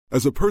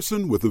As a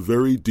person with a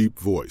very deep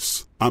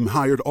voice, I'm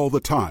hired all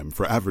the time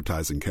for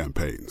advertising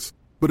campaigns.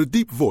 But a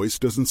deep voice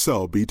doesn't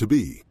sell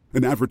B2B,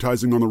 and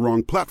advertising on the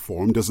wrong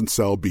platform doesn't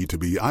sell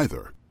B2B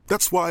either.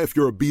 That's why if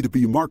you're a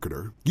B2B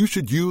marketer, you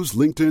should use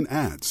LinkedIn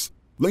ads.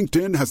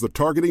 LinkedIn has the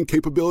targeting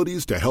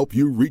capabilities to help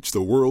you reach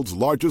the world's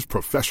largest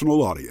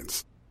professional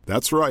audience.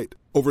 That's right,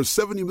 over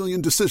 70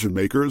 million decision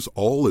makers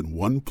all in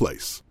one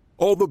place.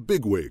 All the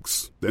big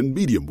wigs, then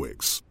medium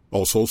wigs,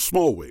 also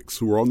small wigs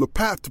who are on the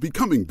path to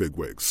becoming big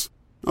wigs.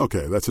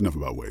 Okay, that's enough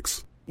about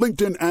wigs.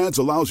 LinkedIn ads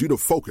allows you to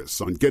focus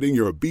on getting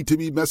your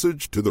B2B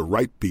message to the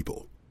right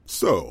people.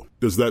 So,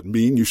 does that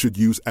mean you should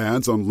use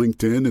ads on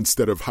LinkedIn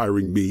instead of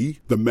hiring me,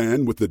 the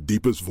man with the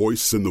deepest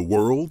voice in the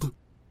world?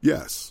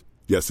 Yes.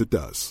 Yes, it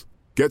does.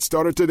 Get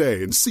started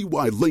today and see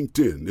why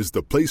LinkedIn is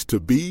the place to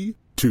be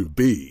to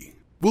be.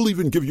 We'll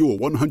even give you a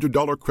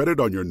 $100 credit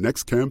on your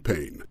next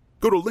campaign.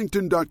 Go to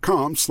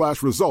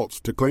linkedin.com/results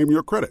to claim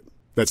your credit.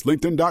 That's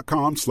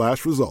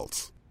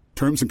linkedin.com/results.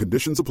 Terms and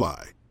conditions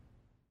apply.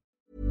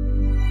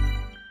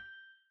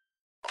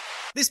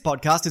 This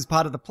podcast is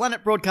part of the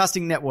Planet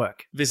Broadcasting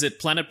Network. Visit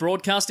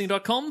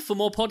planetbroadcasting.com for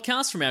more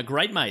podcasts from our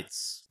great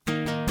mates.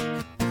 Red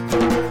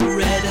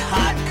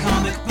hot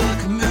comic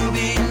book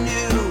movie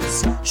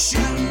news,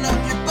 shooting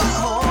up your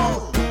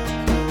butthole.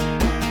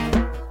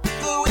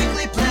 The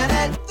Weekly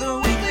Planet, the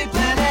Weekly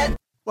Planet.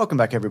 Welcome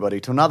back, everybody,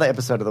 to another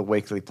episode of the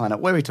Weekly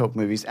Planet, where we talk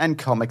movies and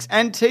comics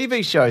and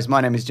TV shows.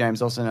 My name is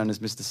James, also known as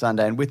Mr.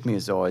 Sunday, and with me,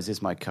 as always,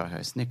 is my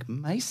co-host, Nick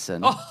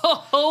Mason.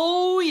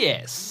 Oh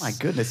yes. My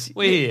goodness.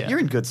 We're here. You're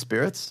in good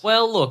spirits.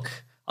 Well, look,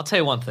 I'll tell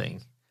you one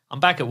thing. I'm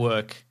back at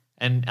work,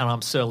 and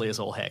I'm surly as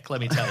all heck, let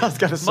me tell you. I was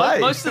going to say.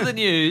 Most of the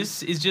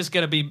news is just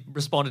going to be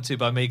responded to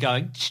by me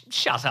going,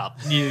 shut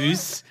up,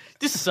 news.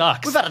 This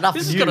sucks. We've had enough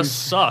This news. is going to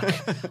suck.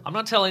 I'm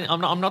not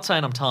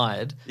saying I'm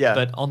tired, Yeah.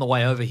 but on the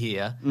way over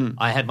here,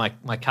 I had my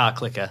car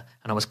clicker,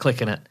 and I was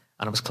clicking it,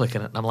 and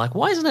I'm like,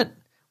 why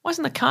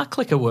isn't the car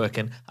clicker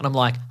working? And I'm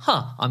like,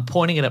 I'm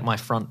pointing it at my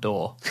front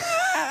door.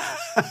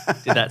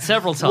 Did that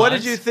several times. What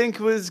did you think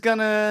was going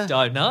to...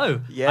 Don't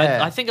know.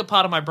 Yeah. I think a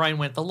part of my brain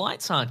went, the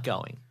lights aren't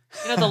going.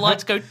 You know, the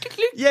lights go tick,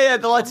 tick. Yeah,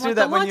 the lights I'm do like,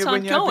 that the when lights you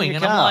aren't open going. your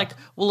And car. I'm like,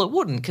 well, it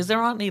wouldn't because there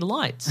aren't any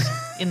lights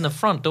in the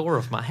front door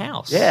of my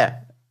house. Yeah.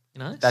 You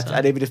know?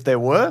 And even if there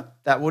were,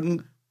 that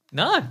wouldn't...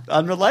 No.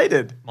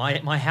 Unrelated.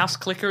 My house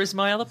clicker is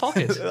my other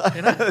pocket.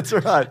 You know? That's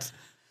right.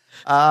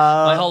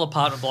 My whole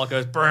apartment block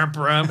goes brum,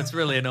 brum. It's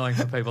really annoying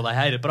for people. They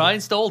hate it. But I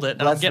installed it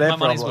and I'm That's getting their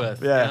my money's problem.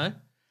 worth. Yeah. You know?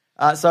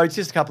 So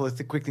just a couple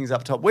of quick things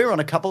up top. We were on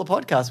a couple of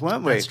podcasts,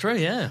 weren't we? That's true,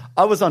 yeah.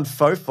 I was on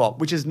Fofop,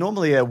 which is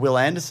normally a Will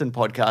Anderson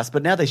podcast,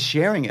 but now they're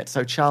sharing it.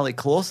 So Charlie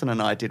Clausen and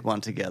I did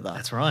one together.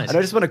 That's right. And I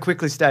just want to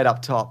quickly state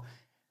up top.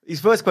 His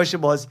first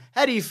question was,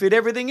 how do you fit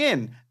everything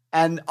in?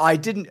 And I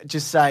didn't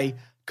just say,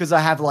 because I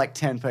have like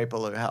 10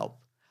 people who help.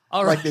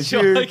 All Like right, there's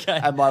sure, you okay.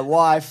 and my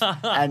wife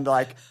and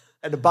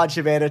a bunch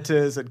of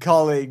editors and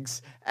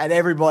colleagues, and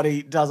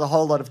everybody does a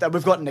whole lot of that.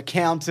 We've got an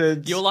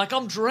accountant. You're like,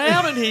 I'm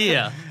drowning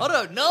here. I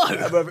don't know.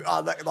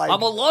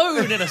 I'm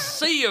alone in a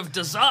sea of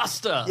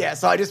disaster. Yeah,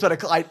 so I just want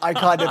to,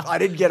 I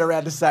didn't get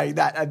around to saying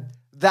that, and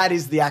that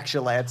is the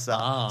actual answer.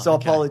 So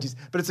okay. apologies.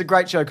 But it's a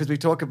great show because we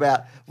talk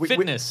about...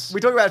 Fitness. We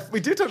do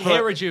talk Hair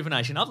about...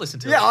 rejuvenation. I've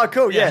listened to it. Yeah, oh,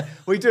 cool, yeah.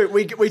 We do.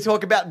 We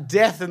talk about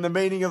death and the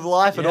meaning of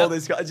life and Yep. all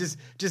this,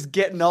 just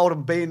getting old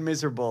and being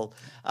miserable.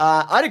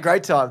 I had a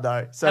great time,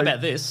 though. So, How about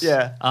this?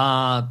 Yeah.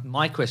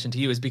 My question to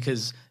you is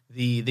because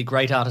the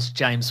great artist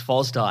James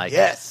Fosdyke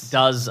Yes.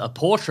 does a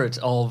portrait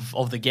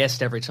of the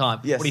guest every time.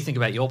 Yes. What do you think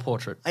about your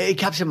portrait? He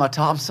captured my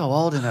time. I'm so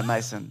old in it,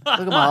 Mason. Look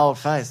at my old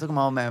face. Look at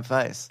my old man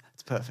face.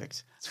 It's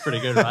perfect. It's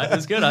pretty good, right?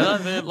 It's good.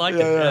 I like it.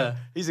 Yeah.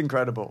 He's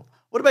incredible.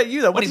 What about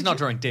you, though? When he's not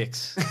drawing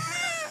dicks.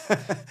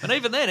 And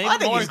even then, even I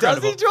think more he does.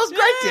 incredible. He draws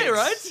great yeah, dicks.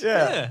 right?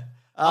 Yeah.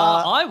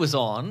 I was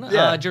on,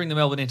 Yeah. during the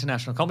Melbourne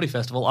International Comedy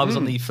Festival, I was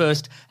on the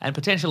first and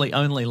potentially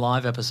only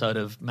live episode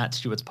of Matt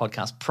Stewart's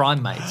podcast,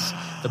 Primates,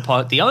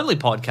 the only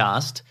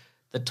podcast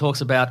that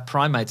talks about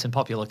primates in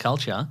popular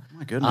culture.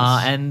 My goodness.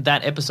 And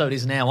that episode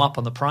is now up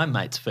on the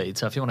Primates feed,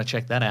 so if you want to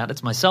check that out,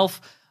 it's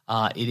myself.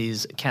 It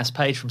is Cass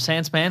Page from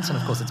Sanspants, and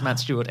of course it's Matt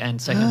Stewart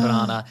and Second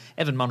Banana,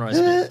 Evan Monroe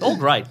Smith. All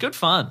great. Good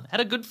fun. Had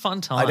a good fun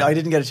time. I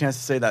didn't get a chance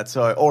to see that,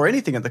 or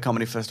anything at the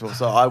comedy festival,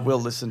 so I will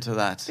listen to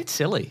that. Bit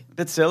silly.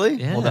 Bit silly?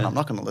 Yeah. Well, then I'm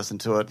not going to listen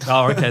to it.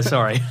 Oh, okay,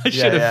 sorry. I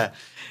Yeah.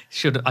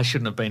 shouldn't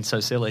have been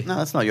so silly. No,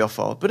 that's not your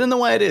fault, but in the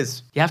way it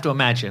is. You have to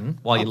imagine,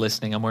 while you're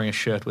listening, I'm wearing a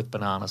shirt with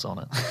bananas on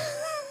it.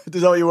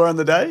 Is that what you were on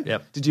the day?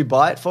 Yep. Did you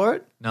buy it for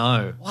it?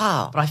 No.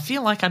 Wow. But I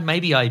feel like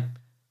I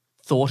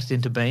thought it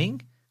into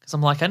being, because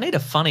I'm like, I need a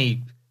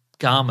funny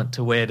garment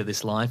to wear to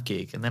this live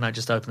gig, and then I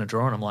just open a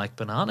drawer and I'm like,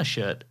 banana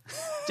shirt.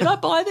 Did I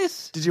buy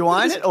this? Did you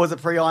iron it, or was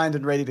it pre-ironed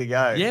and ready to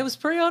go? Yeah, it was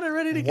pre-on and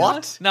ready to go.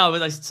 What? No,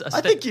 but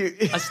I think you-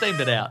 I steamed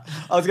it out.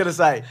 I was going to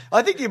say,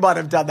 I think you might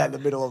have done that in the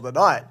middle of the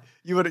night.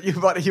 You might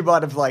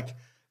have like,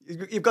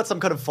 you've got some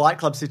kind of Fight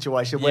Club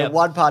situation where Yep.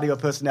 one part of your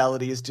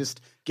personality is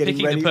just getting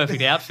Picking ready. the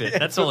perfect outfit.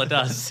 That's all it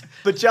does.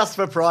 But just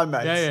for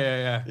Primates.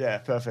 Yeah. Yeah,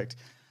 perfect.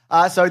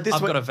 So this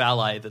I've week, got a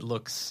valet that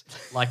looks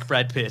like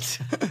Brad Pitt.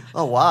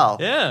 oh wow,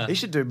 Yeah. he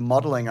should do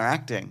modeling or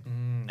acting.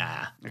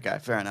 Nah. Okay,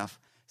 fair enough.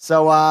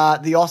 So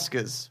the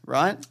Oscars,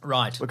 right?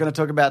 Right. We're going to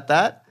talk about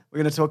that. We're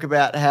going to talk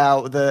about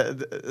how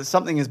the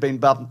something has been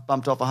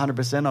bumped off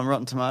 100% on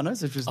Rotten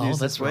Tomatoes, which was news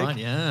that's this week. right,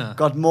 yeah.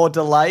 Got more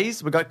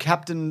delays. We got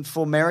Captain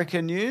for America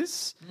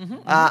news.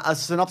 A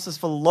synopsis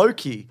for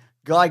Loki.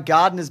 Guy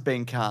Gardner's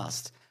been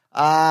cast.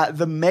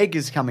 The Meg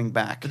is coming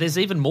back. But there's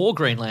even more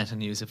Green Lantern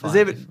news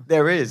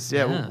There is,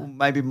 yeah. Yeah. Well,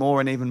 maybe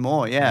more and even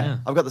more, yeah. Yeah.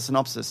 I've got the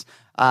synopsis.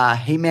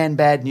 He-Man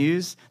bad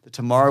news. The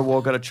Tomorrow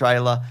War got a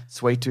trailer.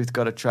 Sweet Tooth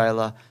got a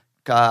trailer.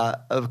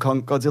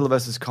 Godzilla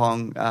vs.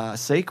 Kong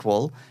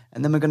sequel.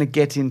 And then we're going to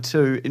get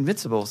into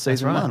Invincible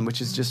Season right. 1, which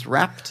is just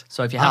wrapped.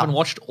 So if you up. haven't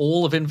watched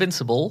all of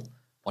Invincible,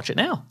 watch it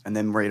now. And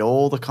then read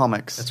all the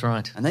comics. That's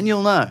right. And then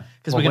you'll know.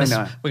 Because what we're we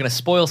know. going to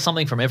spoil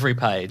something from every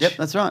page. Yep,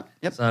 that's right.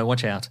 Yep. So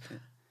watch out.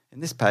 In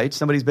this page,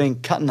 somebody's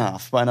being cut in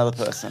half by another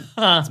person.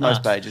 It's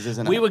most pages,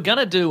 isn't it? We were going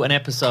to do an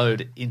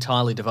episode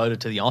entirely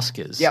devoted to the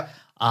Oscars. Yep.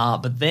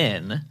 But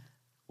then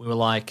we were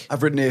like,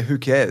 I've written here, who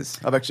cares?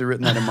 I've actually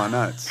written that in my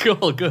notes.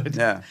 cool, good.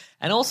 Yeah.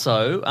 And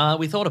also,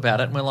 we thought about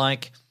it and we're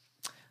like,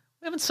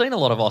 we haven't seen a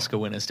lot of Oscar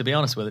winners, to be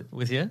honest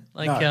with you.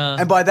 Like, No.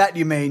 And by that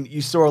you mean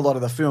you saw a lot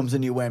of the films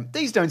and you went,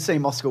 these don't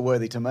seem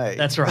Oscar-worthy to me.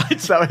 That's right.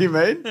 Is that what you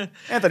mean?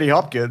 Anthony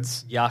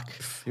Hopkins. yuck.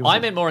 He was I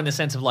meant more in the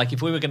sense of like,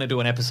 if we were going to do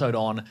an episode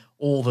on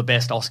all the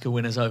best Oscar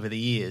winners over the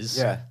years,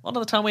 Yeah. a lot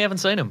of the time we haven't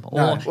seen them.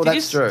 No, well,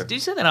 that's true. Did you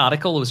see that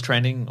article that was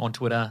trending on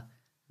Twitter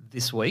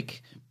this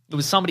week? It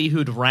was somebody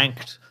who'd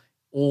ranked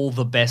all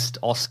the best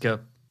Oscar,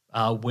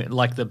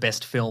 like the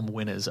best film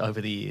winners over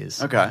the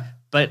years. Okay.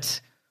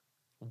 But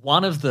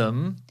one of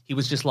them, he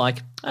was just like,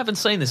 I haven't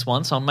seen this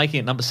one, so I'm making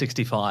it number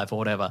 65 or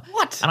whatever.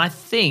 What? And I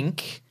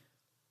think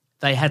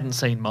they hadn't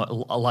seen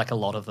like a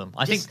lot of them.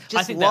 I think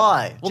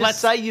lie. Well,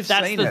 Just say you've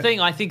that's seen the it. thing.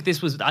 I think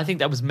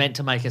that was meant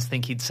to make us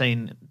think he'd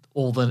seen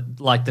all the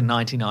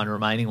 99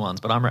 remaining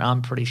ones, but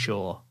I'm pretty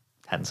sure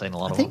hadn't seen a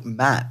lot I of think them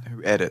Matt,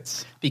 who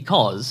edits,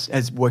 because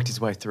has worked his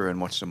way through and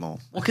watched them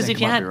all. well, because if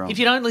you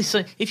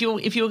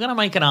were going to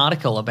make an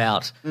article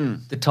about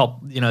the top,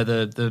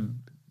 the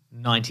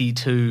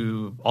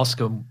 92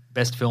 Oscar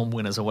best film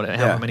winners or whatever,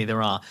 however many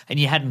there are, and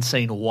you hadn't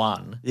seen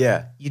one,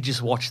 Yeah. you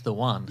just watch the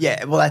one.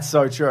 Yeah, well, that's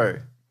so true.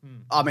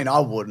 I mean, I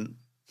wouldn't.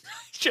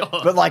 Sure.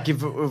 But like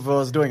if I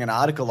was doing an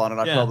article on it,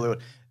 I Yeah. probably would.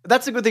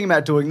 That's a good thing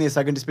about doing this.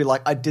 I can just be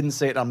like, I didn't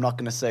see it, I'm not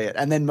going to see it.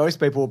 And then most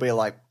people will be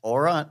like, all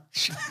right.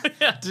 Do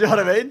you know what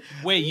I mean?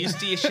 We're used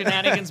to your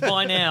shenanigans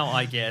by now,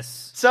 I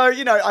guess. So,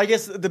 I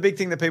guess the big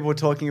thing that people were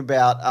talking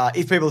about,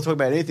 if people are talking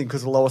about anything,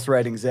 because the lowest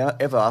ratings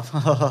ever,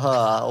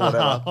 or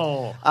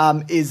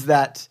whatever, is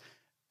that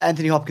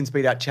Anthony Hopkins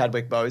beat out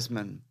Chadwick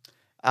Boseman.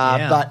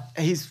 Yeah.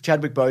 But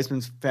Chadwick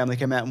Boseman's family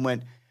came out and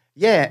went,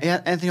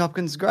 yeah, Anthony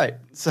Hopkins is great.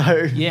 So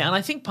Yeah, and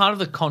I think part of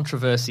the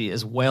controversy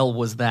as well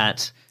was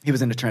that he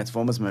was in a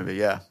Transformers movie,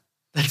 yeah.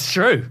 that's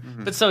true,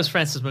 but so is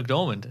Frances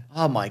McDormand,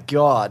 Oh, my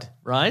God.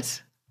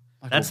 right?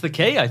 That's the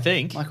key, I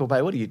think. Michael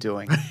Bay, what are you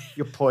doing?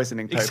 You're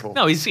poisoning people.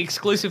 No, he's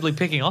exclusively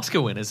picking Oscar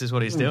winners is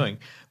what he's doing.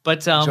 But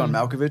John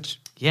Malkovich.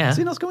 yeah. Is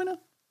he an Oscar winner?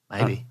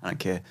 Maybe. I don't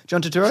care.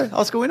 John Turturro,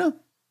 Oscar winner?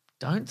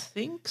 Don't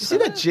think You so.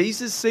 see that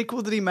Jesus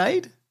sequel that he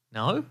made?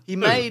 No. He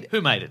made-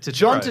 Who made it?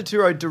 John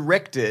Turturro. Turturro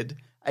directed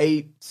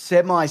a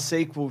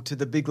semi-sequel to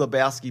The Big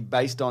Lebowski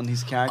based on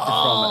his character from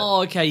it.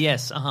 Oh, okay,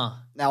 yes. Uh-huh.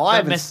 Now, I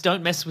haven't...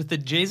 Don't mess with the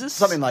Jesus.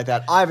 Something like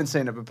that. I haven't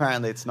seen it, but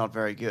apparently it's not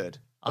very good.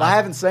 But I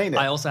haven't seen it.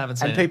 I also haven't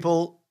seen and it. And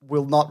people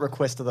will not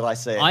request that I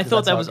see it. I 'cause thought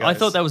that's that how was. it goes. I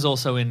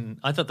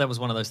thought that was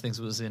one of those things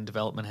that was in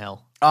development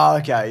hell. Oh,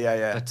 okay,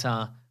 yeah. But what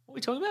are we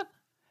talking about?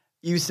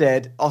 You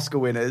said Oscar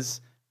winners,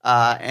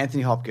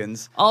 Anthony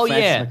Hopkins, Oh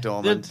Frances yeah,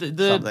 McDormand,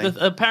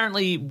 something.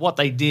 apparently what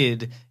they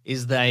did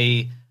is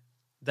they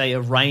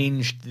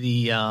arranged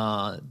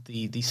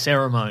the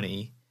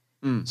ceremony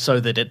so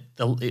that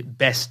the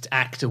best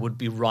actor would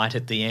be right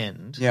at the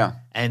end. Yeah.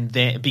 and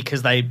then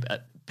because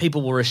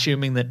people were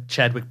assuming that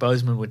Chadwick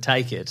Boseman would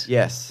take it.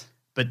 Yes.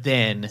 But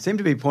then Seemed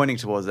to be pointing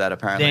towards that,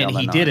 apparently. then on that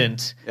he night.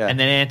 didn't, Yeah. and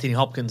then Anthony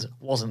Hopkins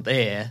wasn't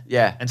there.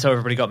 Yeah. And so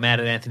everybody got mad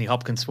at Anthony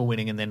Hopkins for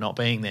winning and then not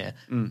being there.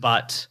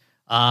 But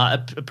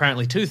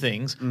apparently two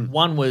things.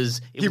 One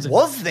was... He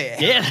was there.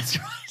 Yeah, that's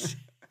right.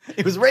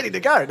 He was ready to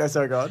go. No,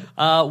 so God.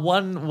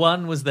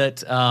 One was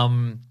that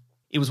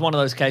it was one of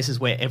those cases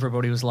where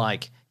everybody was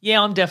like, yeah,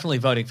 I'm definitely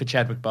voting for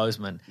Chadwick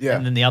Boseman. Yeah.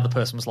 And then the other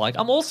person was like,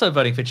 I'm also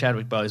voting for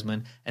Chadwick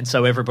Boseman. And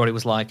so everybody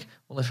was like,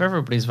 well, if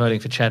everybody's voting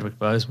for Chadwick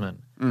Boseman,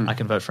 I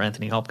can vote for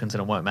Anthony Hopkins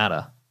and it won't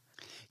matter.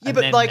 Yeah, And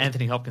but then like,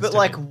 Anthony Hopkins but took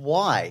like, it.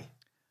 why?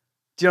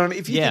 Do you know what I mean?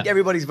 If you Yeah. think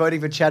everybody's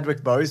voting for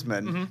Chadwick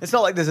Boseman, it's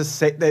not like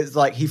there's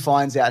like he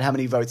finds out how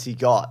many votes he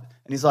got,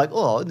 and he's like,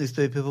 oh, these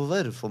two people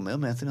voted for me.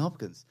 I'm Anthony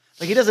Hopkins.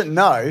 Like he doesn't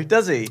know,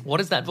 does he? What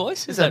is that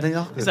voice? It's Anthony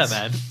Hopkins. Is that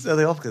man? It's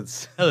Anthony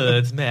Hopkins. Hello,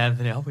 it's me,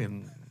 Anthony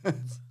Hopkins.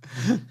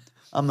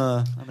 I'm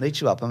gonna eat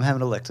you up. I'm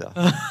Hannibal Lecter.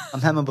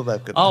 I'm Hannibal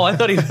Lecter. Oh, I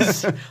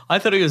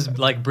thought he was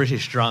like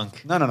British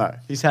drunk. No.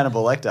 He's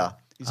Hannibal Lecter.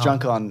 He's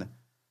drunk on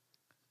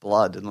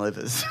blood and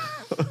livers.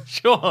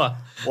 Sure.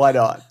 Why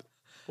not?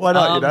 Why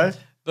not?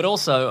 But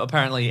also,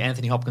 apparently,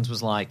 Anthony Hopkins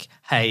was like,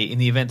 hey, in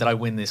the event that I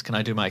win this, can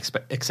I do my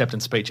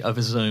acceptance speech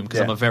over Zoom because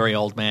I'm a very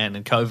old man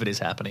and COVID is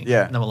happening?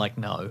 Yeah. And they were like,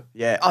 no.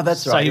 Yeah. Oh, that's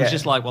So right. he was yeah.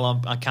 just like,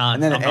 well, I can't.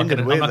 And then I'm it not ended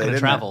going weirdly, to didn't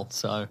travel.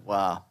 So,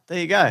 Wow. There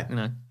you go.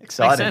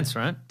 Exciting. makes sense,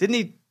 right? Didn't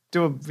he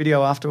do a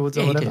video afterwards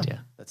Yeah, or he whatever? did, yeah.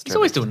 That's He's true.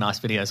 always doing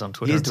nice videos on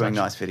Twitter. He's and doing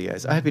such. nice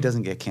videos. I hope he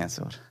doesn't get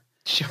cancelled.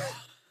 Sure.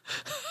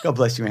 God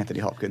bless you, Anthony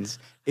Hopkins.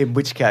 In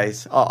which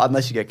case,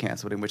 unless you get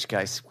cancelled, in which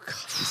case, God,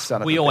 you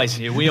son of We a always bitch.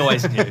 knew. We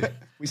always knew.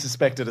 We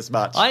suspected as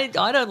much. I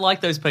don't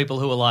like those people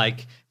who are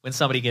like, when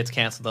somebody gets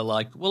cancelled, they're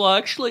like, well, I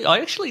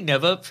actually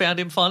never found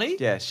him funny.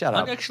 Yeah, shut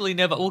up. I actually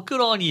never. Well,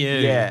 good on you.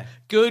 Yeah.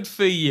 Good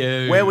for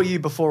you. Where were you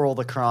before all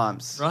the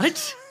crimes?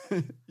 Right?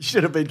 You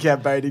should have been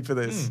campaigning for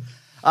this.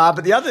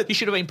 But the other... You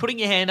should have been putting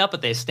your hand up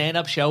at their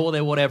stand-up show or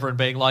their whatever and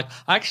being like,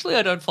 actually,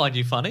 I don't find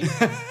you funny.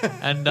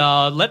 And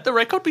let the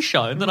record be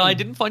shown that I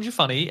didn't find you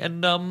funny.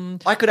 And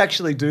I could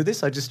actually do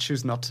this. I just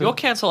choose not to. your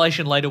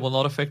cancellation later will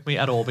not affect me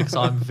at all because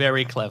I'm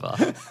very clever.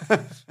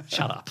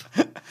 Shut up.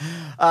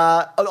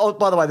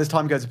 By the way, there's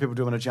time codes if people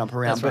do want to jump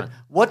around. That's but right.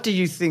 what do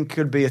you think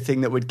could be a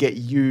thing that would get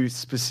you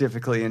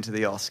specifically into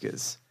the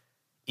Oscars?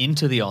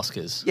 Into the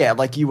Oscars. Yeah,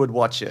 like you would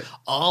watch it.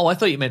 Oh, I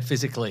thought you meant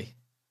physically.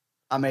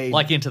 I mean,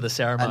 Like into the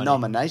ceremony. a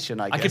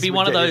nomination, I guess. I could be would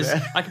one of get you those.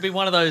 there. I could be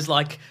one of those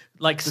like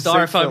The suit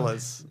styrofoam.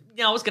 fillers.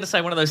 Yeah, I was going to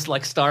say one of those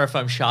like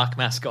styrofoam shark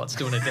mascots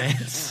doing a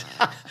dance.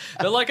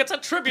 They're like, it's a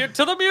tribute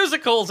to the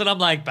musicals, and I'm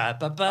like, ba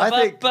ba ba I ba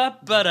think- ba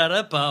ba da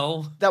da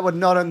bo. That would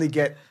not only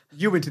get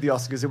you into the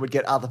Oscars, it would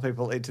get other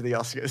people into the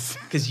Oscars.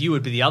 Because you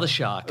would be the other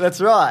shark.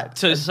 That's right.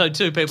 So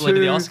two people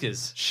into the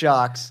Oscars.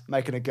 Sharks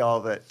making a go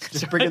of it.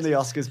 Just bringing the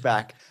Oscars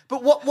back.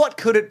 But what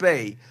could it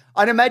be?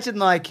 I'd imagine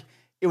like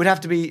it would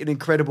have to be an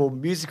incredible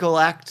musical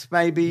act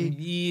maybe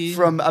Yeah.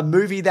 from a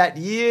movie that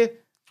year,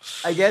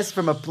 I guess,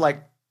 from a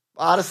like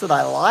artist that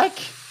I like,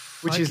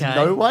 which is Okay.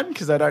 no one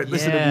because I don't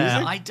listen to Yeah,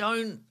 music. I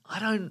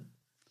don't.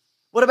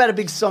 What about a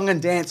big song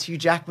and dance Hugh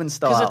Jackman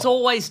style? Because it's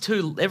always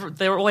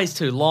they're always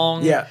too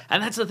long. Yeah.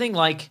 And that's the thing,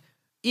 like,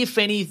 if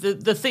any,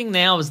 the thing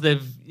now is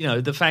the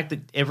fact that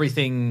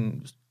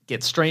everything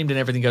gets streamed and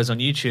everything goes on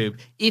YouTube,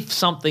 if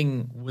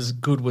something was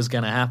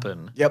going to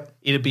happen, Yep.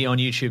 it'd be on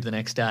YouTube the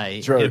next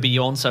day. True. It'd be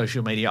on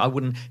social media.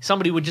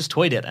 Somebody would just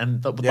tweet it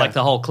and like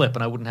the whole clip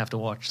and I wouldn't have to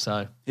watch.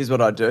 So, Here's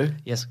what I do.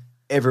 yes.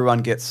 Everyone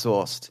gets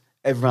sourced.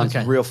 Everyone's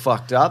Okay. real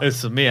fucked up.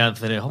 It's me,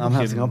 Anthony I'm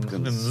Hopkins. Anthony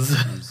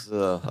Hopkins.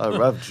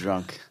 I'm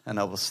drunk, and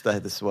I will stay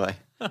this way.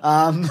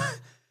 And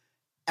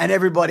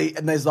everybody,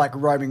 and there's like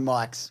roaming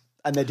mics,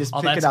 and they're just Oh,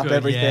 picking that's up good.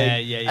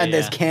 everything. Yeah, and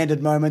there's yeah.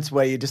 candid moments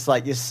where you're just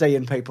like you're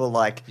seeing people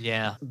like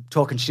Yeah.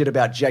 talking shit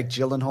about Jake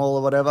Gyllenhaal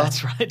or whatever.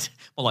 That's right.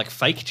 Well, like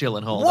fake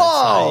Gyllenhaal.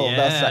 Whoa, they'd say.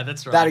 Yeah,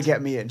 that's right. That'd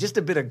get me in. Just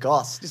a bit of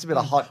goss, just a bit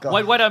of hot goss.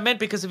 Wait, I meant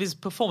because of his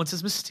performance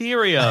as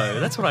Mysterio.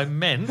 That's what I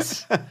meant.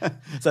 Is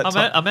that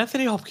Tom- I'm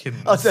Anthony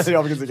Hopkins. Oh, it's Anthony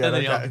Hopkins again.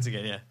 Anthony okay. Hopkins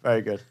again, yeah.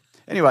 Very good.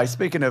 Anyway,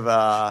 speaking of,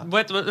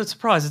 Wait,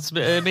 surprise, it's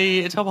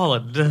me, Tom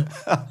Holland.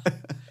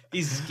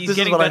 He's this is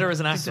getting what better I,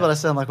 as an actor. This is what I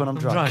sound like when I'm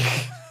drunk.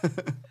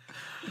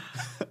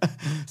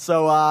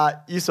 So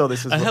you saw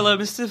this as well. Hello,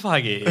 Mr.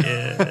 Feige.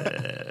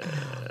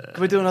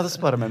 Can we do another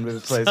Spider-Man movie,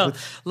 please?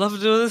 With Love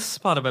doing this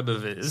Spider-Man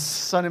movies.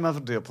 Sonny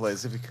Motherdeal,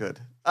 please, if you could.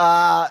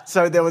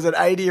 So there was an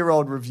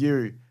 80-year-old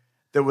review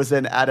that was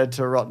then added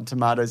to Rotten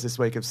Tomatoes this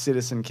week of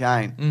Citizen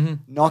Kane,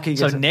 knocking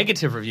So it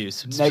negative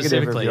reviews, negative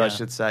specifically, review, I yeah.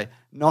 should say,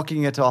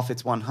 knocking it off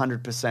its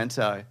 100%.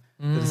 That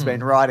it's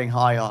been riding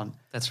high on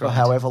That's for right.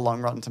 however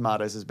long Rotten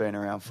Tomatoes has been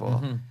around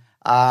for.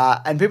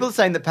 And people are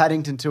saying that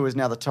Paddington 2 is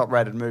now the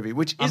top-rated movie,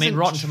 which I isn't mean,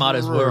 Rotten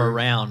Tomatoes true. were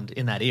around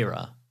in that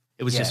era.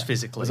 It was just Yeah,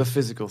 physically. It was a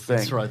physical thing.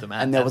 throw them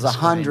at- and there at was the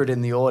 100 screen.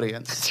 in the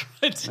audience. That's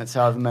right. That's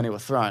however many were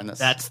thrown.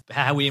 That's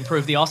how we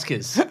improve the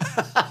Oscars.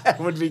 that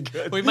would be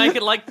good. We make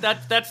it like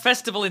that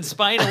festival in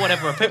Spain or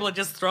whatever, where people are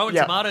just throwing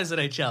Yeah. tomatoes at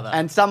each other.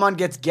 And someone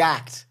gets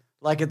gacked,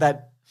 like at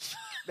that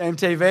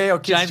MTV or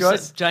Kids'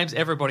 Choice. James,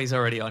 everybody's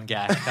already on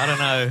gag. I don't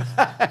know.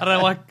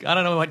 I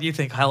don't know what you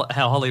think how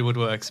Hollywood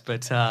works,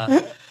 but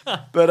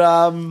But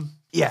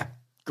yeah,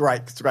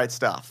 great. It's great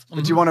stuff.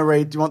 But do you want to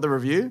read? Do you want the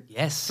review?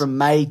 yes. From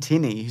May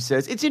Tinney, who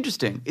says it's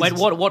interesting. Wait,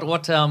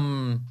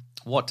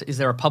 what is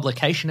there a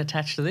publication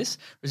attached to this?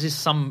 Or is this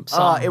some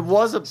It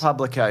was a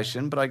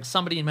publication, but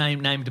somebody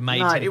named May?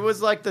 no, Tinney? it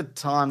was like the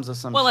Times or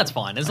something. Well, that's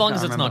fine as long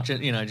as it's not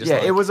just Yeah,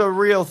 like, it was a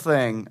real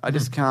thing. I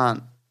just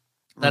can't.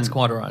 That's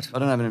quite all right. I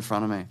don't have it in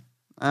front of me.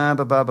 I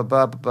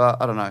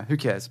don't know. Who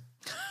cares?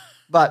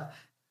 But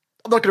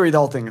I'm not going to read the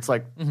whole thing. It's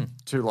like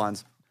 2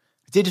 lines.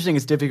 It's interesting.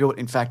 It's difficult.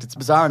 In fact, it's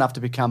bizarre enough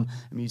to become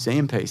a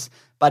museum piece.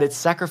 But its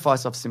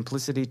sacrifice of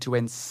simplicity to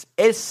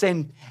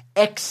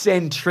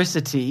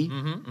eccentricity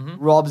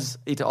robs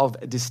it of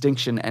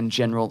distinction and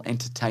general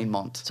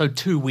entertainment. So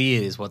too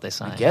weird is what they're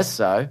saying. I guess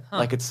so.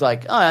 Like it's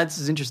like, oh, this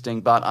is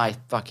interesting, but I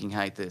fucking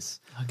hate this.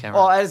 Okay, right.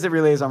 Well, as it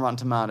really is on Rotten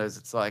Tomatoes,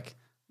 it's like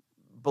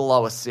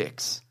below a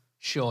 6.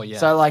 Sure, yeah.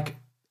 So like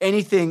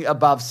anything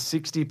above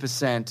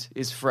 60%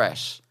 is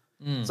fresh.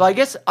 Mm. So I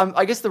guess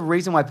the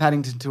reason why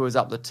Paddington 2 is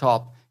up the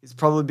top is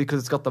probably because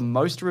it's got the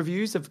most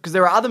reviews. Because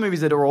there are other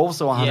movies that are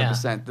also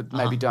 100% that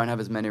maybe don't have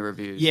as many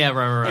reviews. Yeah,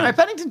 right. Anyway,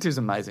 Paddington 2 is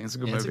amazing. It's a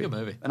good movie. It's a good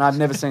movie. And I've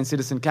never seen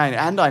Citizen Kane,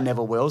 and I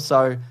never will.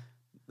 So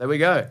there we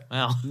go.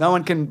 Wow. No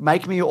one can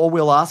make me or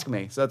will ask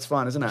me. So that's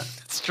fine, isn't it?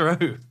 It's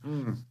true.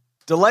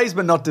 Delays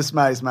but not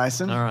dismays,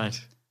 Mason. All right.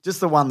 Just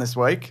the one this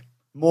week.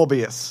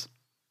 Morbius.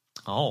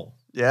 Oh,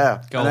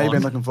 Yeah. Go I know you've been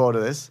on. looking forward to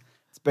this.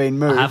 It's been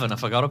moved. I haven't. I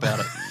forgot about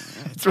it.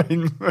 It's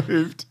been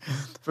moved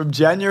from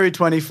January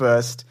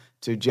 21st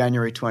to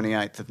January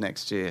 28th of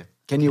next year.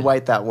 Can you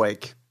wait that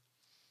week?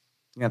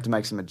 You have to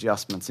make some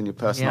adjustments in your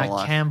personal Yeah, I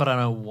life. can, but I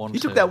don't want to.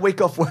 You took that week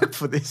off work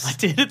for this. I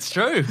did. It's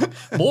true.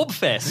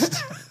 Morbfest.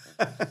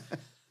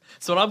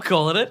 That's what I'm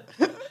calling it.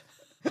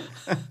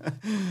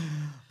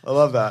 I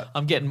love that.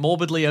 I'm getting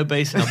morbidly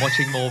obese and I'm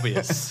watching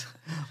Morbius.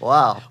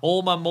 Wow.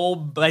 All my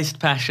morb-based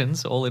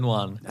passions all in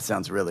one. That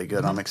sounds really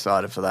good. I'm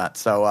excited for that.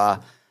 So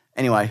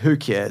anyway, who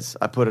cares?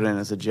 I put it in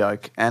as a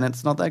joke, and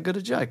it's not that good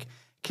a joke.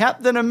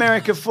 Captain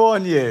America 4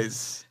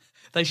 news.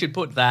 They should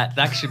put that.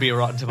 That should be a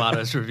Rotten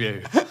Tomatoes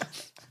review.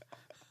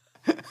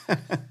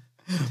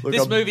 Look,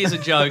 This movie is a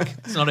joke.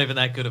 It's not even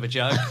that good of a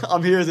joke.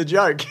 I'm here as a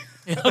joke.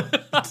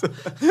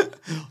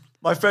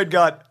 My friend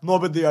got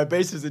morbidly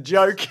obese as a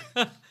joke.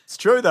 It's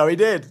true, though. He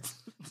did.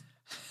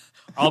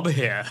 I'm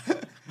here.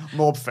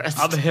 Morbfest.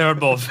 I'm here at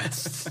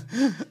Morfest.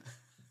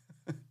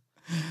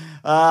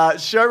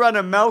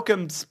 Showrunner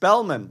Malcolm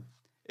Spellman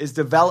is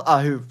who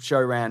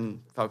showran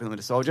Falcon and the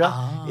Winter Soldier,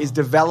 is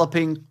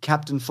developing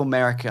Captain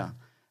America.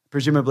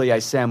 Presumably a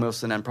Sam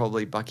Wilson and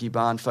probably Bucky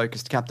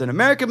Barnes-focused Captain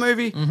America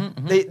movie.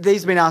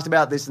 He's been asked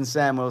about this, and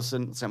Sam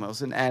Wilson,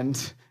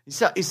 and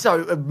he's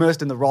so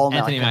immersed in the role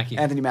now.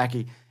 Anthony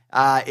Mackie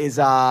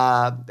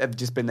have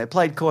just been there,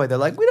 played coy. They're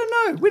like, we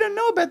don't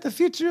know about the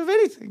future of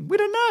anything. We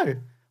don't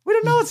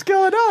know what's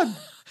going on.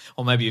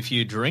 Or maybe a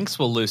few drinks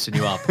will loosen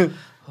you up.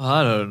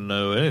 I don't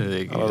know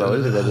anything. I don't know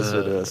anything about this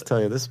video. I'll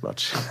tell you this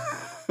much.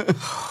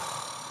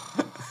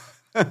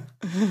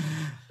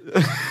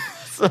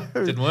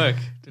 Didn't work.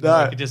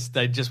 No. Work.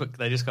 They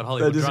just got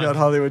Hollywood drunk. Got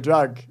Hollywood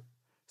drunk.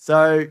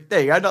 So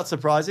there you go. Not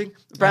surprising.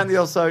 Apparently,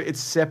 also it's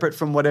separate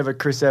from whatever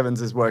Chris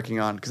Evans is working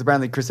on, because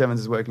apparently Chris Evans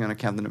is working on a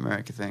Captain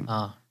America thing.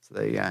 So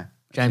there you go.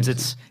 James,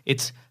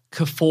 it's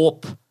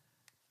Kforp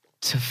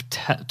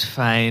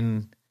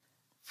Tfane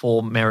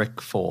for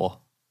Merrick 4.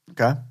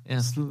 Okay. Yeah.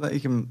 So that you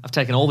can. I've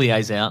taken all the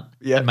A's out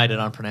Yeah. and made it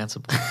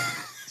unpronounceable.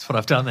 That's what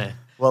I've done there.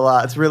 Well,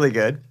 it's really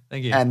good.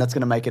 Thank you. And that's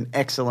going to make an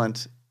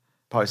excellent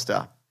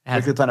poster.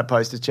 Has- Weekly Planet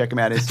posters. Check them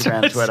out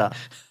Instagram, right. Twitter,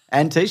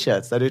 and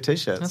T-shirts. They do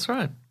T-shirts. That's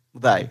right.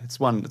 It's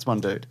one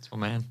dude. Oh,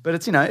 man. But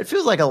it's it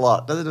feels like a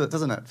lot, doesn't it? It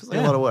feels like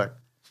a lot of work.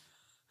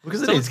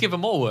 Because it So is. let's give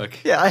them more work.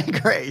 Yeah, I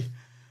agree.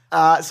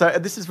 So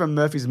this is from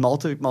Murphy's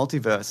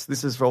Multiverse.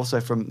 This is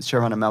also from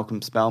showrunner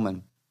Malcolm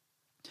Spellman.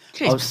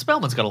 Jeez,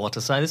 Spellman's got a lot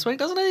to say this week,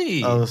 doesn't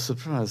he? I was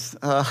surprised.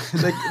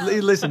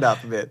 He listened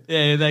up a bit.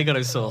 Yeah, they got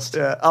him sourced.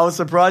 Yeah, I was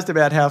surprised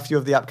about how few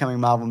of the upcoming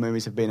Marvel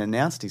movies have been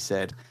announced, he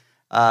said.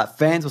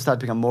 Fans will start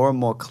to become more and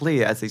more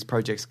clear as these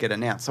projects get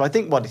announced. So I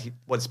think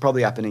what's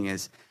probably happening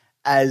is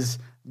as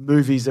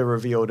movies are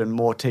revealed and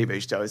more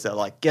TV shows are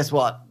like, guess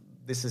what?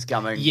 This is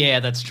coming.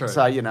 Yeah, that's true.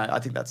 So, I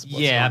think that's what's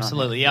going on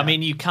absolutely. here. I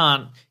mean, you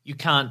can't.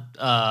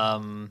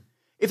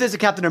 If there's a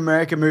Captain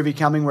America movie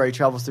coming where he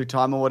travels through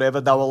time or whatever,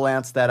 they'll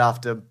announce that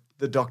after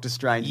the Doctor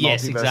Strange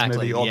multiverse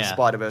movie or the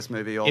Spider-Verse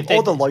movie or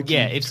the Loki.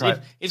 Yeah,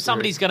 if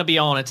somebody's going to be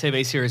on a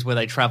TV series where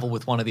they travel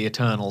with one of the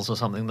Eternals or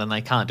something, then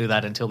they can't do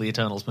that until the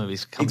Eternals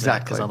movies come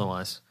out, because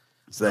otherwise.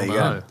 So there you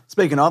go.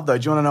 Speaking of, though,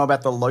 do you want to know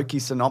about the Loki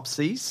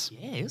synopses?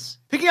 Yes.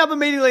 Picking up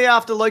immediately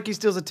after Loki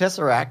steals a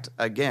Tesseract,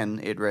 again,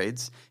 it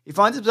reads, he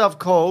finds himself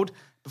called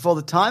before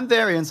the Time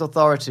Variance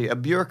Authority, a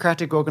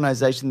bureaucratic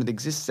organization that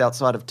exists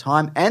outside of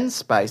time and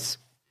space.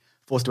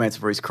 Forced to answer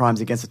for his crimes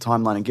against the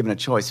timeline and given a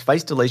choice,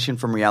 face deletion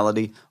from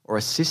reality or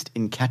assist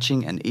in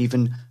catching an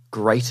even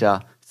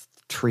greater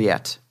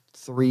threat.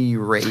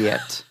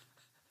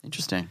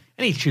 Interesting.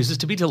 And he chooses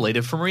to be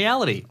deleted from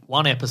reality.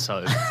 One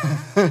episode.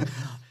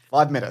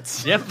 5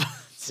 minutes. Yep.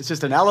 It's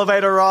just an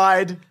elevator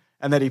ride,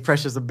 and then he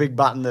presses a big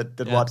button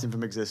that wipes him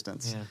from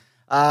existence.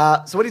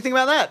 Yeah. So what do you think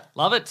about that?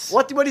 Love it.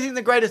 What do you think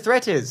the greater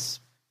threat is?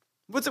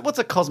 What's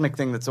a cosmic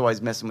thing that's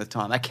always messing with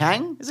time? A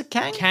Kang? Is it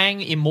Kang? Kang,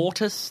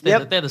 Immortus.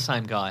 Yep. They're the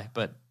same guy,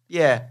 but...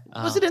 Yeah.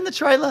 Was it in the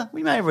trailer?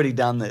 We may have already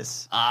done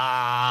this.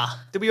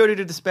 Did we already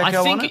do the spec I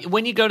on think it?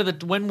 when we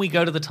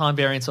go to the Time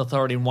Variance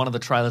Authority in one of the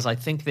trailers, I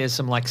think there's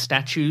some like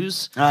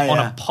statues Oh,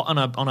 yeah. on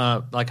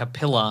a like a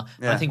pillar.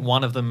 Yeah. I think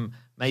one of them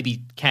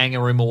maybe Kang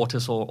or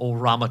Immortus or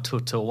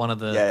Ramatut or one of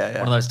the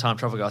one of those time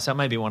travel guys. So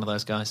maybe one of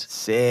those guys.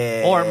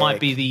 Sick. Or it might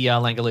be the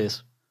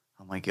Langoliers.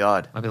 Oh my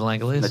god. Might be the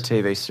Langoliers. The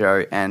TV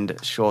show and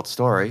short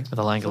story. The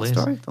Langoliers. Short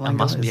story? The That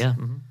must be,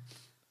 Langoliers.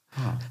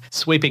 yeah.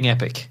 Sweeping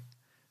epic.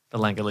 The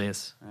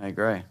Langoliers. I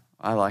agree.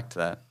 I liked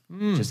that.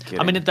 Just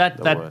kidding. I mean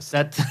The worst.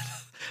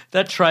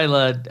 that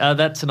trailer,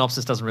 that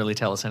synopsis doesn't really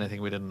tell us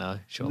anything we didn't know.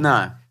 Sure.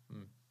 No.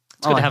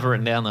 It's good to have it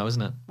written down though,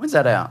 isn't it? When's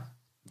that out?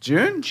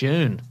 June?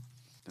 June.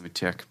 Let me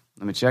check.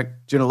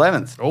 June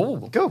 11th.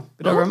 Oh, Cool.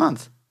 Bit over a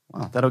month.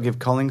 Well, that'll give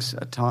Collings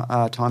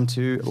time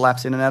to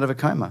lapse in and out of a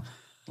coma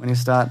when you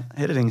start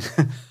editing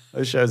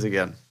those shows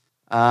again.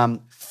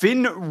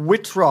 Finn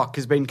Wittrock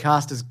has been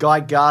cast as Guy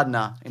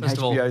Gardner in First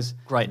of all, HBO's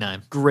great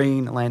name.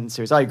 Green Lantern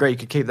series. I agree. You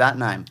could keep that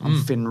name.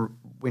 I'm Finn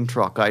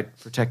Wittrock. I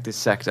protect this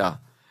sector.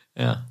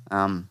 Yeah.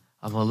 I'm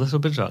a little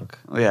bit drunk.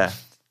 Yeah.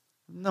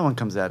 No one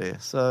comes out here,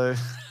 so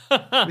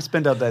we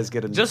spend our days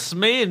getting... Just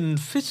me and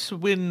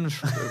Fitzwin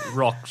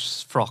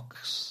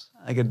Frocks.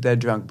 I get dead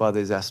drunk by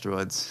these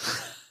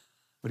asteroids.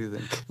 What do you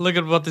think? Look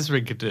at what this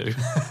ring could do.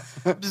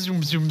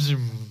 Zoom, zoom,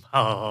 zoom.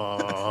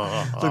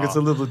 Look, it's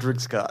a little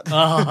drinks cart.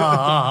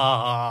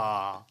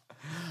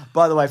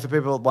 By the way, for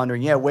people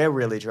wondering, yeah, we're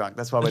really drunk.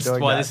 That's why we're doing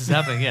That's why that. this is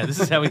happening. Yeah,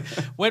 this is how we.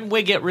 When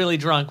we get really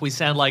drunk, we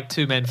sound like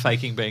two men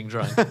faking being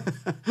drunk.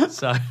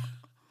 So,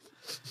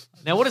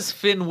 now what has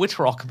Finn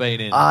Wittrock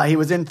been in? He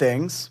was in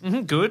things.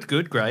 Good,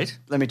 great.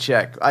 Let me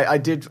check. I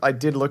did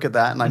look at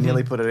that and I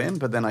nearly put it in,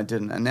 but then I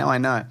didn't, and now I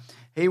know.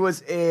 He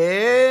was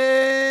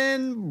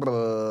in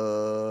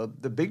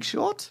The Big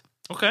Short.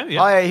 Okay,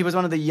 yeah. Oh, yeah, he was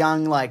one of the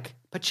young, like,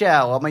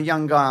 Pachow, I'm a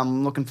young guy,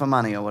 I'm looking for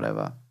money or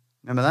whatever.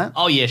 Remember that?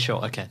 Oh, yeah,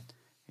 sure, okay.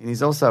 And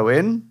he's also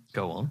in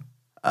Go on.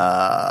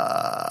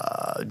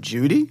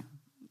 Judy.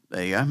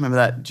 There you go. Remember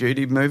that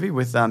Judy movie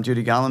with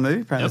Judy Garland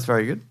movie? Apparently it's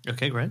very good.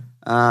 Okay, great.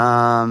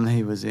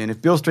 He was in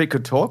If Beale Street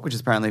Could Talk, which is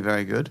apparently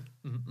very good.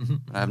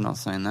 I have not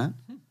seen that.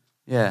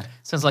 Yeah.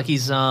 Sounds like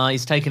he's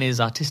taken his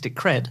artistic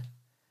cred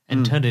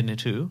and turned it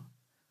into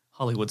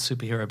Hollywood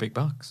superhero big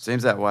bucks.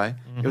 Seems that way.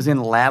 He was in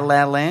La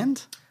La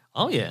Land.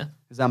 Oh, yeah.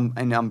 He was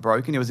in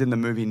Unbroken. He was in the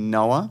movie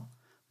Noah,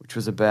 which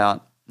was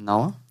about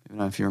Noah. I don't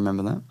know if you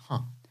remember that. Huh.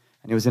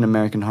 And he was in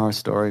American Horror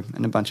Story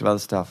and a bunch of other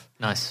stuff.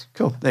 Nice.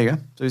 Cool. There you go.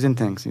 So he's in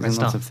things. He's Great in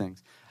lots stuff. of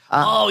things.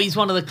 He's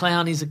one of the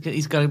clown. He's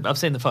got. I've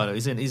seen the photo.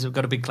 He's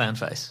got a big clown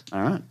face.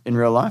 All right. In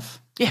real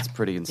life? Yeah, It's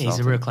pretty Yeah, insulting.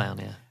 he's a real clown.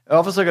 Yeah.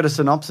 I've also got a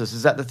synopsis.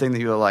 Is that the thing that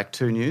you were like,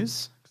 2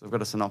 news? Because I've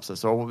got a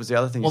synopsis. Or what was the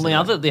other thing you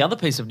Well, said? the other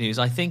piece of news,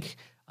 I think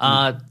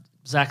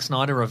Zack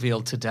Snyder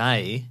revealed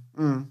today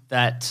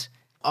that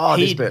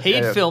this bit. he'd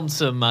Yeah. filmed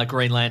some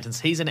Green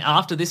Lanterns.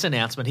 After this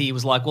announcement, he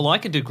was like, "Well, I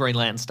can do Green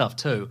Lantern stuff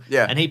too."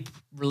 Yeah. And he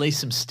released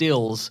some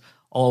stills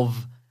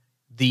of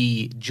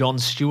the Jon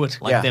Stewart,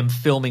 like Yeah. them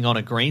filming on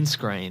a green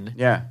screen.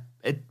 Yeah.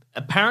 It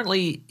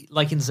apparently,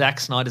 like in Zack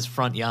Snyder's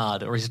front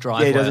yard or his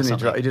driveway. Yeah, he or doesn't.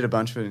 something. He did a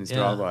bunch of it in his Yeah.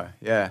 driveway.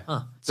 Yeah.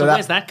 Huh. So that-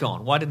 where's that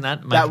gone? Why didn't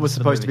that make That was the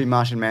supposed to be movie?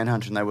 Martian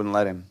Manhunter and they wouldn't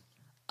let him.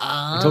 We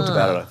talked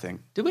about it, I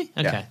think. Did we?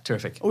 Okay, Yeah.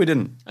 terrific. Oh, we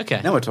didn't.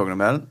 Okay. Now we're talking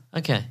about it.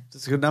 Okay. Is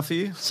this good enough for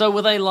you? So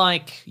were they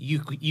like you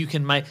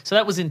can make? So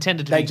that was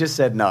intended to They be. just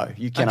said no.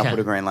 You cannot Okay. put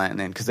a Green Lantern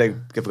in because they've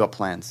got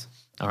plans.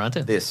 All right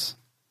then. This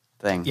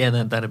thing. Yeah,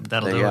 that'll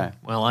There do you it.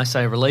 Well, I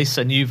say release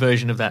a new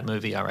version of that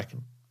movie. I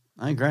reckon.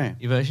 I agree.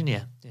 New version,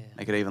 yeah.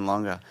 Make it even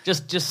longer.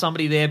 Just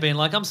somebody there being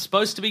like, I'm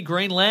supposed to be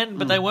Green Lantern,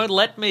 but they won't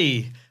let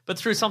me. But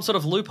through some sort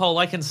of loophole,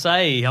 I can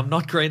say I'm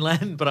not Green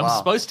Lantern, but I'm Wow.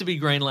 supposed to be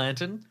Green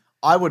Lantern.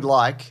 I would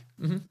like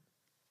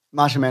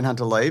Martian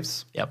Manhunter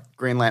leaves. Yep.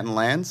 Green Lantern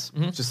lands.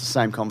 Just the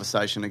same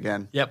conversation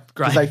again. Yep,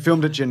 Because great. they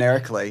filmed it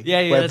generically.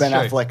 Yeah, Where that's Ben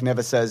true. Affleck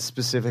never says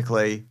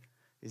specifically.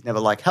 He's never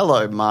like,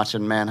 "Hello,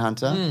 Martian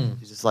Manhunter."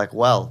 He's just like,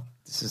 "Well,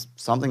 this is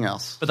something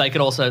else." But they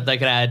could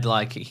add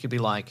like, he could be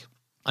like,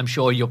 I'm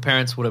sure your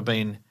parents would have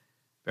been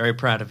very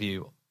proud of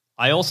you.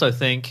 I also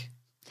think,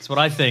 that's what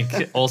I think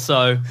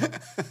also.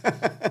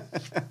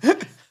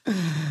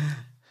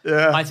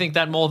 Yeah. I think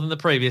that more than the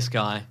previous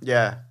guy,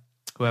 Yeah.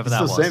 whoever It's that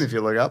the was. same if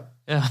you look up.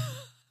 Yeah.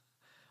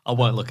 I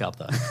won't look up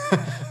though.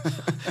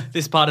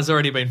 This part has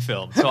already been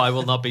filmed, so I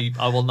will not be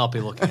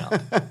looking up.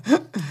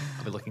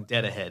 I'll be looking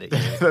dead ahead at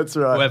you. That's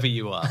right. Whoever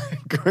you are.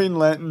 Green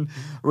Lantern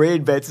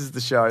reinvents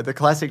the show, the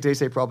classic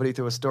DC property,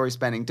 through a story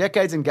spanning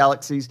decades and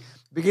galaxies,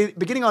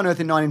 beginning on Earth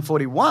in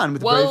 1941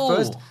 with the Whoa. very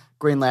first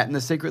Green Lantern,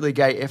 the secretly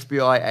gay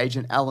FBI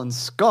agent Alan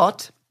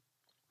Scott,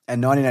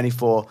 and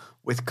 1984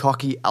 with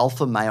cocky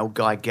alpha male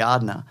Guy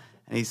Gardner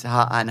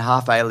and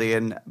half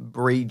alien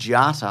Bree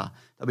Jarta.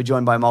 They'll be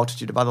joined by a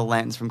multitude of other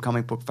lanterns from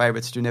comic book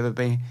favourites to never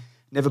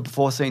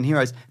before seen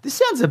heroes. This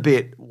sounds a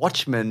bit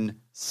Watchmen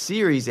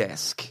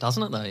series-esque.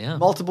 Doesn't it though, yeah.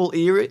 Multiple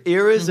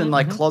eras and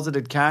like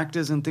closeted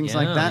characters and things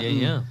like Yeah, that. yeah, and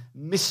yeah.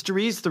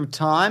 mysteries through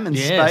time and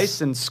Yes.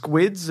 space and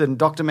squids and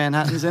Dr.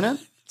 Manhattan's in it.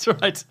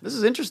 That's right. This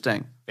is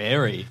interesting.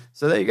 Very.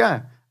 So there you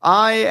go.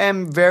 I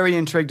am very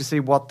intrigued to see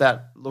what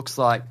that looks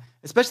like,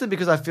 especially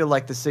because I feel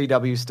like the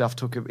CW stuff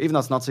even though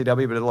it's not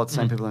CW, but a lot of the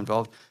same people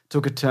involved,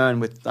 took a turn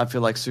with, I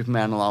feel like,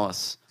 Superman and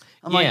Lois.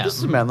 I'm like, Yeah. this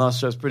Superman and Lois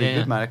show's pretty Yeah.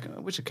 good, mate. I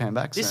wish it came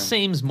back This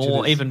soon. seems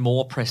even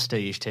more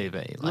prestige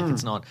TV. Like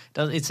it's not.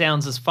 It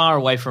sounds as far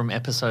away from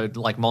episode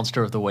like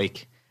Monster of the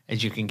Week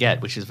as you can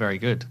get, which is very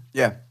good.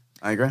 Yeah,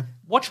 I agree.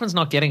 Watchmen's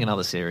not getting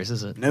another series,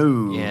 is it?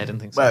 No. Yeah, I didn't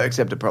think so. Well,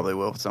 except it probably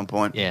will at some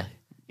point. Yeah,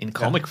 in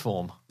comic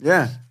form,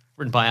 Yeah.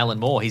 written by Alan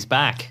Moore. He's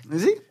back.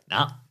 Is he?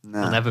 Nah,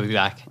 he'll never be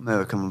back. I'm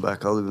never coming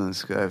back. I'll live in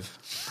this cave.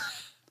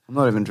 I'm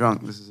not even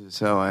drunk. This is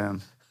how I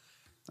am.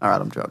 All right,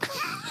 I'm drunk.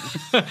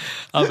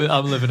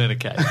 I'm living in a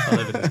cave. I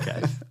live in this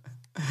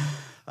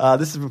cave.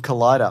 This is from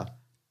Collider.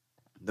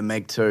 The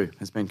Meg 2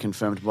 has been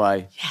confirmed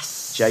by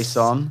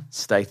Jason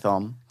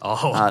Statham.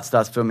 Oh. It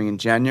starts filming in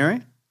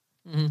January.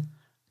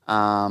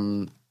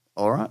 All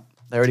right.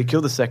 They already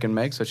killed the second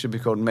Meg, so it should be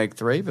called Meg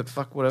 3, but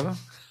fuck whatever.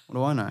 What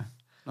do I know?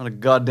 Not a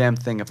goddamn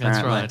thing,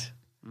 apparently. That's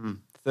right.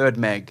 Third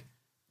Meg.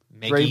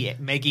 Meggie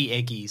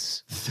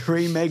Eggies.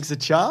 3 Megs a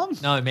charm?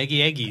 No, Meggie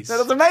Eggies. That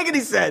doesn't make any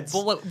sense.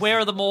 Well, where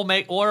are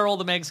where are all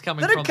the Megs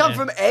coming They from? don't come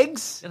there? from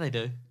eggs. Yeah, they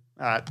do.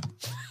 All right.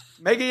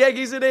 Meggie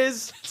Eggies it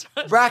is.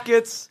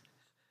 Brackets.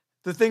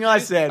 The thing I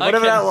said,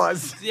 whatever Okay. that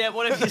was. Yeah,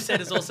 whatever you said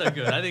is also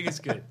good. I think it's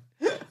good.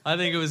 I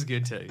think it was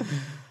good too.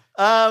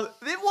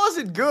 It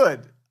wasn't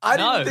good. I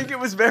No. didn't think it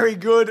was very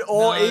good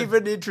or No.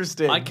 even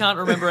interesting. I can't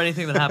remember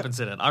anything that happens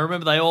in it. I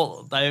remember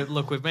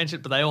we've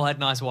mentioned, but they all had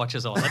nice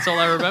watches on. That's all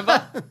I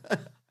remember.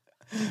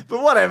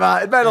 But whatever.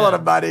 It made a lot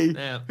of money.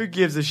 Yeah. Who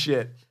gives a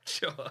shit?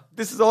 Sure.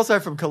 This is also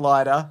from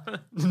Collider.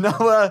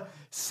 Noah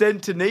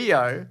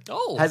Centineo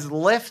Oh. has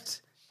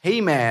left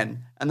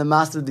He-Man and the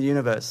Master of the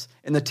Universe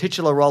in the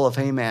titular role of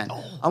He-Man.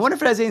 I wonder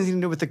if it has anything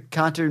to do with the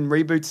cartoon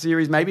reboot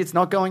series. Maybe it's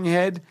not going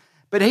ahead.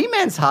 But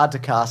He-Man's hard to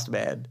cast,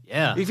 man.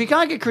 Yeah. If you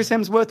can't get Chris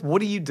Hemsworth, what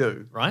do you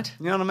do? Right?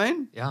 You know what I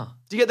mean? Yeah.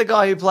 Do you get the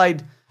guy who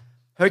played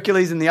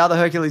Hercules in the other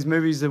Hercules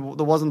movies that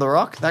wasn't The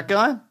Rock? That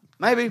guy?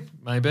 Maybe.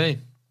 Maybe.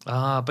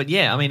 But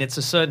yeah, I mean, it's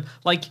a certain,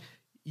 like,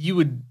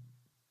 you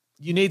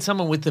need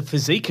someone with the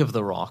physique of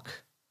The Rock,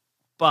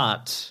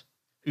 but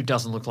who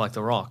doesn't look like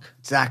The Rock.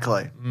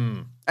 Exactly.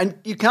 And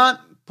you can't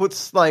put,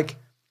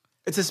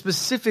 it's a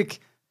specific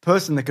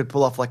person that could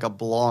pull off, like, a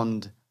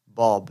blonde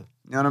bob.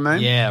 You know what I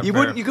mean? Yeah, You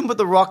wouldn't. You can put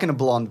The Rock in a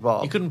blonde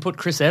bob. You couldn't put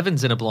Chris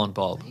Evans in a blonde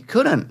bob. You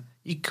couldn't.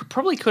 You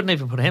probably couldn't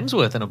even put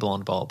Hemsworth in a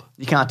blonde bob.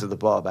 You can't do the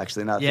bob,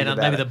 actually. No, Yeah, no,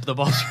 maybe the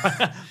bob's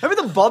right. Maybe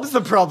the bob's the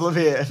problem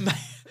here.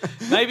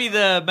 maybe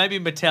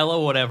Mattel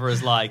or whatever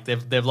is like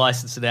they've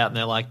licensed it out and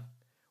they're like,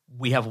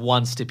 we have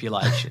one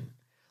stipulation.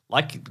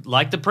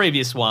 Like the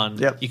previous one,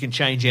 Yep. You can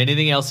change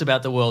anything else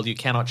about the world. You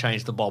cannot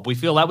change the bob. We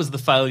feel that was the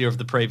failure of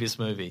the previous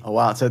movie. Oh,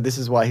 wow. So this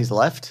is why he's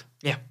left?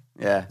 Yeah.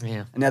 Yeah.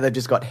 Yeah. And now they've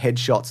just got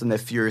headshots and they're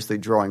furiously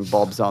drawing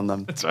bobs on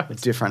them. That's right.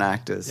 With different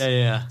actors.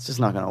 Yeah. It's just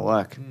not going to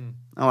work.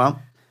 Oh,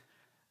 well.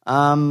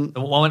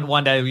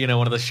 One day,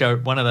 one of the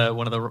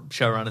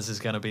showrunners is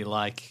going to be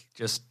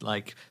just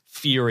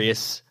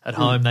furious at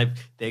home.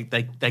 They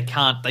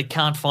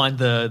can't find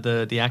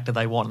the actor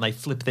they want, and they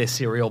flip their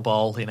cereal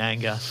bowl in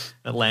anger.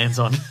 It lands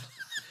on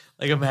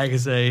like a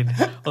magazine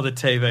or the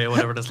TV or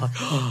whatever. And it's like,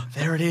 oh,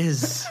 there it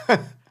is.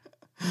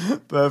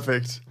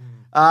 Perfect.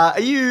 Are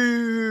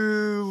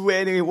you...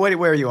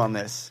 Where are you on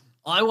this?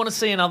 I want to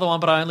see another one,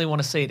 but I only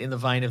want to see it in the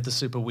vein of the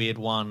super weird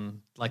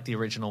one, like the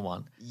original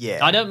one. Yeah.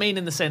 I don't mean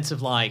in the sense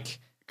of like...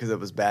 Because it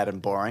was bad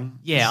and boring?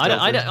 Yeah,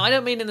 Stealthy? I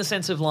don't mean in the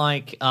sense of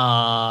like,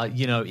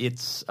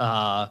 it's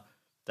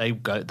they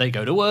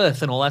go to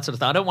Earth and all that sort of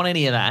stuff. I don't want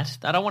any of that.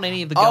 I don't want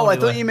any of the. Oh, I going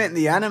to thought Earth. you meant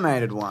the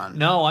animated one.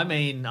 No, I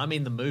mean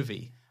the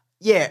movie.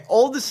 Yeah,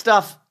 all the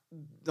stuff.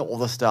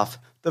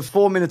 The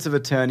 4 minutes of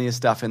Eternia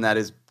stuff in that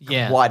is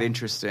quite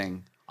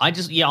interesting. I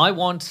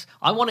want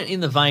it in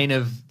the vein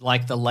of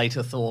like the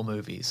later Thor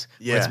movies.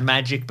 Yeah. Where it's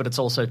magic, but it's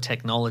also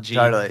technology.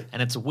 Totally.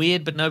 And it's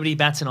weird, but nobody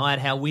bats an eye at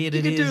how weird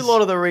it You is. could do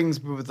Lord of the Rings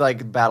with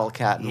like Battle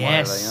Cat and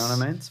Yes. whatever, you know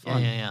what I mean? It's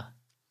fun. Yeah.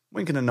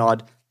 Wink and a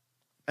nod.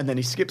 And then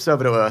he skips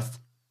over to Earth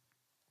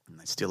and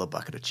they steal a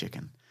bucket of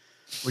chicken,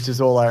 which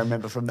is all I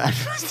remember from that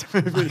first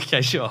movie.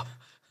 Okay, sure.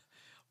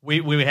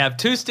 We have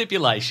two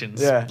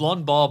stipulations. Yeah.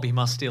 Blonde Bob, he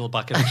must steal a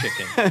bucket of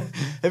chicken.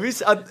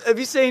 Have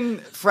you seen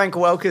Frank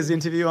Welker's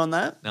interview on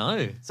that?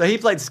 No. So he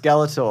played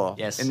Skeletor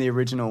Yes. in the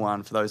original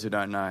one, for those who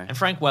don't know. And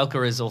Frank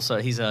Welker is also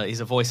he's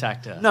a voice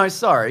actor. No,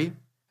 sorry.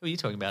 Who are you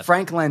talking about?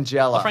 Frank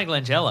Langella. Oh, Frank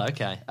Langella,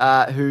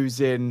 okay. Who's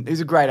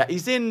a great actor.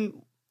 He's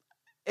in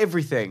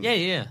everything.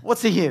 Yeah.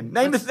 What's he in?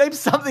 Name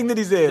something that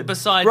he's in.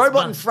 Besides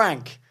Robot and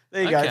Frank.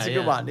 There you go. Okay, It's a good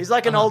yeah. one. He's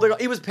like an older guy.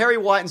 He was Perry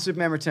White in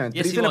Superman Returns.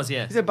 Yes, but he was,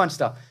 yeah. He's in a bunch of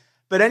stuff.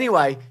 But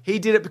anyway, he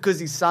did it because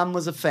his son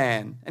was a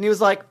fan. And he was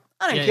like,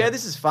 I don't care. Yeah.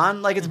 This is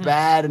fun. Like, it's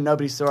bad and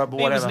nobody saw it, but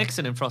He whatever. was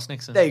Nixon in Frost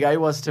Nixon. There you go. He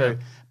was too.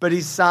 But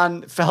his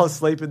son fell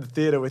asleep in the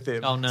theater with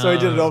him. Oh, no. So he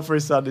did it all for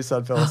his son. His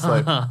son fell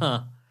asleep.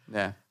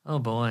 Yeah. Oh,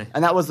 boy.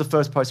 And that was the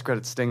first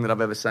post-credit sting that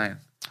I've ever seen.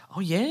 Oh,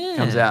 yeah.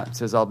 Comes out and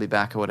says, I'll be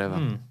back or whatever.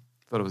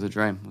 Thought it was a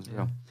dream. It was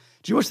real.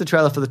 Did you watch the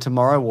trailer for the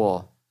Tomorrow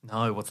War?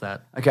 No, what's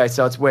that? Okay,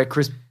 so it's where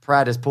Chris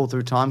Pratt has pulled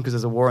through time because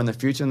there's a war in the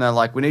future, and they're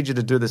like, we need you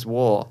to do this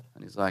war.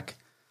 And he's like,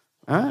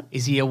 all right.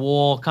 Is he a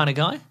war kind of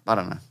guy? I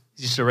don't know.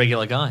 He's just a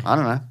regular guy. I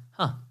don't know.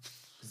 Huh.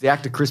 It's the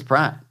actor Chris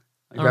Pratt.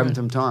 I grabbed him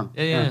some time.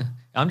 Yeah.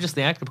 I'm just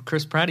the actor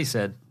Chris Pratt, he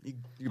said. You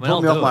Well,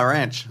 pulled me I'll off do my it.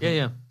 ranch.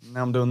 Yeah.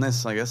 Now I'm doing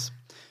this, I guess.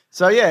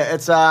 So, yeah,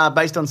 it's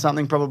based on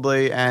something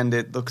probably, and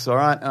it looks all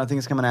right. And I think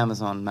it's coming to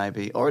Amazon,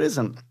 maybe. Or it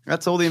isn't.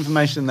 That's all the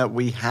information that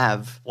we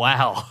have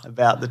Wow.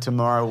 about the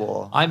Tomorrow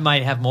War. I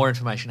may have more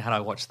information had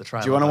I watched the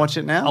trailer. Do you want to watch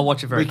it now? I'll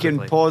watch it very quickly. We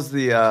can pause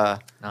the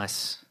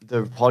Nice.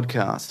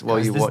 podcast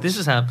while you watch. This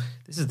is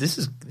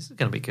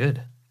going to be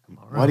good.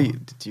 Why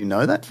do you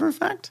know that for a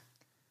fact?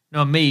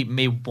 No,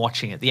 me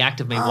watching it. The act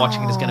of me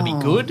watching it is going to be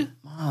good.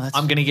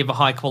 I'm going to give a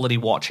high quality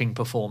watching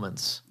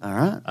performance. All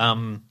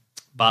right.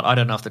 But I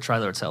don't know if the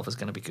trailer itself is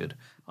going to be good.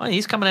 Oh,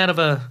 he's coming out of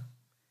a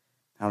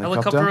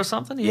Helicopter or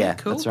something? Yeah,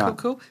 cool, that's right.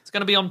 cool. It's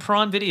going to be on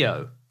Prime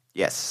Video.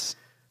 Yes.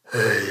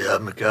 Hey,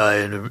 I'm a guy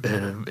in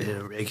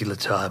a regular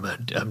time.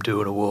 I'm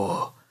doing a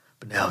war,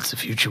 but now it's a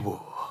future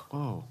war.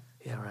 Oh.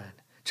 Yeah, right.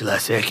 July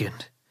 2nd.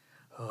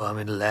 Oh, I'm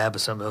in the lab or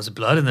something. There was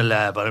blood in the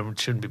lab.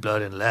 Shouldn't be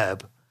blood in the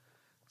lab.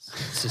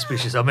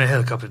 Suspicious. I'm in a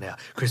helicopter now.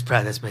 Chris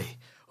Pratt, that's me.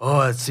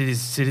 Oh, the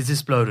city's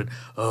exploded.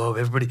 Oh,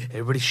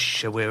 everybody,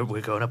 shh, we're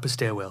going up a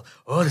stairwell.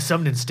 Oh, there's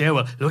something in the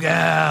stairwell. Look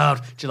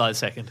out. July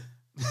 2nd.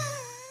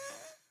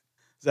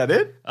 Is that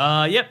it?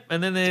 Yep.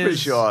 And then there's... pretty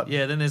short.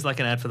 Yeah, then there's like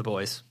an ad for the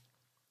boys.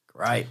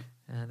 Great.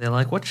 And they're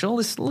like, watch all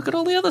this. Look at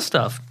all the other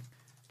stuff.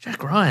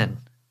 Jack Ryan.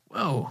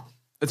 Whoa.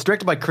 It's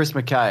directed by Chris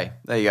McKay.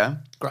 There you go.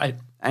 Great.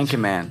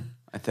 Anchorman,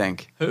 I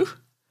think. Who?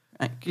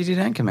 He did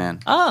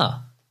Anchorman.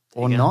 Ah.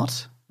 Or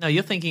not? No,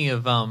 you're thinking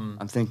of... I'm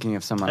thinking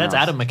of someone else.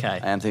 That's Adam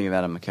McKay. I am thinking of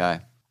Adam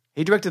McKay.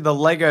 He directed the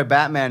Lego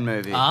Batman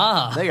movie.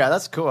 Ah. There you go.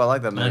 That's cool. I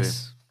like that movie.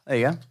 Nice. There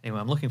you go. Anyway,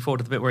 I'm looking forward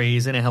to the bit where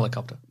he's in a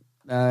helicopter.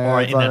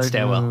 Or in that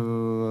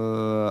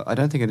stairwell. I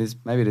don't think it is.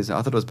 Maybe it is. I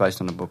thought it was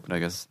based on a book, but I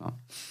guess it's not.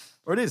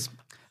 Or it is.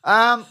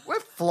 We're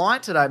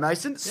flying today,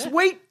 Mason. Yeah.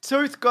 Sweet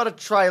Tooth got a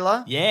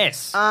trailer.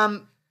 Yes.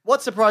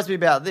 What surprised me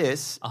about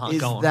this is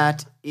go on.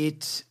 that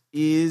it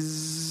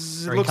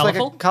is Very looks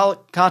colourful? like a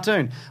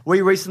cartoon.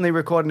 We recently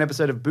recorded an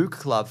episode of Book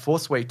Club for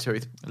Sweet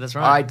Tooth. That's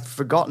right. I'd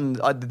forgotten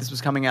this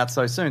was coming out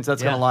so soon, so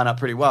that's going Yeah. to line up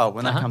pretty well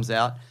when that comes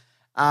out.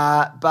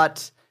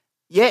 But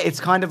yeah, it's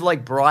kind of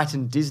like bright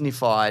and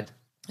Disneyfied.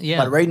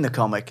 Yeah. But reading the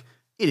comic,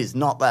 it is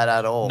not that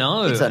at all.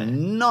 No. It's a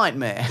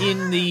nightmare.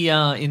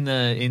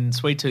 In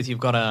Sweet Tooth, you've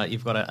got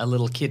a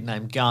little kid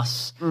named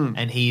Gus,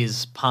 and he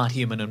is part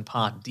human and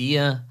part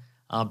deer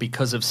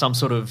because of some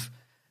sort of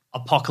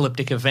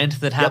apocalyptic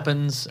event that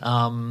happens.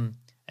 And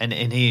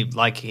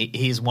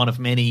he's one of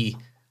many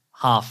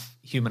half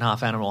human,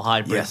 half animal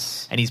hybrids.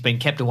 Yes. And he's been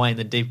kept away in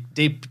the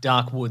deep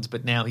dark woods,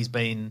 but now he's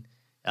been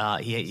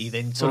he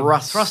then sort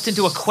of thrust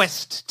into a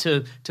quest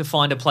to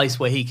find a place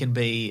where he can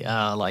be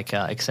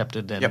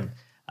accepted. And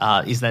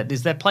is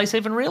that place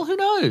even real? Who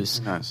knows?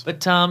 Who knows?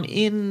 But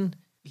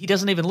he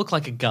doesn't even look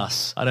like a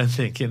Gus, I don't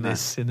think, in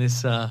this.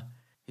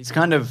 He's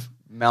kind of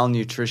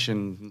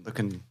malnutrition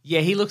looking.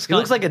 Yeah, he looks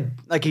like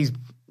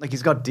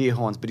he's got deer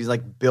horns, but he's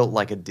like built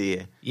like a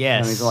deer.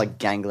 Yes. He's like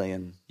gangly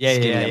and Yeah,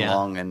 skinny yeah, and yeah.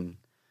 long and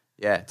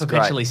it's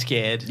perpetually great.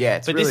 scared. Yeah,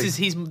 it's but really,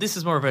 this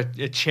is more of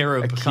a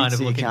cherub a kind of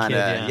cutesy looking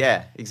kinda, kid.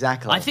 Yeah,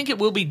 exactly. I think it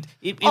will be.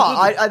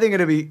 I think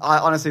it'll be. I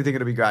honestly think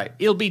it'll be great.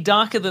 It'll be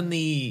darker than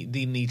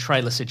the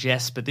trailer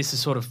suggests, but this is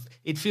sort of.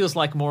 It feels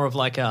like more of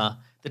like a.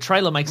 The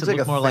trailer makes It's it like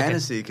look a more like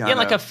fantasy kind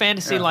like of- a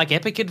fantasy, yeah. like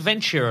epic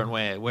adventure, and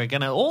we're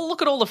gonna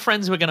look at all the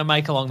friends we're gonna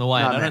make along the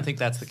way. No, and I man. don't think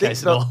that's the Think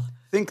case at all.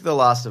 Think The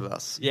Last of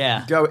Us.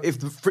 Yeah. Go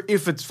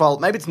if it's fault.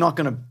 Maybe it's not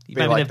going to be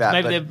like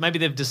that. Maybe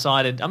they've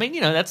decided. I mean,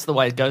 that's the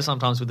way it goes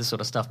sometimes with this sort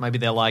of stuff. Maybe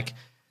they're like,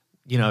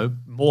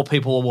 more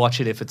people will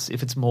watch it if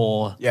it's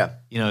more,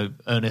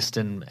 earnest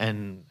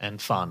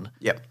and fun.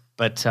 Yep.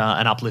 But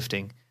and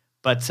uplifting.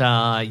 But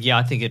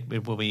I think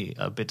it will be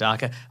a bit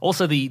darker.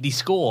 Also, the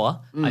score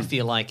I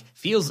feel like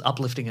feels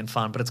uplifting and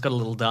fun, but it's got a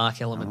little dark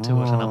element to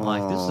it, and I'm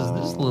like, this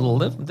is a little.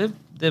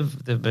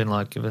 They've been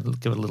like give it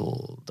a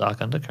little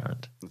dark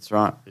undercurrent. That's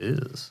right. It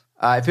is.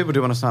 If people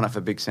do want to sign up for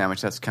Big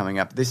Sandwich, that's coming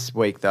up this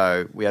week.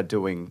 Though we are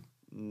doing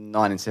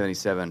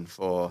 1977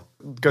 for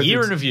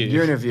Year in Review.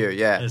 Year in Review,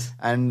 yeah. Yes.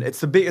 And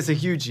it's a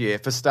huge year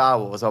for Star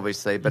Wars,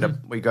 obviously,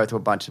 but we go through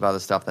a bunch of other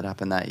stuff that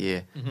happened that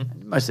year.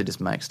 And mostly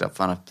just make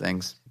fun of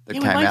things that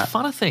Yeah, came we make out.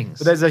 fun of things.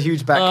 But there's a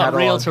huge back catalogue.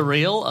 Reel to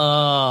reel?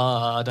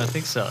 I don't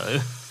think so.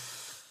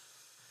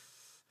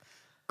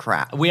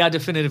 Crap. We are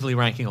definitively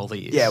ranking all the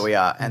years. Yeah, we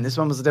are. And this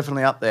one was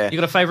definitely up there. You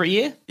got a favourite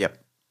year? Yep.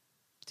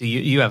 Do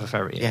you have a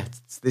favourite year? Yeah,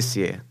 it's this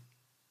year.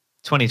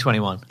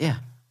 2021. Yeah.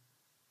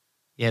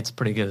 Yeah, it's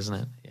pretty good, isn't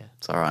it? Yeah.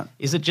 It's all right.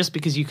 Is it just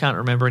because you can't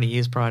remember any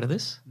years prior to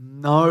this?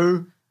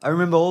 No. I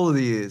remember all of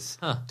the years.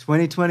 Huh.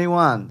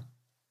 2021.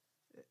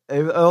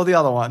 All the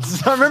other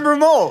ones. I remember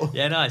them all.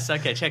 Yeah, nice.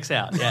 Okay, checks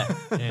out. Yeah,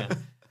 yeah.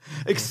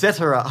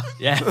 Etc.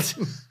 Yeah.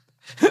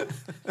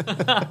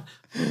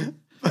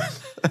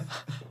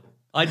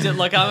 I did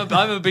like.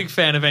 I'm a big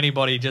fan of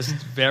anybody just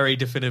very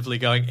definitively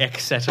going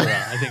etc.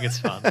 I think it's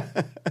fun.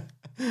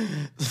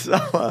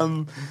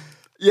 So,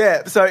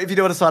 yeah. So if you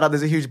do want to sign up,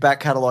 there's a huge back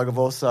catalogue of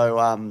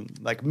also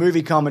like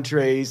movie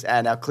commentaries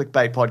and our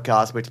clickbait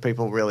podcast, which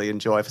people really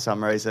enjoy for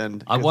some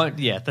reason. I won't.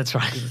 Yeah, that's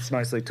right. It's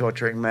mostly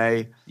torturing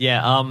me.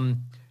 Yeah.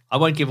 I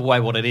won't give away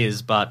what it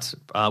is, but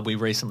we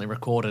recently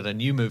recorded a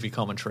new movie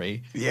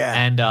commentary. Yeah.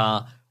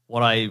 And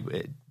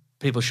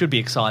people should be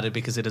excited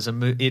because it is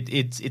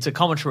it's a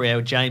commentary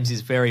where James is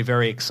very,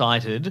 very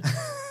excited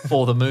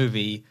for the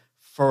movie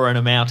for an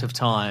amount of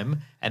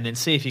time, and then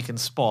see if you can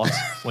spot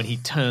when he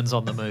turns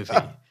on the movie.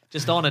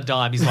 Just on a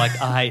dime, he's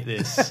like, I hate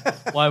this.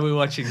 Why are we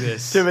watching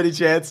this? Too many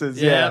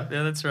chances. Yeah,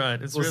 that's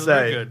right. It's We'll really, see.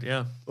 really good.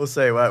 Yeah, We'll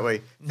see, won't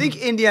we? Think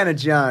Indiana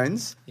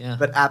Jones, Yeah.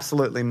 but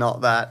absolutely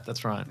not that.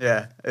 that's right.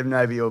 Yeah, and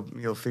maybe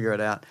you'll figure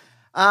it out.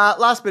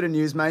 Last bit of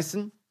news,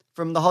 Mason.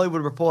 From The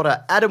Hollywood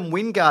Reporter, Adam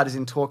Wingard is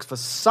in talks for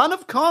Son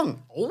of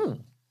Kong. Oh,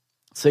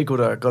 sequel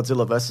to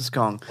Godzilla vs.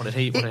 Kong. What did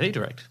he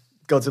direct?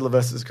 Godzilla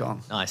vs.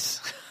 Kong.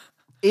 Nice.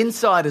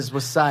 Insiders were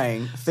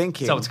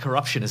thinking. So it's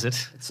corruption, is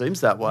it? It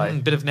seems that way.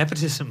 Bit of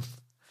nepotism.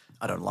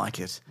 I don't like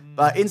it.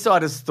 But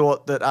insiders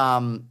thought that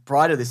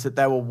prior to this that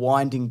they were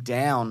winding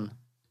down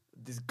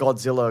this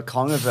Godzilla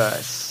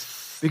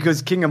Kongiverse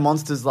because King of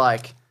Monsters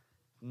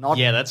not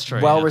that's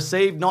true, well yeah.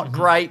 received, not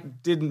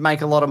great, didn't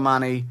make a lot of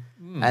money.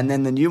 And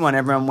then the new one,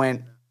 everyone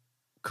went,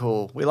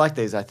 cool. We like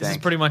these, I think. This is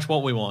pretty much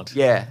what we want.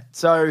 Yeah.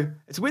 So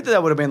it's weird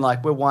that would have been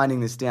we're winding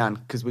this down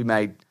because we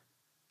made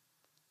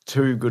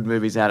 2 good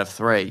movies out of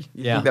 3.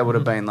 You think that would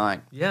have been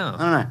Yeah. I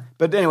don't know.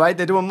 But anyway,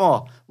 they're doing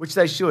more, which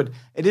they should.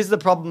 It is the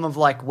problem of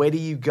where do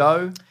you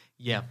go?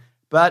 Yeah.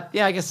 But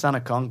yeah, I guess Son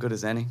of Kong, good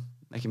as any.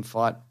 Make him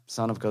fight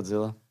Son of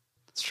Godzilla.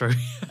 It's true.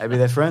 Maybe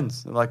they're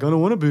friends. They're like, I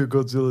don't want to be a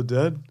Godzilla,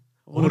 Dad.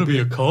 I want to be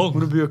a Kong. I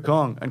want to be a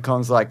Kong. And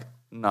Kong's like,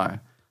 no,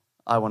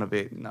 I want to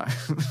be, no.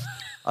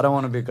 I don't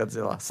want to be a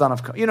Godzilla. Son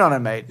of Kong. You know what I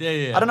mean?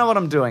 Yeah. I don't know what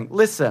I'm doing.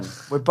 Listen,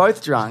 we're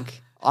both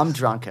drunk. I'm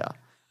drunker.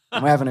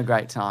 And we're having a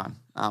great time,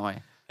 aren't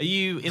we? Are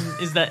you in?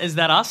 Is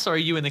that us, or are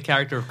you in the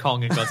character of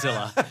Kong and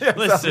Godzilla?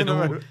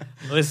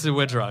 Listen,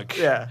 we're drunk.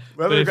 Yeah,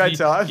 we're having But a great if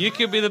time. You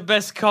can be the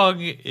best Kong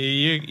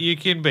you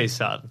can be,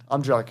 son.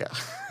 I'm drunker.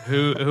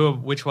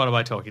 Which one am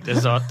I talking to?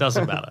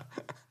 Doesn't matter.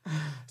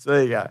 So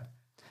there you go.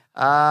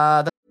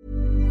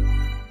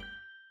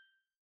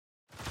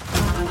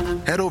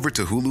 Head over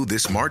to Hulu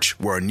this March,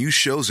 where our new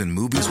shows and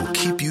movies will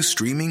keep you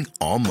streaming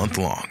all month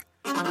long.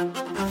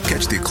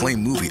 Catch the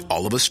acclaimed movie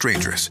All of Us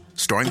Strangers,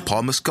 starring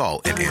Paul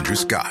Mescal and Andrew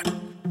Scott.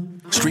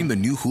 Stream the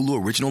new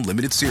Hulu original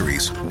limited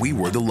series We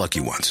Were the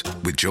Lucky Ones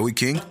with Joey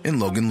King and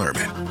Logan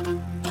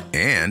Lerman.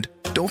 And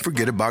don't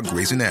forget about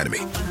Grey's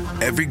Anatomy.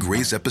 Every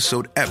Grey's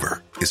episode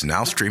ever is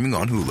now streaming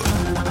on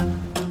Hulu.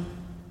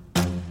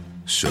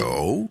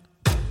 So,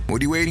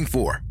 what are you waiting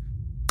for?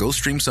 Go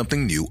stream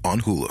something new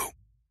on Hulu.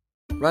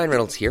 Ryan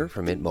Reynolds here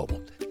from Mint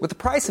Mobile. With the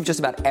price of just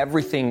about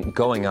everything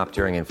going up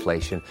during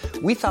inflation,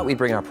 we thought we'd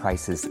bring our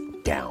prices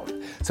down.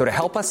 So to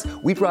help us,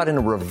 we brought in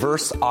a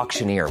reverse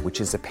auctioneer,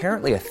 which is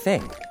apparently a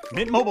thing.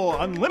 Mint Mobile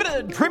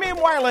Unlimited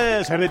Premium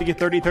Wireless. How to get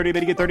 30, 30, bit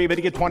to get 30, bit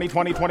to get 20,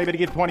 20, 20, bit to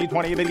get 20,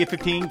 20, bit to get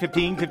 15,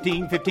 15,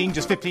 15, 15,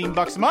 just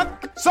 $15 a month?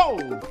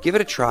 Sold! Give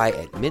it a try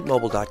at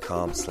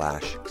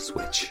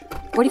mintmobile.com/switch.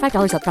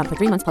 $45 up front for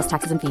 3 months plus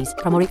taxes and fees.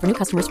 Promo rate for new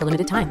customers for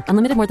limited time.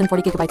 Unlimited more than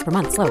 40 gigabytes per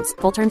month. Slows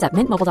full terms at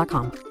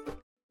mintmobile.com.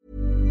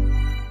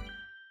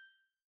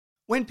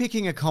 When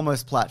picking a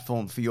commerce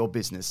platform for your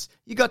business,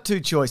 you got 2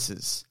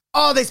 choices.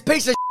 Oh, this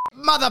piece of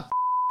mother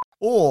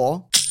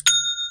or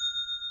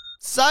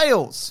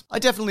sales. I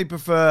definitely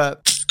prefer,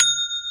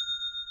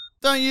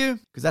 don't you?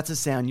 Because that's a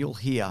sound you'll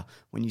hear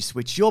when you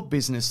switch your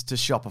business to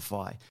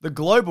Shopify, the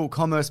global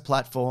commerce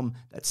platform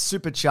that's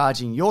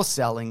supercharging your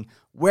selling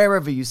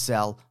wherever you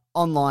sell,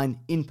 online,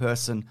 in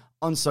person,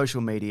 on social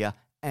media,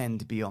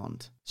 and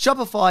beyond.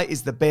 Shopify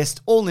is the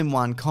best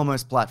all-in-one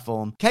commerce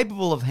platform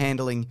capable of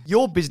handling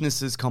your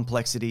business's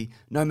complexity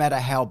no matter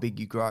how big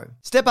you grow.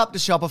 Step up to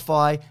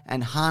Shopify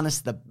and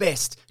harness the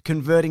best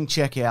converting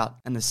checkout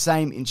and the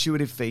same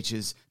intuitive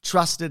features,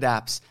 trusted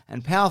apps,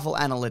 and powerful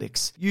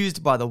analytics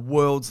used by the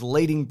world's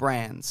leading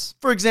brands.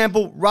 For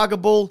example,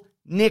 Ruggable,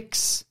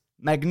 Nix,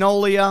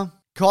 Magnolia,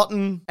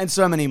 Cotton, and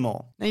so many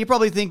more. Now you're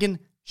probably thinking,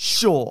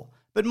 sure,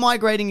 but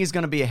migrating is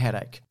going to be a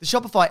headache. The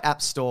Shopify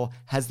App Store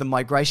has the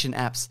migration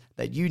apps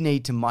that you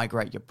need to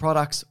migrate your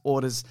products,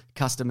 orders,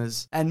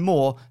 customers, and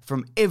more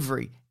from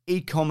every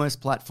e-commerce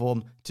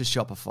platform to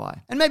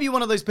Shopify. And maybe you're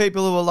one of those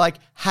people who are like,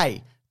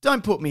 hey,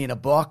 don't put me in a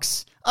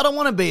box. I don't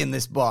want to be in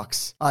this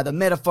box, either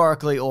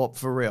metaphorically or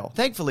for real.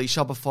 Thankfully,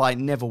 Shopify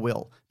never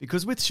will,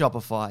 because with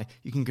Shopify,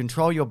 you can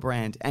control your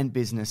brand and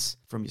business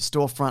from your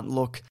storefront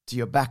look to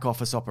your back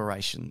office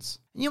operations.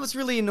 And you know what's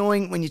really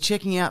annoying when you're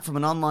checking out from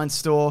an online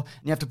store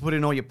and you have to put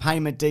in all your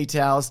payment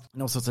details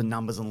and all sorts of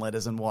numbers and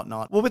letters and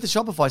whatnot? Well, with the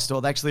Shopify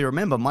store, they actually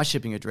remember my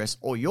shipping address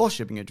or your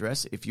shipping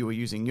address if you were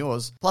using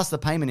yours, plus the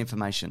payment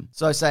information.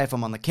 So say if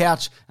I'm on the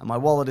couch and my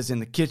wallet is in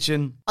the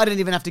kitchen, I don't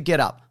even have to get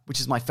up, which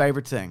is my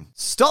favorite thing.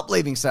 Stop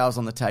leaving sales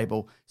on the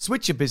table,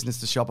 switch your business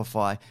to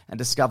Shopify, and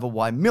discover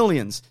why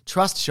millions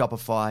trust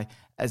Shopify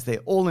as their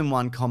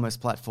all-in-one commerce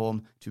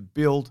platform to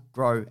build,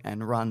 grow,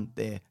 and run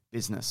their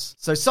business.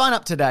 So sign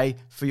up today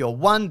for your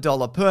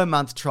 $1 per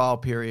month trial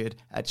period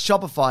at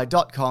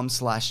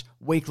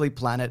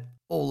shopify.com/weeklyplanet,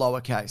 all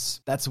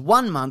lowercase. That's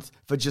 1 month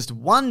for just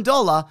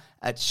 $1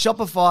 at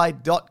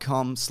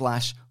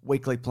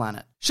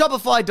shopify.com/weeklyplanet.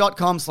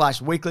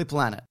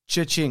 Shopify.com/weeklyplanet.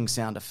 Cha-ching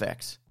sound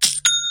effect.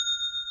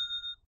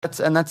 That's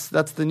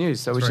the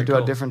news, so we should do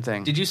a different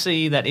thing. Did you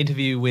see that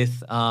interview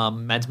with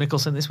Mads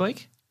Mikkelsen this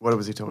week? What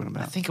was he talking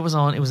about? I think it was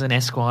an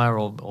Esquire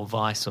or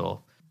Vice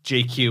or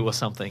GQ or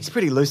something. He's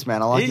pretty loose,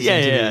 man. I like his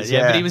interviews.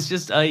 Yeah. But he was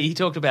just he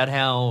talked about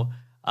how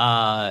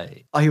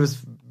he was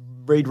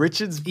Reed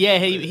Richards. Yeah,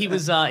 he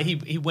was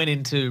he went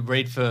in to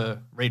read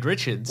for Reed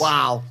Richards.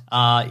 Wow.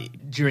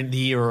 During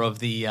the era of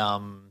the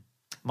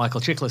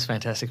Michael Chiklis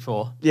Fantastic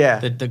Four. Yeah.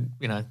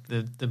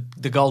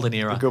 The golden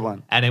era. The good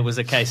one. And it was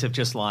a case of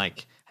just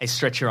like, hey,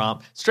 stretch your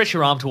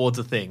arm towards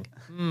a thing.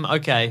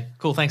 Okay,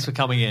 cool, thanks for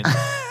coming in,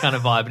 kind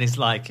of vibe. And he's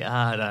like,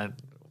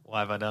 why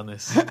have I done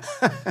this?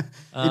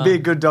 He'd be a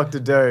good Doctor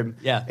Doom.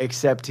 Yeah.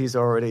 Except he's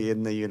already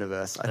in the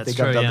universe. I think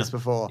true, I've done yeah. this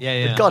before.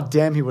 Yeah. But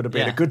goddamn, he would have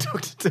been Yeah. a good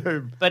Doctor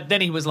Doom. But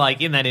then he was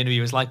like, in that interview,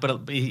 he was like,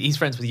 but he's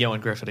friends with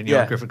Ewan Griffith, and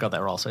Ewan Griffith got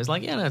that role. So he's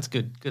like, yeah, no, it's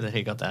good that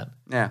he got that.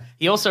 Yeah.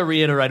 He also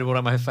reiterated one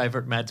of my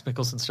favorite Mads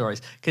Mikkelsen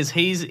stories because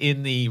he's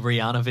in the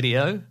Rihanna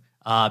video,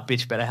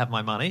 Bitch Better Have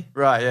My Money.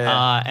 Right,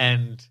 yeah.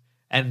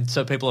 And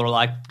so people are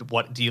like,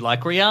 what do you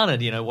like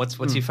Rihanna? You know, what's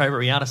your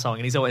favorite Rihanna song?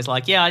 And he's always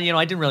like, yeah, you know,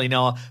 I didn't really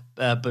know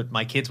her, but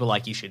my kids were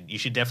like, you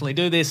should definitely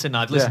do this. And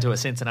I've listened to her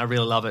since and I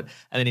really love it.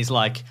 And then he's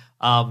like,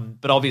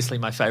 but obviously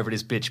my favorite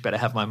is Bitch Better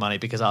Have My Money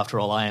because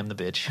after all, I am the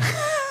bitch.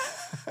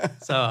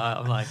 So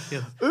I'm like,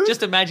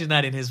 just imagine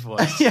that in his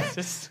voice. Yeah.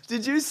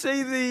 Did you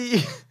see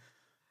the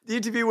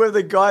interview where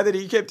the guy that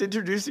he kept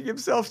introducing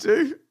himself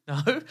to? No?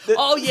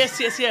 Oh, yes.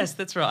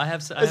 That's right. I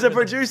have. As a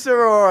producer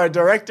or a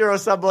director or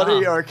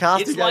somebody or a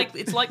casting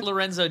It's like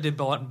Lorenzo de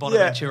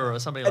Bonaventura or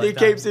something like that. And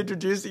that. he keeps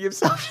introducing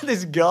himself to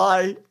this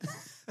guy.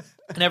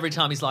 And every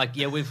time he's like,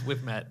 yeah,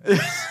 we've met.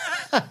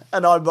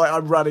 And I'm like,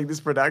 I'm running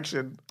this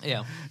production.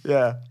 Yeah.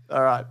 Yeah.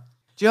 All right.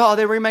 Do you know,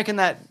 they're remaking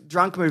that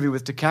drunk movie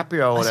with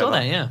DiCaprio or whatever. I saw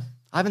that, yeah.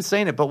 I haven't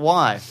seen it, but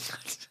why?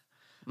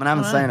 I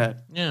haven't seen it.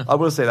 Yeah. I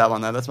will see that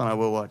one, though. That's one I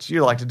will watch.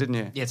 You liked it, didn't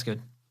you? Yeah, it's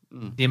good.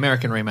 The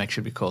American remake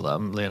should be called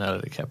Leonardo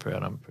DiCaprio,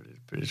 and I'm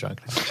pretty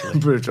drunk, actually. I'm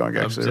pretty drunk,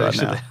 actually, right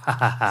now.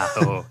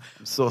 Oh.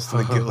 I'm sauced to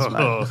the gills,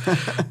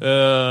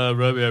 mate.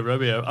 Romeo.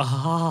 Remember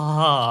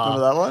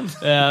that one?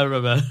 Yeah, I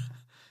remember.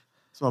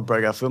 It's my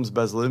breakout films,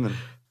 Baz Luhrmann.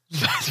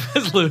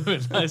 Baz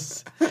Luhrmann,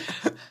 nice.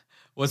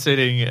 What's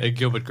eating a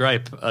Gilbert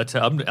grape?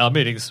 I'm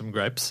eating some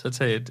grapes. I'll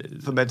tell you.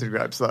 Fermented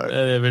grapes, though.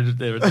 They're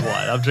in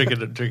wine. I'm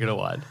drinking a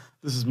wine.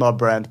 This is my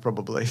brand,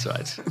 probably. That's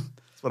right.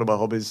 It's one of my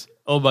hobbies.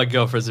 All my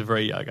girlfriends are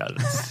very young.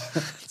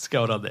 What's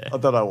going on there? I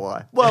don't know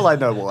why. Well, I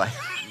know why.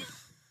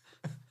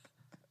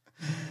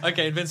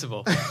 Okay,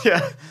 Invincible.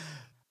 Yeah.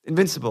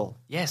 Invincible.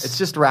 Yes. It's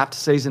just wrapped,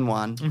 season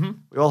 1. Mm-hmm.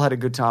 We all had a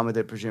good time with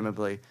it,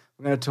 presumably.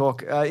 We're going to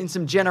talk in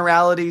some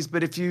generalities,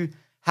 but if you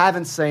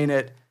haven't seen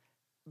it,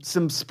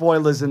 some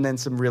spoilers and then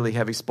some really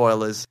heavy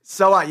spoilers.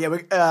 So,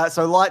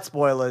 so light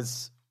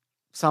spoilers,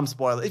 some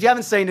spoilers. If you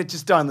haven't seen it,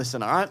 just don't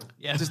listen, all right?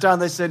 Yeah. Just don't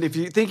listen. If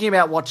you're thinking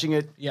about watching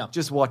it,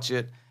 just watch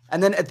it.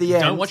 And then at the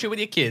end... Don't watch it with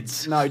your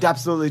kids. No,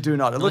 absolutely do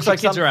not. It Unless looks your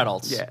like kids are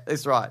adults. Yeah,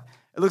 that's right.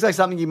 It looks like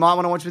something you might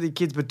want to watch with your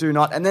kids, but do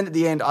not. And then at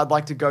the end, I'd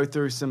like to go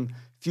through some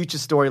future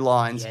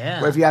storylines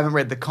where if you haven't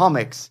read the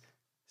comics,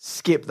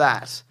 skip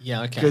that.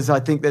 Yeah, okay. Because I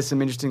think there's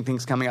some interesting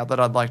things coming up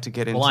that I'd like to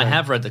get into. Well, I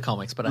have read the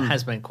comics, but it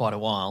has been quite a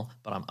while.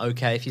 But I'm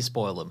okay if you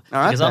spoil them. All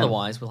right, because then.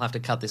 otherwise we'll have to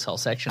cut this whole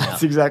section out.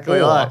 That's exactly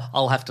or right.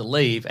 I'll have to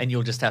leave and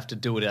you'll just have to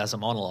do it as a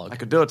monologue. I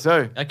could do it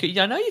too.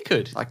 I know you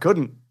could. I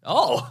couldn't.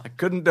 Oh. I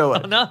couldn't do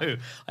it. Oh, no.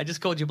 I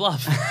just called you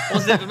bluff. I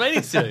wasn't even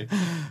meaning to.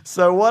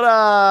 So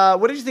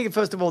what did you think of,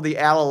 first of all, the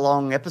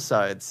hour-long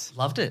episodes?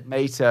 Loved it.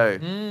 Me too.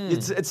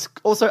 It's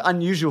also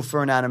unusual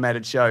for an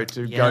animated show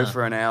to go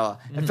for an hour.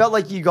 It felt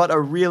like you got a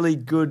really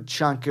good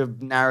chunk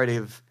of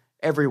narrative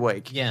every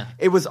week. Yeah.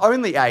 It was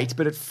only 8,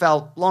 but it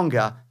felt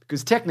longer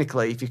because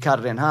technically, if you cut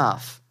it in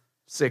half,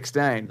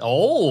 16.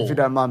 Oh. If you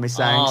don't mind me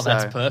saying so. Oh,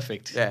 that's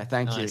perfect. Yeah,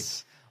 thank you.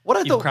 Nice. What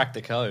I You've thought, cracked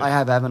the code. I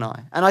have, haven't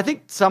I? And I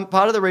think some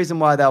part of the reason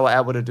why they were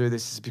able to do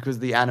this is because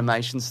of the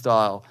animation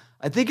style.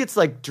 I think it's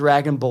like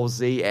Dragon Ball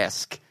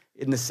Z-esque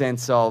in the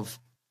sense of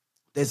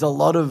there's a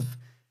lot of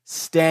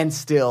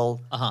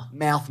standstill,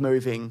 mouth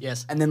moving,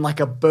 Yes. and then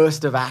like a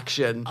burst of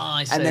action,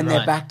 I see, and then right.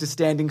 they're back to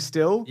standing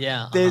still.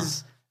 Yeah,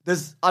 There's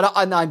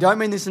I don't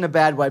mean this in a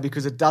bad way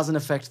because it doesn't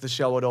affect the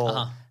show at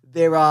all.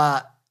 There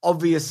are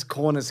obvious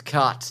corners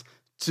cut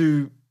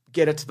to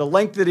get it to the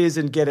length it is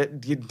and to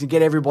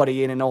get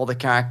everybody in and all the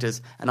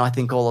characters, and I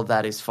think all of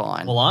that is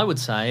fine. Well, I would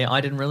say I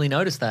didn't really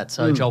notice that,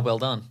 so job well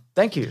done.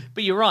 Thank you.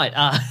 But you're right.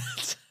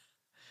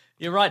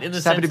 You're right in the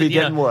Just sense happy to be that,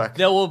 getting work.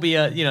 There will be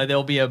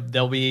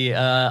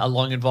a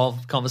long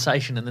involved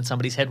conversation, and then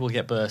somebody's head will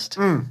get burst.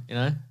 You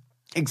know.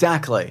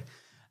 Exactly.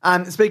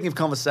 Speaking of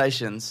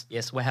conversations,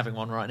 Yes, we're having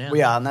one right now.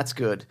 we are, and that's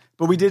good.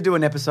 But we did do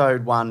an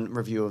episode 1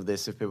 review of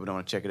this if people don't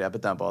want to check it out,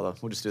 but don't bother.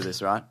 We'll just do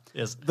this, right?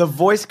 Yes. The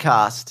voice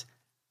cast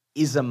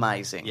is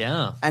amazing.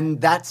 Yeah.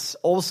 And that's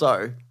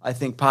also, I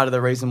think, part of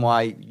the reason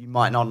why you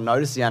might not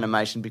notice the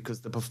animation because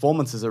the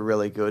performances are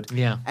really good.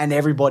 Yeah. And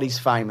everybody's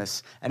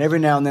famous. And every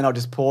now and then I'll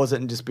just pause it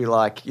and just be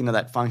like, you know,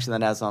 that function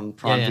that has on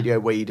Prime Yeah. Video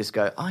where you just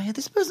go, oh yeah,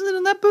 this person's in it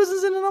and that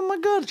person's in it. Oh my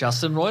God.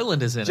 Justin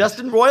Roiland is in it.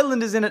 Justin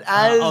Roiland is in it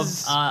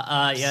as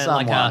like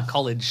someone. a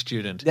college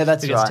student. Yeah,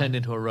 that's who gets right. turned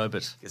into a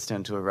robot. Gets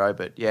turned to a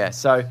robot. Yeah.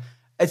 So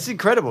it's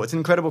incredible. It's an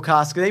incredible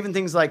cast. And even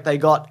things like they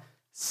got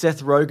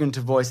Seth Rogen to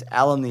voice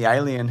Alan the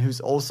Alien,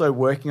 who's also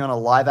working on a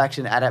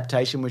live-action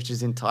adaptation which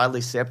is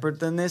entirely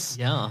separate than this.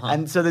 Yeah,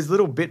 And so there's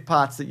little bit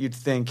parts that you'd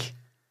think,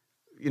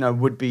 you know,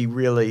 would be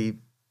really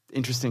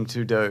interesting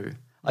to do.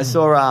 I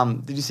saw,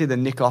 did you see the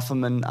Nick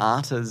Offerman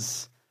art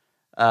as...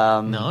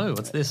 No,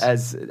 what's this?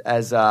 As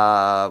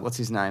what's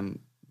his name?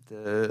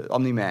 the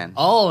Omni-Man.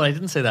 Oh, I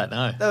didn't see that.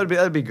 No.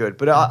 That'd be good.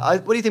 But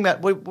what do you think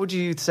about what would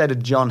you say to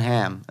John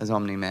Hamm as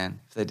Omni-Man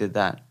if they did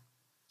that?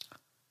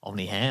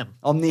 Omni-Ham.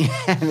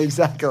 Omni-Ham,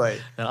 exactly.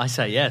 Then I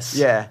say yes.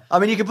 Yeah, I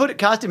mean, you could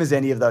cast him as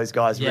any of those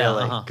guys, Yeah,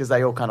 really, because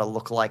they all kind of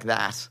look like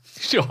that.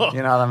 Sure.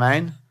 You know what I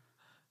mean?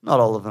 Not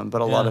all of them,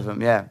 but a lot of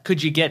them. Yeah,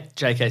 Could you get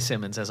J.K.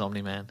 Simmons as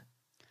Omni-Man?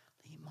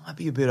 he might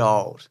be a bit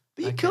old,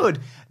 but you could.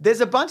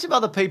 There's a bunch of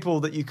other people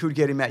that you could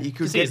get him at. You could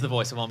Because get he is the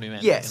voice of Omni-Man.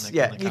 yes, in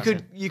the You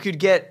cartoon. could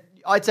get.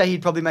 I'd say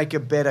he'd probably make a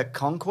better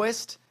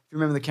Conquest. If you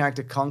remember the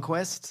character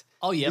Conquest.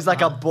 Oh, yeah. He's like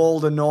a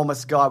bald,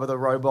 enormous guy with a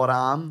robot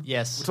arm.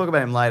 Yes. We'll talk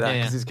about him later Yeah,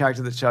 because yeah. he's a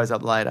character that shows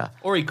up later.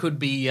 Or he could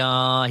be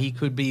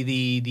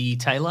the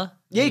tailor.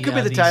 Yeah, he could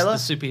be the tailor. The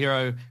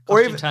superhero Or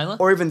costume even tailor.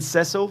 or even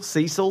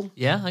Cecil.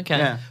 Yeah, okay.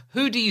 Yeah.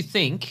 Who do you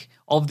think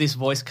of this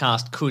voice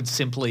cast could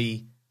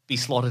simply be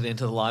slotted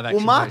into the live action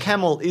Well, Mark version?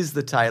 Hamill is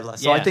the tailor,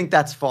 so Yeah. I think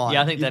that's fine.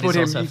 Yeah, I think you that put is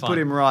him, also you fine. put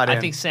him right in.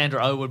 I think Sandra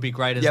Oh would be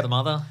great as Yep. the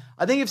mother.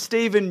 I think if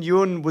Stephen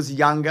Yeun was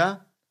younger,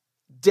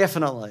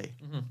 definitely.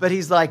 Mm-hmm. But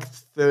he's like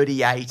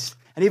 38.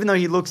 And even though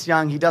he looks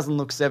young, he doesn't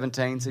look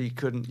 17, so you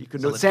couldn't do So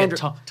it. let's Sandra,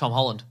 get Tom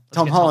Holland. Let's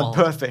Tom get Holland,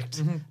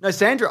 perfect. No,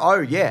 Sandra,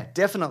 oh yeah,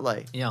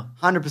 definitely. Yeah.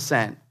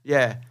 100%.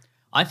 Yeah.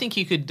 I think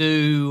you could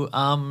do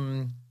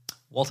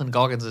Walton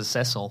Goggins as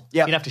Cecil.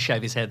 Yep. You'd have to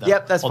shave his head though.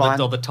 Yep, that's or fine.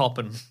 or the top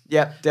and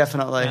Yep,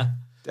 definitely. Yeah.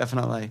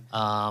 Definitely.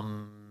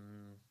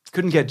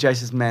 Couldn't get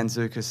Jason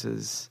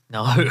Mantzoukas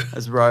no,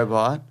 as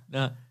Robot.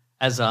 no,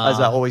 as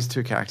Always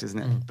two characters in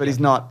it. But he's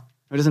not,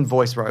 he doesn't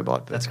voice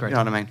Robot. But that's correct. You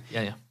know what I mean?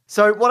 Yeah, yeah.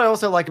 So what I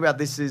also like about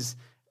this is,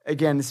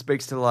 again, this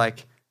speaks to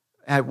like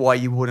why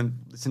you wouldn't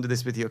listen to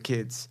this with your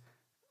kids.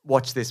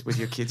 Watch this with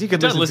your kids. You can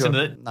Don't listen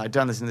to to it. No,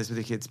 don't listen to this with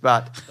your kids.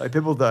 But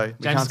people do. We James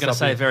can't is going to stop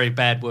say you. a very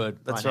bad word.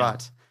 That's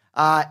right.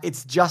 Now. right.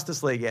 It's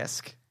Justice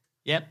League-esque.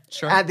 Yep,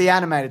 sure. At the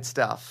animated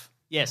stuff.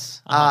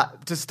 yes.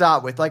 To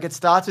start with, like it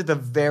starts with a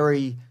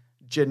very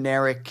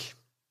generic,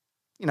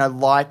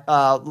 light,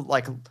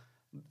 like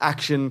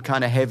action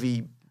kind of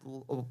heavy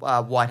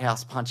White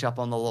House punch up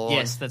on the lawn.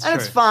 Yes, that's and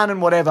true. it's fun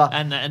and whatever.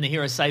 and the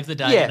hero saved the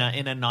day Yeah.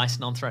 in a nice,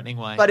 non-threatening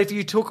way. But if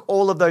you took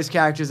all of those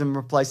characters and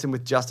replaced them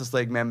with Justice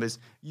League members,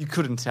 you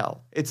couldn't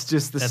tell. It's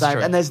just the That's same.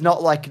 true. And there's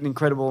not like an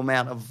incredible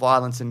amount of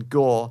violence and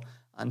gore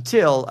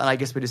until, and I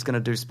guess we're just going to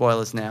do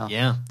spoilers now.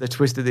 Yeah. The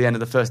twist at the end of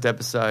the first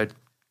episode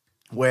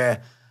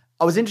where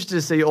I was interested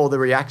to see all the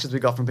reactions we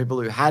got from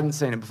people who hadn't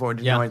seen it before and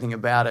didn't Yeah. know anything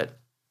about it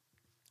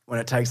when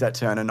it takes that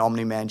turn and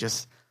Omni-Man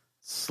just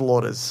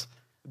slaughters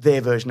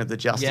their version of the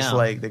Justice Yeah.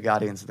 League, the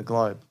Guardians of the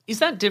Globe. Is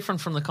that different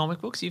from the comic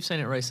books? You've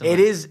seen it recently. It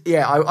is,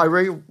 yeah. I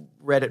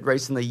reread it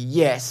recently.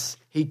 Yes,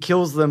 he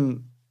kills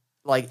them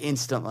like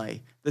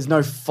instantly. There's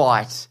no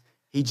fight.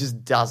 He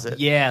just does it.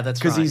 Yeah,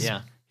 that's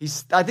right.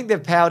 He's. I think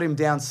they've powered him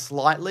down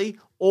slightly,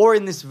 or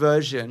in this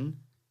version,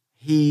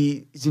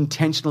 he is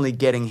intentionally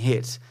getting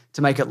hit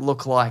to make it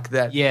look like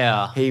that.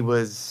 Yeah. he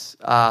was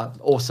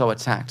also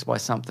attacked by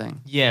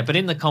something. Yeah, but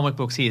in the comic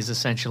books, he is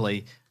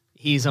essentially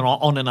he's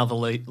on another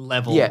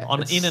level, Yeah,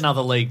 in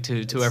another league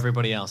to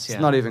everybody else. Yeah,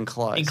 It's not even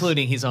close,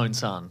 including his own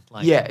son.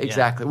 Like, Yeah,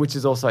 exactly. Which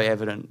is also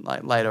evident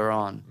like later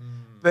on.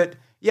 But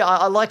yeah,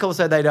 I like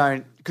also they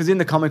don't, because in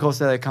the comic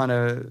also they kind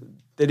of,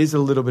 there is a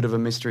little bit of a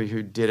mystery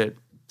who did it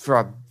for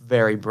a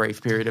very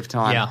brief period of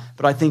time. Yeah.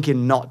 But I think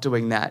in not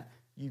doing that,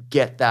 you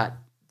get that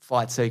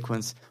fight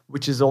sequence,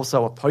 which is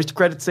also a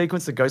post-credit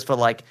sequence that goes for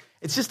like,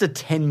 it's just a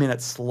 10-minute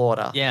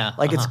slaughter. Yeah,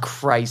 Like it's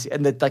crazy.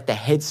 And the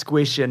head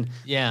squish and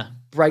Yeah.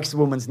 breaks the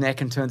woman's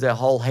neck and turns her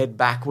whole head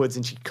backwards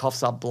and she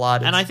coughs up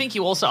blood. And It's I think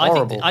you also,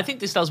 horrible. I think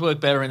this does work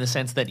better in the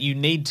sense that you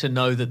need to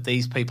know that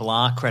these people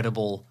are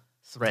credible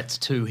threats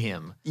to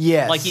him.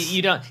 Yes. Like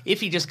you don't, if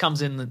he just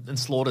comes in and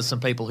slaughters some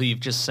people who you've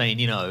just seen,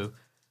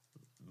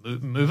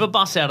 move a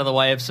bus out of the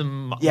way of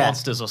some Yeah.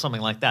 monsters or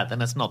something like that,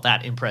 then it's not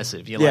that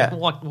impressive. You're Yeah.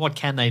 like, what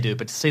can they do?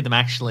 But to see them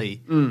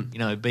actually,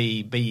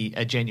 be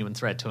a genuine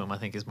threat to him, I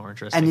think is more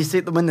interesting. And you see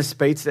that when the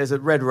speedsters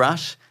at Red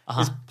Rush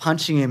is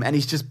punching him and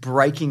he's just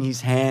breaking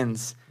his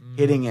hands,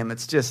 hitting him.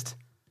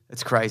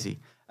 It's crazy.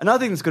 Another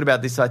thing that's good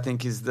about this, I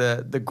think, is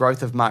the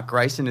growth of Mark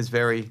Grayson is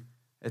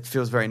it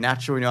feels very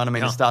natural. You know what I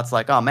mean? Yeah. It starts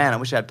like, oh man, I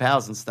wish I had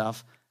powers and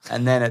stuff.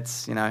 And then it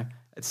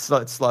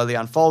slowly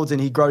unfolds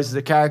and he grows as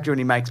a character and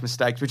he makes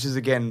mistakes, which is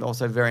again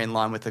also very in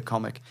line with the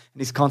comic.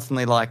 And he's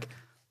constantly like,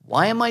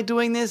 why am I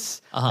doing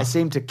this? I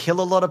seem to kill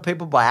a lot of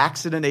people by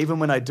accident even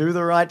when I do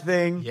the right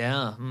thing.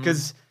 Yeah.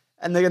 Because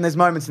and then there's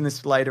moments in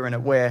this later in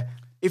it where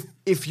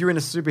if you're in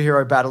a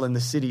superhero battle in the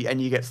city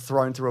and you get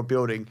thrown through a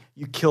building,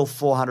 you kill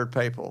 400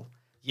 people.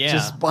 Yeah.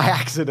 Just by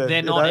accident. They're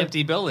you not know?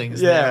 empty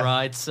buildings. Yeah. They're,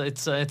 right.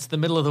 It's the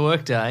middle of the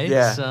workday.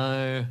 Yeah.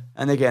 So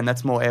And again,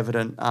 that's more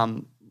evident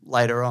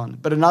later on.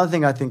 But another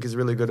thing I think is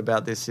really good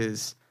about this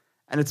is,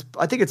 and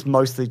I think it's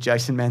mostly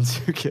Jason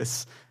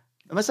Mantzoukas.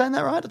 Am I saying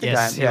that right? I think Yes,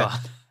 I am. you Yeah. are.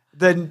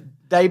 Then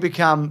they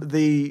become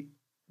the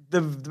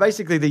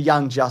basically the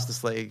young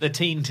Justice League. the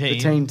teen team. The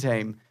teen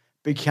team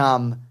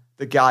become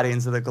the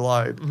Guardians of the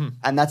Globe. Mm-hmm.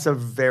 And that's a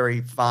very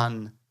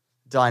fun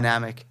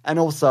dynamic. And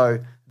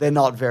also, they're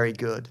not very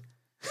good.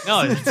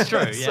 No, that's true.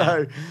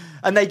 Yeah.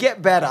 And they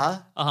get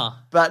better, Uh-huh.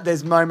 but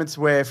there's moments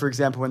where, for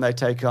example, when they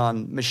take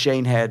on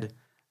Machine Head,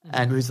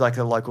 and who's like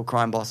a local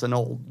crime boss, and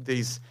all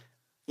these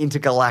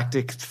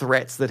intergalactic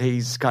threats that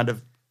he's kind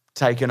of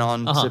taken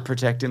on to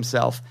protect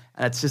himself,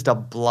 and it's just a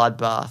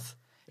bloodbath.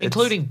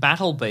 Including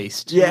Battle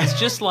Beast. Yeah. It's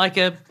just like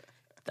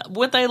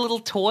weren't they a little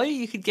toy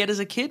you could get as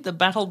a kid, the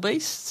Battle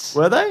Beasts?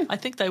 Were they? I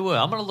think they were.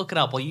 I'm going to look it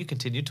up while you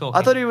continue talking.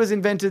 I thought he was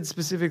invented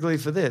specifically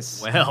for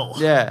this. Well.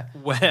 Yeah.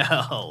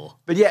 Well.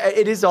 But yeah,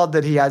 it is odd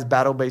that he has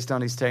Battle Beast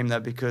on his team, though,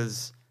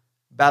 because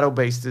Battle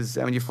Beast is,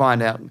 I mean, you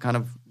find out kind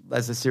of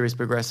as the series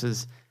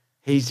progresses,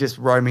 he's just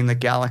roaming the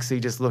galaxy,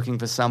 just looking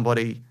for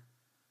somebody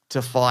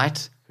to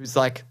fight who's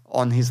like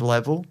on his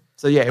level.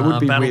 So yeah, it would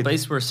be Battle weird.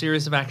 Beasts were a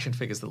series of action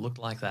figures that looked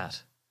like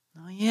that.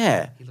 Oh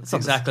yeah, He looks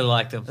exactly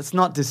like them. It's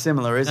not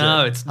dissimilar, is it?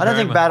 No, it's I don't very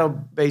think much- Battle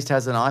Beast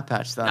has an eye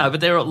patch though. No,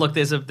 but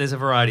there's a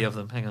variety of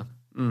them. Hang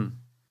on.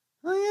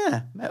 Oh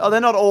yeah. Oh,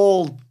 they're not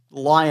all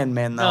lion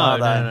men though, are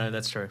they? No,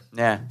 that's true.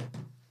 Yeah.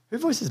 Who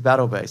voices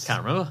Battle Beast?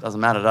 Can't remember. Doesn't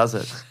matter, does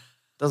it?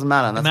 Doesn't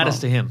matter. It matters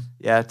to him.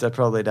 Yeah, it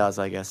probably does,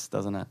 I guess,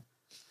 doesn't it?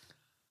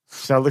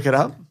 Shall I look it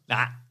up?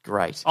 Nah,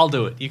 Great. I'll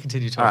do it. You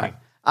continue All talking.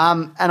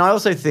 right. And I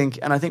also think,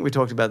 and I think we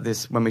talked about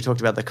this when we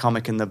talked about the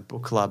comic and the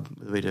book club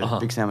that we do,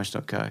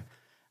 BigSandwich.co,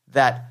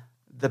 that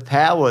the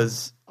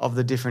powers of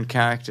the different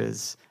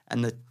characters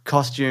and the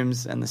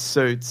costumes and the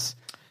suits,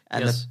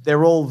 and Yes.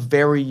 they're all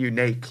very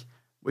unique,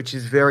 which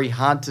is very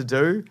hard to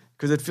do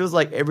because it feels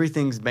like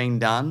everything's been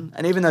done.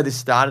 And even though this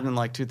started in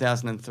like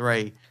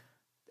 2003,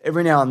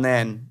 every now and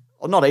then,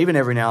 or not even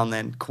every now and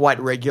then, quite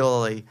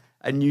regularly,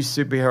 a new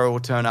superhero will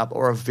turn up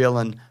or a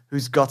villain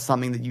who's got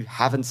something that you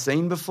haven't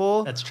seen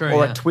before. That's true,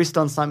 Or yeah. a twist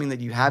on something that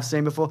you have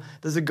seen before.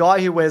 There's a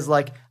guy who wears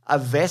like a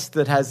vest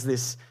that has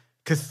this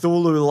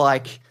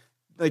Cthulhu-like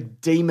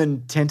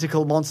demon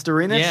tentacle monster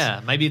in it.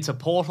 Yeah, maybe it's a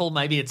portal.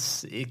 Maybe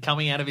it's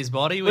coming out of his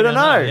body. We don't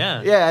know.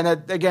 Yeah.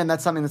 And again,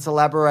 that's something that's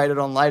elaborated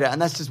on later.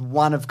 And that's just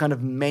one of kind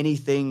of many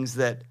things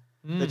that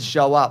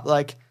show up.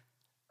 Like,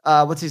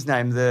 what's his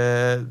name?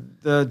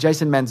 The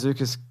Jason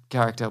Mantzoukas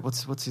character.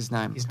 What's his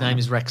name? His name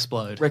is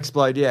Rexplode.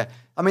 Rexplode, yeah.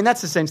 I mean,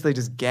 that's essentially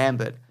just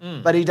Gambit.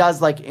 But he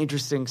does like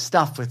interesting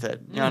stuff with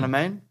it. You know what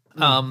I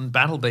mean?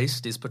 Battle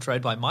Beast is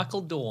portrayed by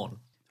Michael Dorn,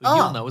 who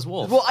you'll know as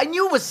Wolf. Well, I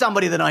knew it was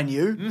somebody that I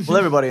knew. Well,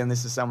 everybody in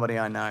this is somebody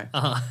I know.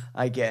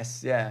 I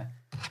guess, yeah.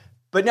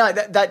 But no,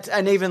 that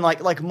and even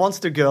like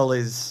Monster Girl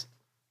it's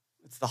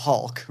the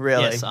Hulk,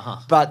 really. Yes,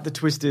 But the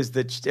twist is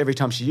that every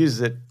time she uses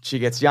it, she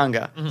gets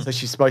younger. So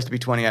she's supposed to be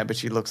 28, but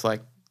she looks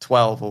like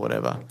 12 or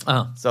whatever.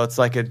 So it's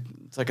like an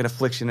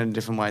affliction in a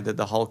different way that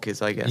the Hulk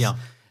is, I guess. Yeah.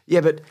 Yeah,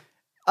 but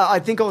I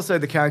think also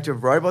the character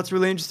of Robot's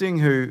really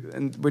interesting.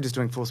 And we're just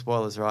doing full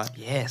spoilers, right?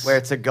 Yes. Where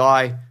it's a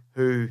guy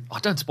who I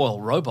don't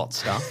spoil robot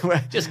stuff.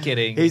 Just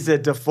kidding. he's a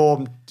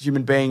deformed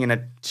human being in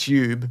a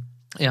tube.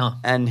 Yeah.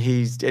 And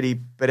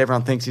but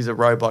everyone thinks he's a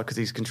robot because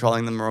he's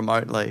controlling them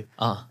remotely.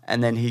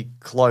 And then he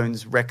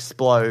clones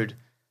Rexplode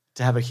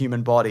to have a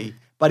human body.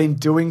 But in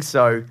doing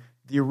so,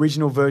 the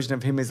original version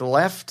of him is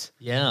left.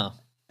 Yeah.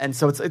 And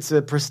so it's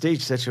a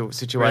prestige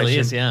situation. Really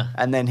is, yeah.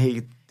 And then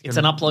It's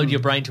an upload your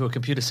brain to a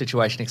computer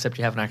situation, except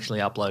you haven't actually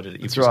uploaded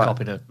it. You've just right.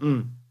 copied it.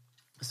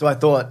 So I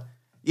thought,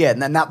 yeah,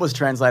 and then that was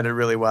translated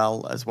really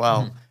well as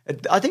well.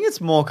 I think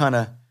it's more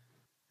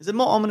is it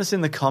more ominous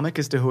in the comic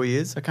as to who he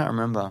is? I can't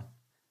remember.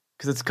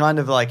 Because it's kind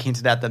of like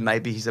hinted at that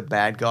maybe he's a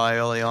bad guy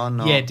early on.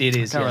 Or, Yeah, it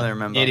is. I can't yeah. really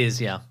remember. It is,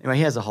 yeah. Anyway,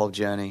 he has a whole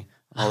journey,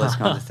 all those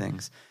kind of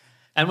things.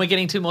 And we're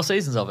getting 2 more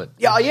seasons of it.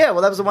 Yeah,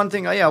 well, that was the one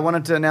thing I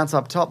wanted to announce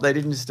up top. They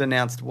didn't just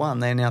announce one,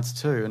 they announced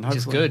 2. And Which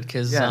is hopefully, good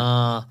because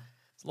yeah.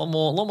 it's a lot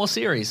more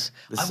series.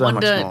 There's I so much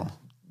wonder, more.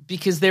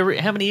 because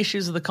how many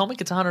issues of the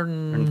comic? It's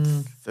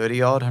 100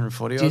 30 odd,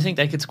 140 odd. Do you think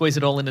they could squeeze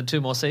it all into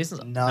 2 more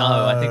seasons? No.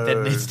 I think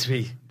that needs to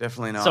be.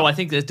 Definitely not. So I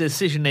think the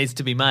decision needs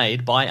to be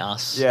made by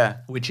us. Yeah.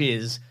 Which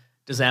is,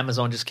 does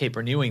Amazon just keep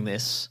renewing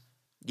this?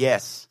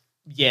 Yes.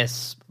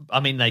 Yes.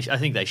 I mean, I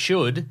think they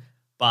should,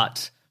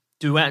 but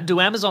do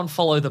Amazon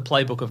follow the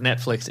playbook of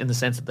Netflix in the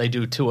sense that they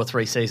do 2 or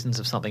 3 seasons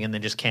of something and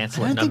then just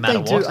cancel it no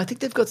matter what? I think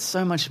they've got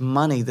so much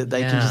money that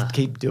they can just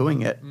keep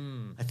doing it.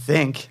 I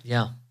think.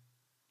 Yeah.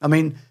 I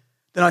mean,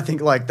 then I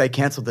think like they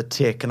cancelled The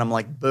Tick and I'm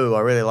like, boo, I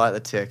really like The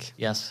Tick.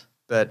 Yes.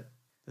 But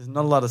there's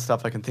not a lot of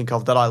stuff I can think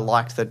of that I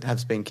liked that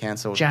has been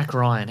cancelled. Jack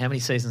Ryan. How many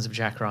seasons of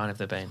Jack Ryan have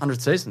there been?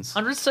 100 seasons.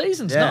 100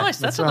 seasons. Yeah, Nice.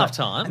 That's right. enough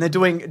time. And they're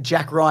doing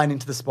Jack Ryan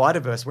Into the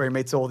Spider-Verse where he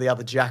meets all the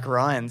other Jack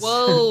Ryans.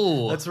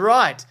 Whoa. That's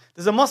right.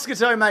 There's a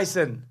mosquito,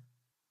 Mason.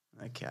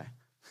 Okay.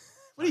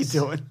 What are you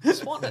doing?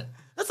 Swat it.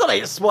 That's not how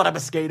you swat a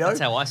mosquito. That's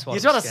how I swat a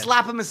You try to mosquito.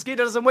 slap a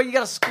mosquito, doesn't work. You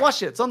got to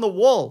squash it. It's on the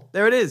wall.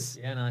 There it is.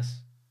 Yeah, nice.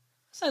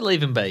 Say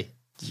leave him be.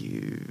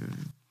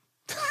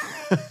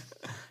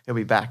 He'll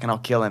be back and I'll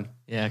kill him.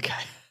 Yeah, okay.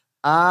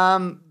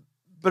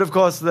 But of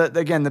course,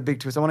 again, the big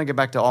twist. I want to get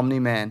back to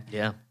Omni-Man.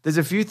 Yeah. There's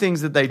a few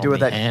things that they do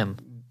with that. Ham.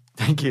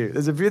 Thank you.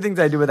 There's a few things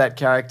they do with that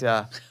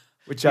character,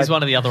 which He's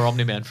one of the other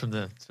Omni-Man from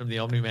the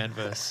Omni-Man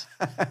verse.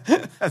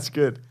 That's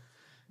good.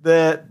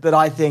 That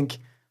I think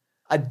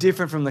are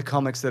different from the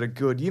comics that are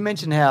good. You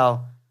mentioned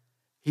how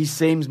he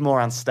seems more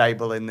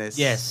unstable in this.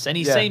 Yes, and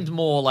he Yeah. seems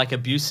more like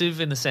abusive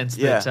in the sense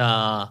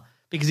that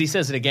because he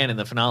says it again in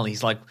the finale.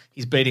 He's like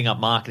he's beating up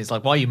Mark, and he's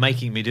like, "Why are you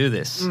making me do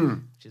this?"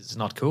 Which is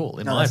not cool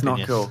in No, my that's opinion.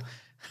 not cool.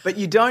 But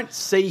you don't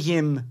see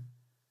him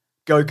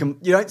you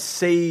don't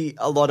see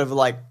a lot of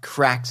like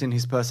cracks in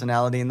his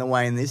personality in the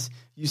way in this.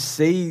 You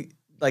see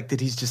like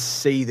that he's just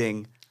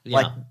seething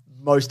like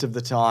most of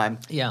the time.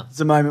 Yeah.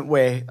 There's a moment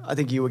where I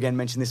think you again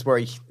mentioned this where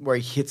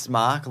he hits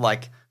Mark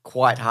like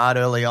quite hard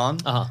early on,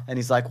 and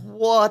he's like,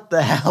 "What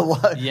the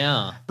hell?"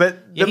 Yeah, but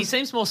he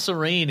seems more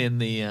serene in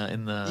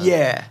the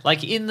Yeah.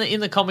 like in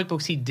the comic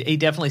books. He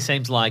definitely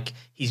seems like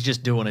he's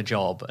just doing a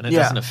job, and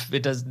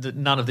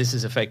none of this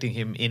is affecting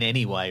him in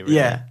any way. Really.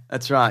 Yeah,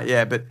 that's right.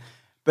 Yeah, but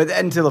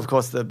until of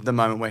course the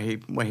moment where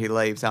he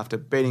leaves after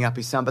beating up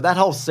his son. But that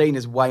whole scene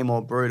is way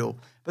more brutal.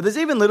 But there's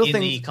even little in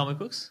things. the comic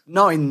books.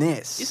 No, in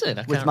this. Is it?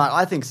 I With can't Mark,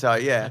 I think so.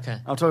 Yeah. Okay.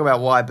 I'll talk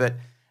about why. But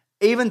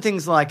even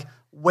things like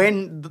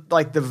when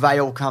like the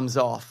veil comes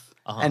off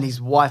and his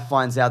wife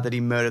finds out that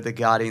he murdered the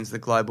Guardians of the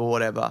Globe or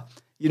whatever,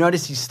 you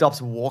notice he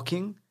stops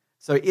walking.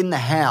 So in the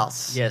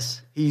house,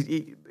 Yes.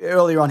 he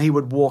earlier on he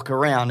would walk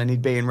around and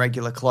he'd be in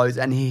regular clothes,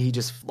 and he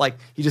just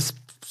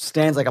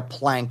stands like a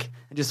plank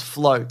and just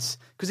floats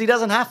because he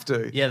doesn't have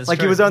to. Yeah, that's like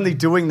true. he was only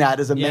doing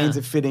that as a Yeah. means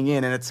of fitting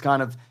in, and it's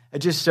kind of it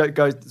just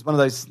goes. It's one of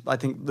those I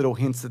think little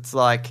hints. It's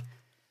like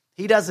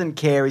he doesn't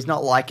care. He's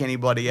not like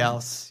anybody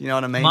else. You know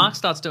what I mean? Mark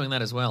starts doing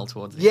that as well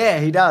towards the Yeah,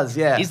 he does.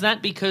 Yeah, Is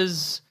that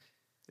because,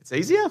 it's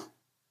easier.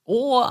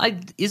 or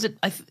is it?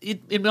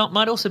 It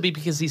might also be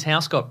because his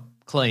house got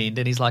cleaned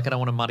and he's like, I don't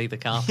want to muddy the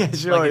carpet. Yeah,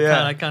 sure, Like,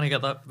 yeah. I kind of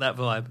get that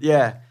vibe.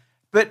 Yeah,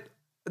 but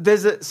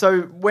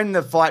so when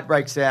the fight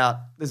breaks out,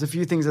 there's a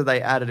few things that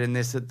they added in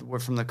this that were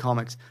from the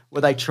comics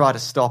where they try to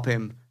stop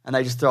him and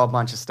they just throw a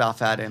bunch of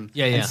stuff at him.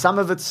 Yeah, yeah. And some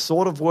of it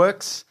sort of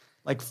works,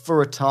 like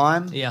for a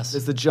time. Yes.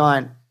 There's the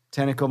giant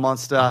tentacle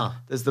monster.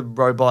 There's the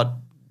robot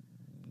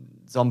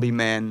zombie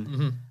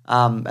man.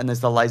 And there's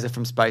the laser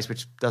from space,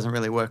 which doesn't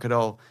really work at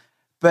all.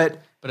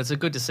 But But it's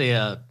good to see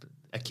a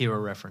Akira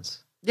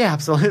reference. yeah,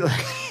 absolutely.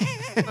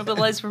 Remember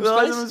the laser from The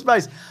space? laser from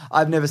space.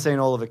 I've never seen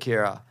all of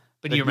Akira.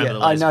 But you remember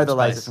the I laser know from the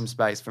laser space. from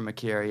space from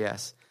Akira,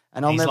 yes.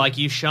 And He's like,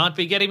 you shan't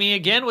be getting me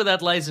again with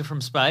that laser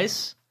from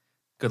space.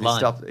 Good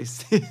line.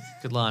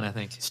 Good line, I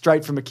think.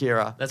 Straight from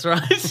Akira. That's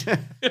right.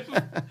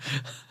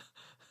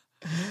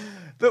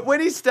 But when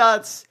he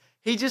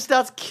just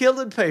starts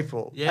killing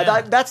people. Yeah.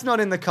 And that's not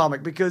in the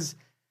comic because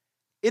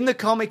in the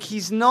comic he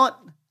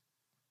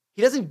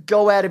doesn't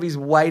go out of his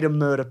way to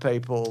murder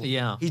people.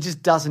 Yeah. He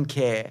just doesn't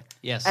care.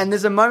 Yes. And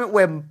there's a moment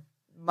where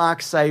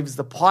Mark saves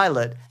the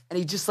pilot and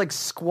he just like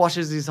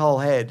squashes his whole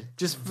head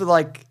just for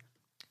like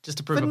Just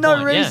to prove for a no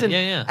point. reason.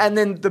 Yeah. And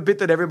then the bit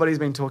that everybody's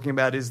been talking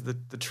about is the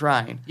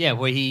train. Yeah,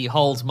 where he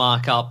holds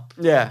Mark up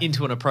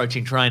into an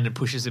approaching train and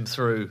pushes him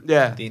through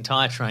the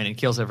entire train and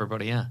kills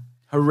everybody, yeah.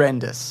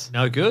 Horrendous.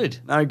 No good.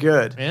 No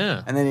good.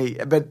 Yeah. And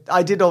then but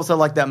I did also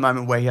like that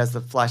moment where he has the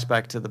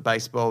flashback to the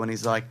baseball and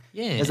he's like,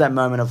 there's that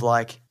moment of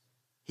like,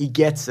 he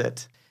gets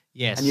it.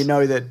 Yes. And you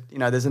know that,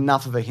 there's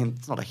enough of a hint.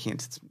 It's not a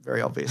hint. It's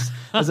very obvious.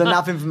 There's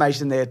enough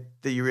information there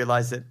that you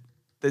realize that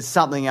there's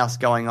something else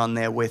going on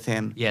there with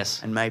him.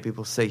 Yes. And maybe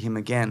we'll see him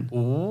again.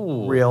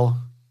 Ooh. Real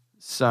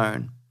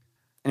soon.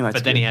 Anyway,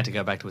 But then he had to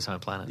go back to his home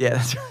planet. Yeah,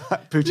 that's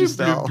right. Poochie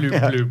style. Bloop,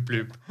 Yeah. bloop,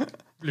 bloop,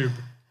 bloop.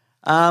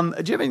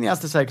 Do you have anything else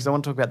to say? Because I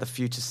want to talk about the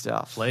future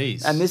stuff.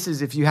 Please. And this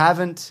is, if you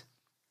haven't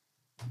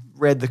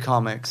read the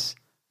comics,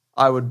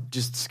 I would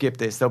just skip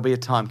this. There'll be a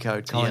time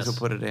code. Collins will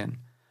put it in.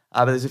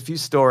 But there's a few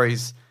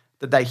stories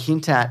that they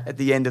hint at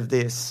the end of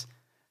this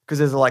because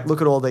there's like,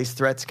 look at all these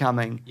threats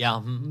coming.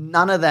 Yeah.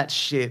 None of that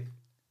shit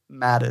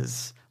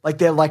matters. Like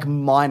they're like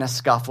minor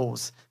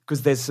scuffles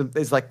because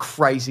there's like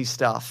crazy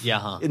stuff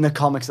in the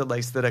comics at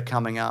least that are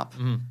coming up.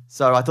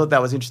 So I thought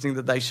that was interesting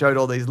that they showed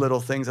all these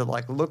little things of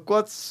like, look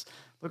what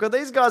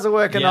these guys are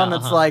working on.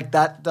 It's like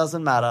that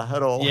doesn't matter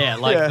at all. Yeah,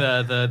 like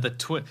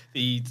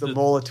the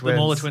Mauler twins. The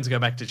Mauler twins go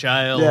back to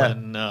jail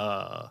and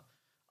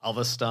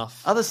other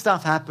stuff. Other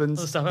stuff happens.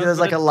 Other stuff There's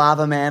like a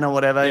lava man or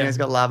whatever. Yeah. He's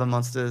got lava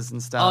monsters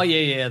and stuff. Oh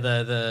yeah.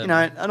 The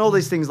and all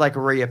these things like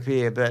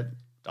reappear, but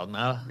doesn't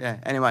matter. yeah.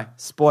 Anyway,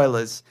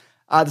 spoilers.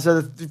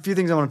 So the few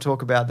things I want to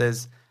talk about.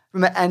 There's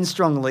remember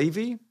Armstrong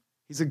Levy.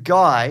 He's a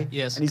guy,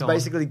 Yes, and he's go on.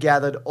 basically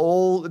gathered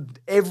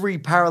every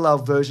parallel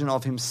version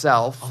of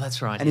himself. Oh,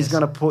 that's right, And he's yes.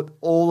 going to put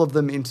all of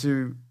them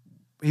into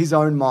his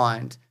own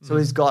mind. So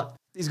Mm-hmm.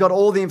 he's got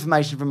all the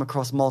information from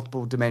across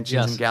multiple dimensions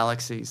Yes. and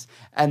galaxies.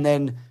 And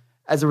then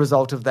as a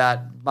result of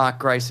that, Mark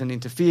Grayson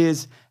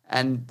interferes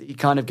and he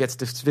kind of gets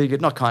disfigured.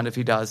 Not kind of,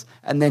 he does.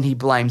 And then he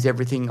blames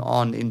everything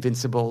on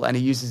Invincible and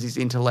he uses his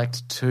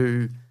intellect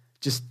to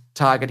just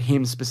target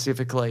him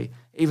specifically,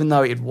 even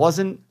though it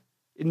wasn't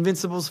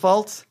Invincible's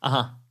fault.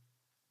 Uh-huh.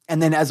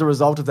 And then as a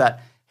result of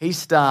that, he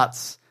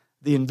starts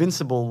the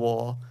Invincible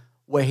War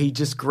where he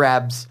just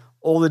grabs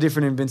all the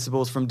different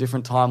Invincibles from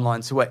different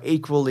timelines who are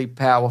equally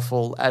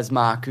powerful as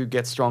Mark, who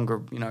gets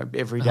stronger,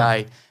 every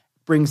day,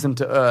 brings them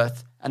to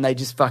Earth, and they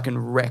just fucking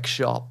wreck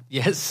shop.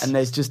 Yes. And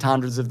there's just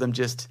hundreds of them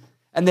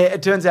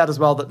it turns out as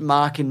well that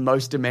Mark in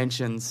most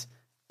dimensions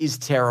is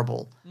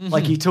terrible.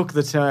 Like he took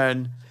the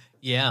turn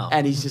Yeah.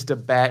 and he's just a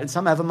bad. And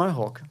some have a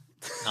mohawk.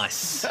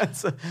 Nice.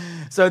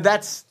 So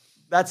that's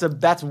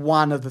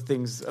one of the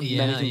things, of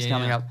many things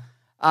coming up.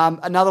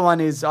 Another one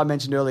is, I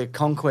mentioned earlier,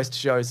 Conquest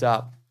shows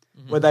up,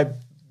 where the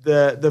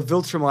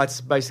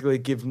Viltrumites basically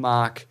give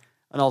Mark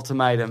an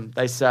ultimatum.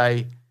 They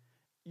say,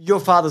 your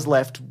father's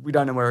left, we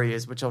don't know where he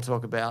is, which I'll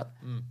talk about.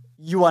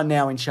 You are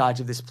now in charge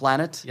of this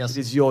planet. Yes. It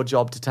is your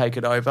job to take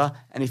it over.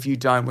 And if you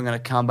don't, we're going to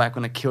come back,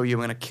 we're going to kill you,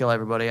 we're going to kill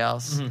everybody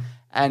else.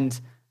 And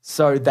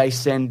so they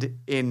send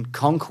in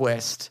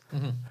Conquest,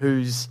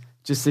 who's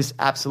just this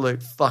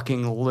absolute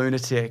fucking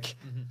lunatic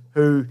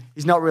who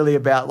is not really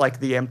about like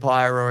the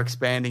empire or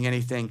expanding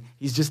anything.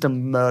 He's just a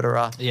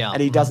murderer. Yeah.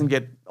 And he doesn't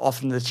get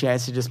often the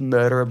chance to just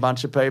murder a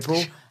bunch of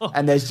people.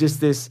 And there's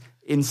just this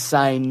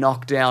insane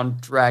knockdown,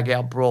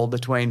 drag-out brawl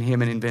between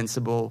him and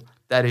Invincible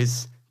that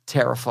is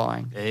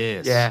terrifying.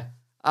 Yes. Yeah.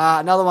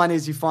 Another one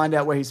is you find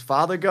out where his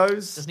father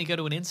goes. Doesn't he go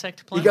to an insect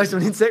He planet? goes to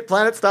an insect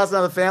planet, starts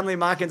another family.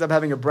 Mark ends up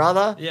having a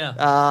brother.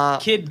 Yeah.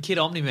 Kid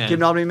Omni-Man.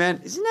 Kid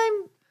Omni-Man. Is his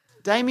name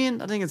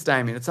Damien? I think it's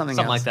Damien. It's something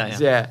Something else. like that,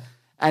 Yeah.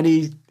 And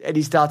he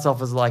starts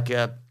off as like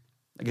a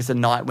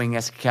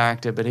Nightwing-esque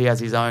character, but he has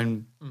his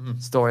own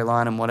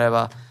storyline and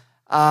whatever.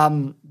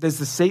 There's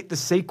the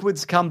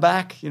sequids come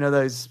back. You know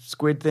those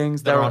squid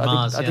things. They're on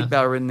Mars. I think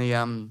they were in the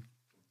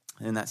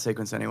in that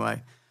sequence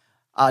anyway.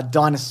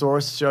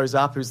 Dinosaurus shows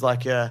up, who's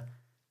like he's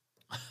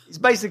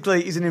an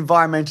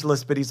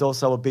environmentalist, but he's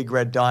also a big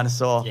red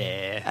dinosaur.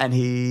 Yeah. And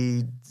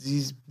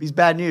he's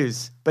bad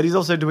news, but he's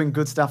also doing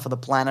good stuff for the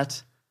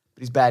planet.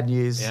 But he's bad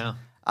news. Yeah.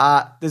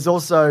 There's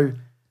also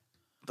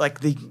like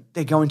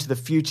they go into the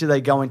future, they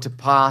go into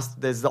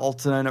past. There's the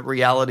alternate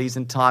realities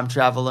and time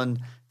travel and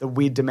the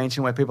weird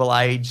dimension where people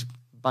age. A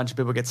bunch of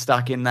people get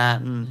stuck in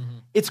that, and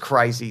it's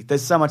crazy.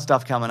 There's so much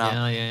stuff coming up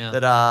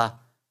that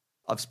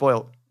I've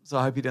spoiled. So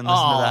I hope you didn't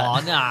listen to that.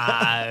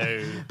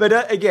 Oh, no.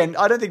 But again,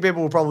 I don't think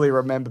people will probably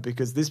remember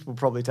because this will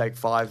probably take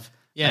 5,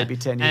 maybe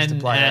 10 years to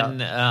play out.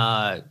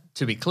 And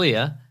to be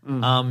clear,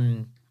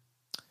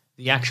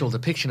 the actual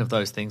depiction of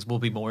those things will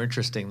be more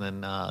interesting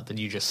than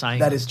you just saying.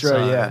 That them. is true,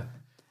 So yeah.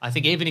 I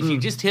think even if you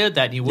just heard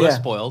that and you were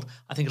spoiled,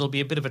 I think it'll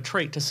be a bit of a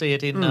treat to see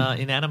it in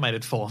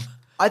animated form.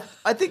 I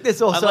think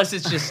there's also... Unless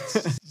it's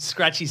just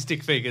scratchy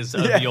stick figures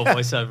over your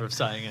voiceover of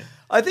saying it.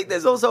 I think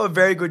there's also a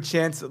very good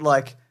chance that,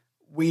 like,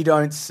 we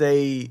don't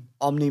see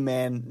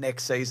Omni-Man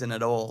next season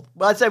at all.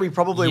 Well, I'd say we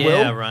probably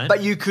will. Right.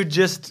 But you could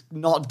just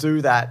not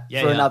do that for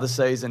yeah. another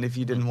season if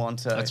you didn't want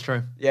to. That's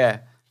true.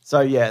 Yeah.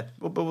 So,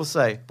 but we'll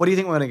see. What do you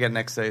think we're going to get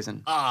next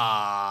season?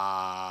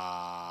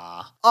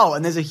 Oh,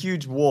 and there's a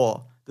huge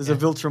war. There's a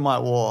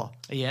Viltrumite war.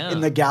 Yeah.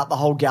 In the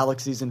whole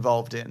galaxy's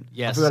involved in.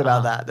 Yes. I forgot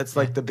about that. That's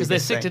like the biggest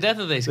Because they're sick thing. to death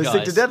of these They're guys.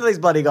 sick to death of these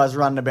bloody guys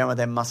running about with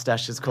their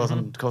mustaches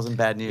causing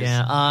bad news.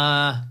 Yeah.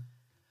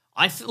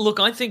 I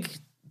think...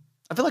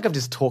 I feel like I've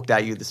just talked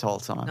at you this whole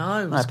time.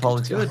 No, I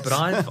apologize. good, but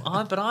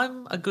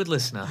I'm a good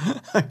listener,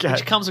 Okay.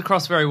 which comes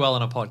across very well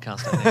on a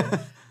podcast. I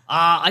think.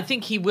 I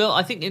think he will.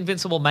 I think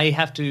Invincible may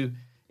have to.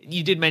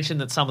 You did mention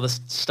that some of the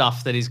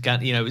stuff that is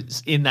going,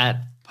 in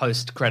that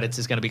post credits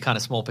is going to be kind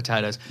of small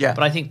potatoes. Yeah.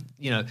 But I think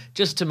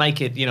just to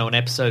make it an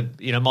episode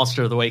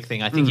Monster of the Week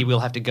thing, I think he will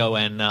have to go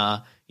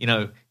and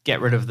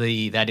get rid of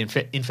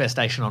that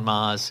infestation on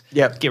Mars.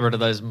 Yep. Get rid of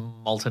those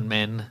molten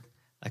men.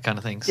 That kind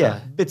of thing. So. Yeah,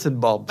 bits and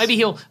bobs. Maybe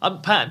he'll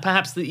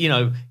perhaps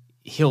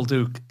he'll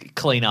do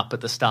clean up at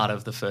the start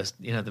of the first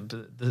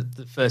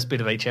the first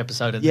bit of each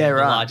episode, and the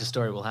larger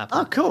story will happen.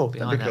 Oh, cool.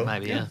 Behind That'd be that, cool.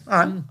 maybe. Yeah.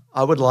 All right.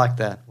 I would like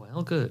that.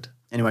 Well, good.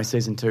 Anyway,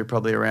 season 2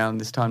 probably around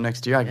this time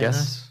next year, I guess.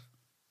 Nice.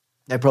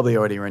 They probably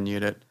already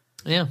renewed it.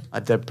 Yeah.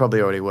 They're probably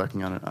already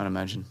working on it, I'd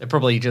imagine. They're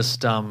probably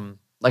just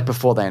like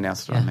before they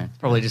announced it, I mean.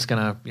 probably just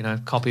gonna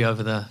copy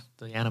over the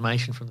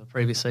animation from the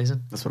previous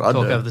season. That's what I'd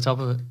talk do. over the top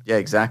of it. Yeah,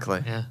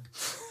 exactly. Yeah.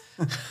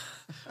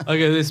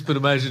 Okay, but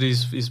imagine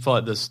he's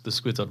fighting the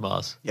squids on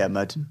Mars. Yeah,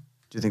 imagine.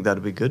 Do you think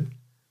that'd be good?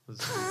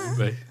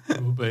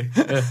 It would be.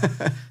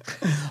 Yeah.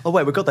 Oh,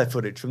 wait, we got that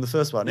footage from the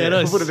first one. Yeah,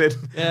 nice. We'll put it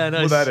in. Yeah,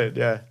 nice. Put that in,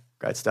 yeah.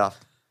 Great stuff.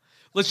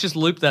 Let's just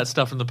loop that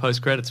stuff from the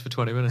post credits for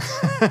 20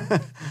 minutes. All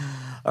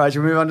right,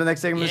 should we move on to the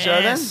next segment of the show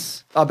then?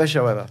 Yes. Oh, best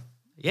show ever.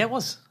 Yeah, it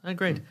was. I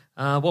agreed.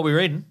 What we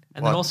reading,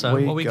 and then also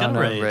what we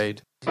gonna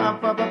read.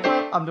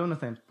 I'm doing the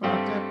thing.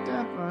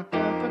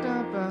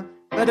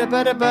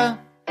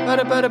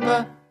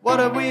 What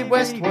are we,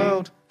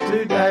 Westworld,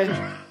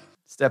 today?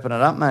 Stepping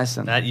it up,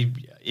 Mason. That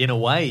in a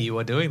way, you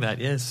are doing that.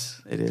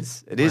 Yes, It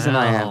is, and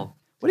I am. Wow.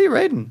 What are you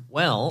reading?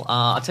 Well,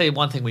 I'll tell you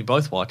one thing we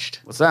both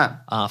watched. What's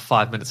that?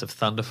 5 minutes of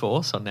Thunder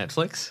Force on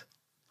Netflix.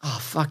 Oh,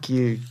 fuck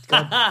you.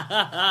 God.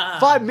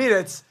 5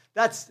 minutes?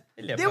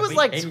 There was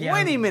like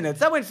 20 minutes.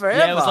 That went forever.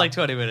 Yeah, it was like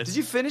 20 minutes. Did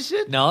you finish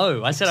it?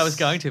 No, I said I was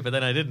going to, but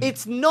then I didn't.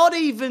 It's not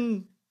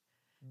even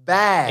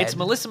bad. It's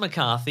Melissa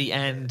McCarthy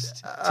and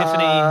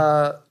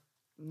Tiffany.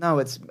 No,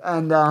 it's...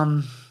 And,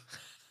 I've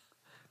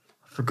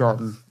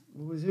forgotten.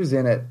 Who's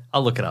in it?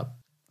 I'll look it up.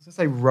 I was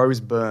going to say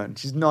Rose Byrne.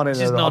 She's not in it.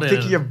 She's not I'm in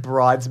thinking it. of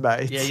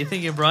Bridesmaids. Yeah, you're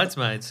thinking of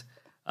Bridesmaids.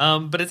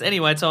 But it's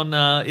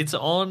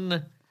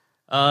on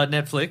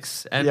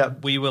Netflix, and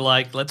Yep. we were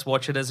like, let's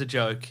watch it as a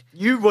joke.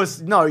 You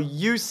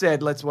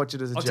said let's watch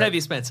it as a joke.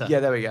 Octavia Spencer. Yeah,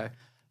 there we go.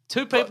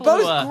 Two people That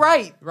who was are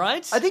great.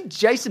 right? I think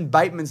Jason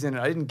Bateman's in it.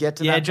 I didn't get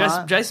to that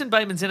part. Jason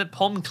Bateman's in it.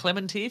 Pom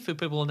Clemente, for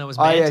people who know as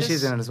Oh, Mantis. yeah,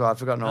 she's in it as well. I've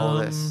forgotten all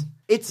of this.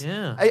 It's,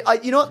 yeah.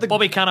 you know what?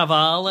 Bobby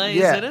Cannavale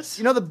is in it.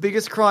 You know what the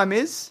biggest crime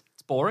is?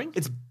 It's boring.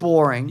 It's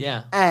boring.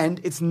 Yeah.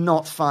 And it's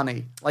not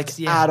funny, like,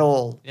 Yeah. at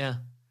all. Yeah.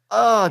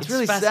 Oh, it's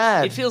really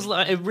sad.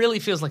 It really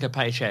feels like a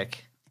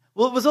paycheck.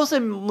 Well, it was also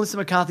Melissa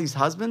McCarthy's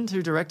husband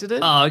who directed it.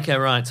 Oh, okay,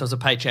 right. So it's a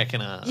paycheck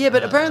and a... Yeah,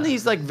 but apparently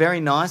he's like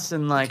very nice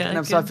and like, Okay,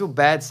 so I good. feel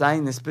bad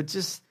saying this, but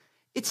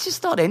it's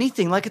just not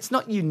anything. Like, it's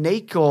not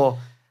unique or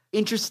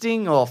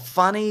interesting or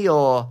funny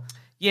or.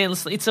 Yeah,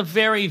 it's a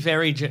very,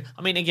 very...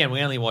 I mean, again, we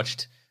only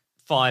watched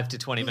 5 to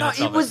 20 minutes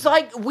No, of it was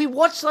like we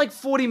watched like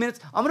 40 minutes.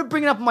 I'm going to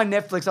bring it up on my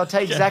Netflix. I'll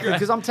tell you exactly great.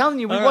 because I'm telling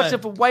you, we All watched right.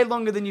 it for way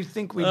longer than you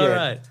think we All did.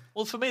 right.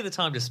 Well, for me, the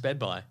time just sped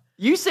by.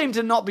 You seem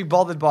to not be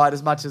bothered by it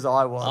as much as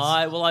I was.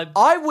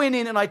 I went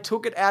in and I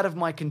took it out of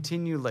my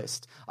continue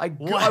list. I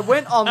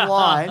went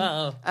online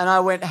and I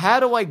went, how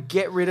do I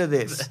get rid of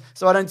this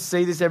so I don't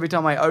see this every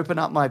time I open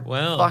up my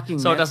fucking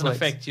so Netflix. it doesn't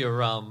affect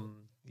your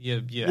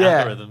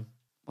algorithm.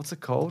 What's it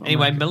called?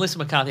 Anyway, Melissa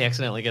McCarthy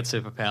accidentally gets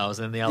superpowers,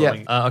 and the other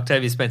one,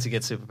 Octavia Spencer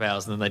gets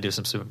superpowers, and then they do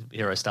some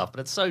superhero stuff.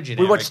 But it's so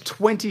generic. We watched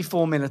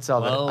 24 minutes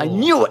of it. Whoa. I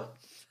knew it.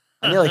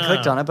 I nearly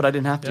clicked on it, but I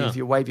didn't have to. Yeah. If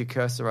you wave your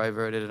cursor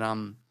over it,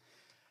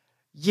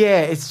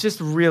 it's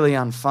just really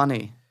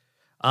unfunny.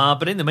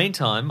 But in the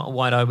meantime,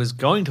 what I was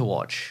going to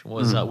watch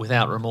was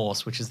Without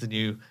Remorse, which is the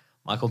new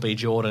Michael B.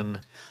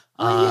 Jordan.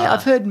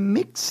 I've heard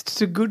mixed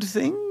to good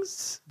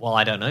things. Well,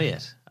 I don't know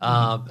yet.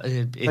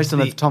 Based on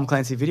the Tom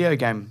Clancy video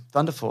game,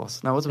 Thunder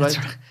Force. No, what's it based?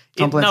 That's right.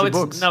 Tom Clancy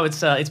books.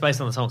 It's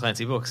based on the Tom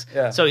Clancy books.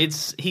 Yeah. So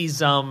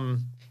he's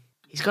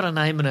got a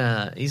name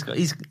and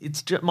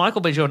it's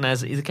Michael B. Jordan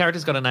as the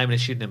character's got a name and a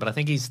pseudonym, but I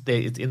think he's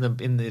there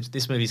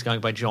this movie he's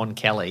going by John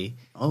Kelly.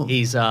 Oh.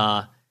 He's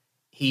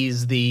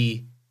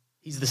the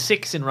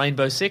Six in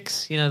Rainbow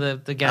Six, you know,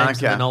 the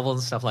games and the novels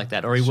and stuff like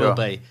that, or he will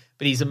be.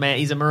 But he's a man.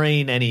 He's a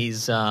Marine, and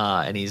his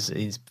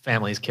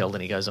family is killed,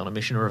 and he goes on a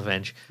mission of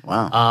revenge.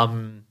 Wow.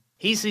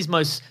 He's his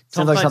most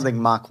Sounds like something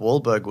Mark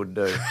Wahlberg would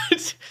do.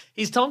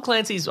 He's Tom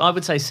Clancy's, I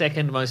would say,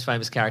 second most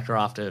famous character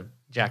after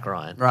Jack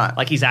Ryan. Right.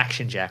 Like he's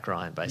action Jack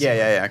Ryan, basically.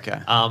 Yeah,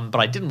 okay. But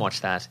I didn't watch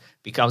that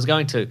because I was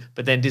going to.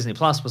 But then Disney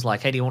Plus was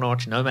like, hey, do you want to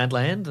watch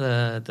Nomadland,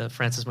 the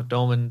Frances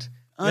McDormand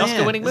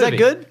Oscar-winning movie? Is that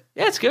good?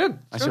 Yeah, it's good.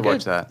 I should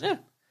watch that. Yeah.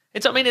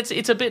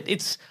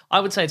 I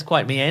would say it's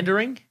quite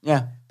meandering.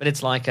 Yeah. But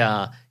it's like,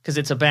 because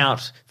it's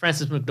about,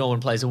 Frances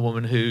McDormand plays a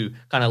woman who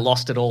kind of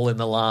lost it all in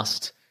the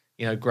last,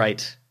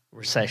 great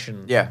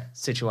recession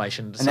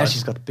situation. And now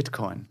she's got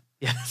Bitcoin.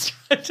 Yeah, that's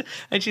right.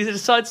 And she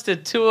decides to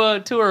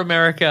tour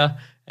America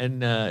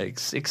and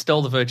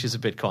extol the virtues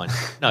of Bitcoin.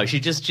 No,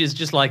 she's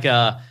just like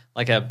a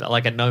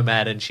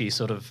nomad, and she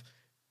sort of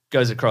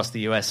goes across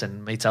the US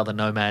and meets other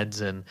nomads,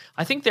 and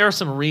I think there are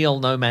some real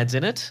nomads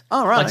in it.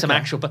 Oh, right, like some okay.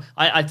 actual. But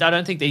I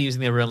don't think they're using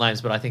their real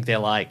names, but I think they're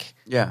like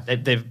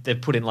they've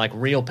put in like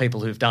real people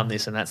who've done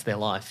this, and that's their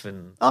life.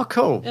 And oh,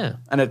 cool. Yeah,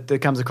 and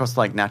it comes across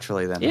like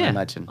naturally. Then I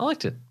imagine. I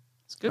liked it.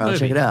 It's a good I'll movie.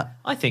 check it out.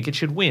 I think it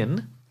should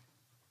win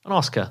an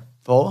Oscar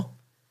for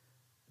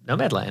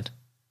Nomadland.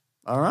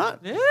 All right.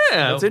 Yeah,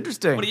 that's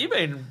interesting. What have you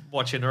been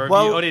watching,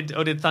 or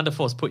did Thunder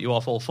Force put you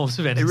off all forms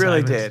of It entertainment?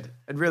 really did.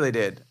 It really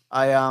did.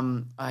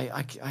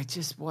 I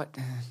just what,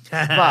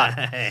 but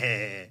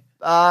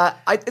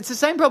it's the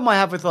same problem I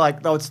have with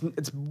like though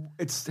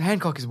it's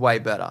Hancock is way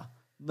better.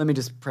 Let me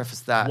just preface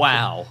that.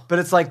 Wow, but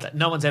it's like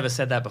no one's ever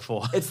said that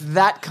before. It's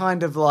that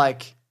kind of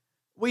like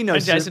we know.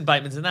 And Jason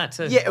Bateman's in that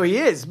too. Yeah, he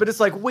is. But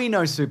it's like we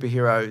know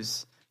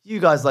superheroes. You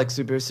guys like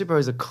superheroes.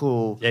 Superheroes are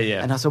cool.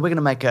 Yeah. And so we're going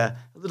to make a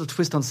little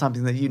twist on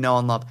something that you know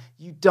and love.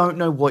 You don't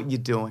know what you're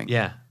doing.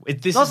 Yeah.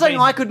 Not saying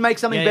I could make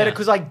something better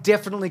because I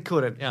definitely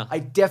couldn't. Yeah. I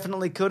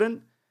definitely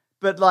couldn't.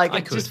 But like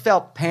it just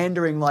felt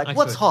pandering. Like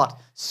what's hot?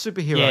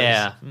 Superheroes.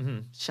 Yeah. Mm-hmm.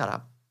 Shut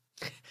up.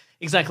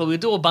 Exactly. We'll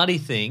do a buddy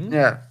thing.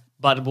 Yeah.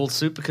 But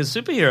because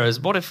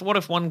superheroes. What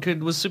if one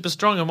was super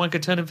strong and one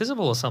could turn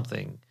invisible or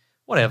something?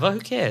 Whatever.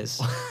 Who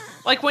cares?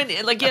 Like when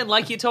again,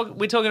 like we're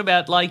talking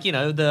about like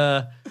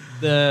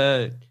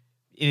the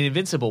in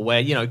Invincible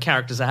where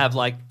characters that have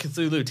like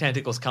Cthulhu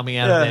tentacles coming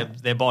out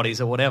of their bodies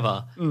or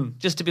whatever,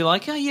 just to be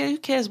like, oh yeah, who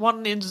cares?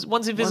 One's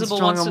invisible,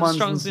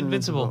 one's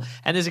invincible.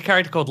 And there's a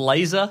character called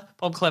Laser.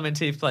 Bob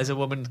Clemente plays a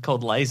woman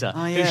called Laser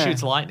who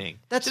shoots lightning.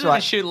 That's she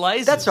right. Shoot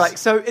lasers. That's right.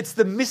 So it's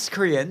the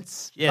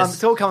miscreants. Yes.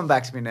 It's all coming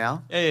back to me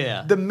now.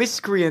 Yeah. The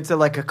miscreants are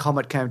like a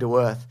comet came to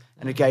Earth.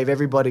 And it gave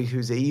everybody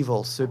who's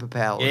evil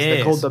superpowers. Yes.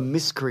 They're called the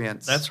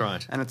miscreants. That's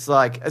right. And it's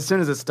like, as soon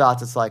as it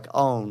starts, it's like,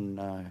 oh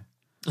no.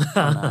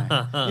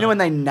 Oh, no. You know when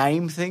they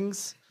name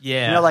things?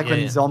 Yeah.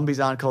 When zombies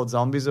aren't called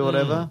zombies or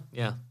whatever?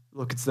 Yeah.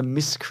 Look, it's the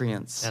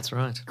miscreants. That's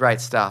right.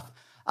 Great stuff.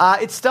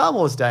 It's Star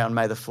Wars Day on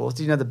May the 4th.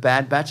 Do you know The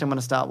Bad Batch? I'm going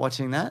to start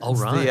watching that. Oh,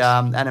 it's right.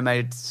 the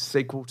animated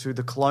sequel to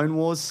the Clone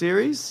Wars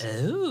series.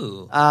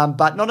 Oh.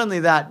 But not only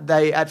that,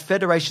 they at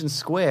Federation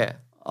Square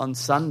on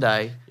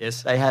Sunday,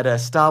 Yes. they had a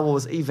Star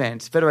Wars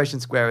event. Federation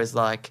Square is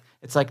like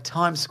It's like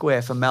Times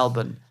Square for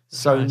Melbourne.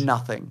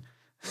 Nothing.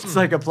 It's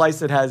like a place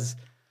that has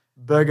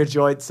burger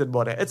joints and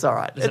whatever. It's all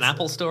right. There's an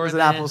Apple store There's in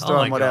an there? Apple Oh store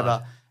my and whatever.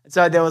 God.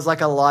 So there was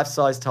like a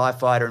life-size TIE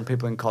fighter and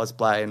people in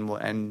cosplay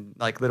and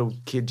like little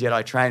kid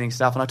Jedi training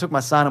stuff. And I took my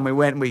son and we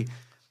went and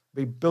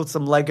we built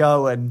some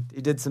Lego and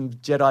he did some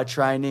Jedi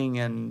training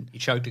and You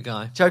choked a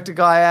guy. choked a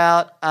guy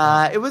out.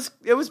 It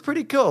was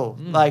pretty cool.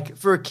 Like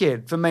for a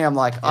kid. For me, I'm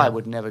like, I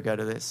would never go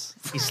to this.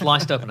 He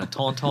sliced open a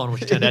tauntaun,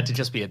 which turned out to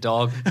just be a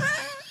dog.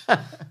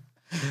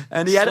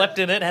 And he Slept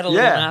in it, had a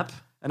little nap.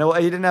 And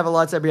he didn't have a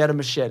lightsaber; he had a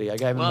machete. I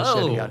gave him a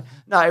machete gun.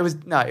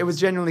 It was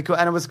genuinely cool,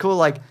 and it was cool.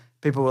 Like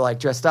people were like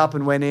dressed up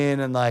and went in,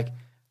 and like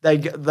they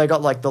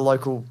got like the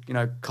local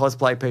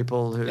cosplay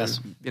people who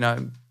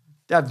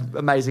they have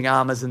amazing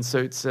armors and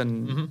suits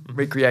and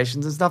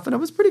recreations and stuff, and it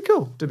was pretty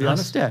cool to be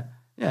honest. Yeah.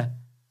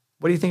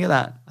 What do you think of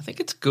that? I think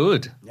it's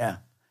good. Yeah.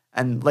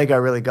 And Lego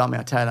really got me,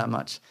 I'll tell you that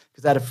much.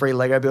 Because they had a free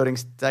Lego building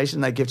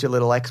station. They give you a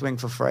little X-Wing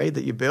for free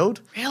that you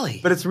build. Really?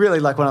 But it's really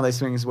like one of those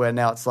things where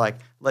now it's like,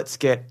 let's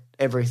get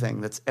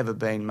everything that's ever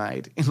been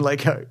made in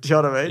Lego. Do you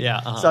know what I mean?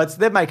 Yeah. So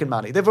they're making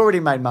money. They've already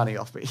made money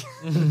off me.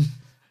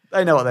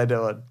 They know what they're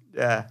doing.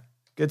 Yeah.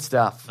 Good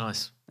stuff.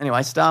 Nice.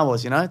 Anyway, Star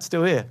Wars, it's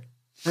still here.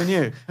 Who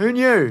knew? Who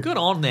knew? Good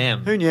on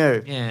them. Who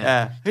knew?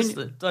 Yeah. Who Just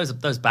knew?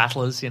 those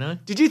battlers,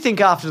 Did you think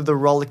after the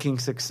rollicking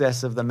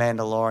success of The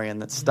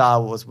Mandalorian that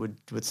Star Wars would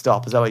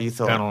stop? Is that what you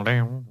thought?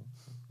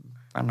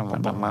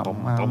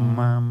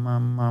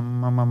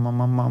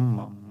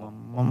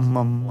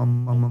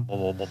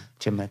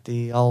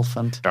 Timothy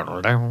Elephant.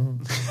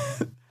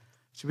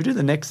 Should we do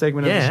the next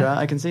segment of the show?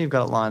 I can see you've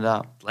got it lined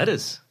up.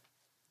 Letters.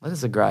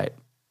 Letters are great.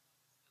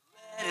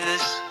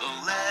 Letters,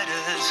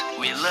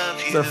 we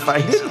love you. Is that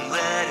faded?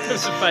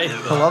 That's a fade.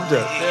 I loved it.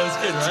 That was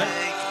good, right?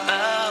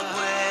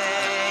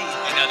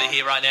 Away. We're going to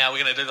hear right now.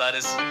 We're going to do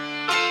letters.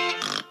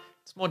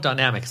 It's more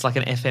dynamic. It's like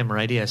an FM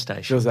radio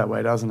station. Feels that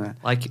way, doesn't it?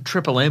 Like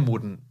Triple M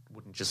wouldn't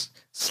just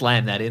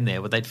slam that in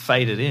there, but they'd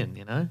fade it in,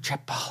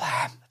 Triple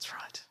M. That's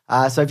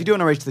right. So if you do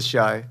want to reach the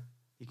show,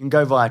 you can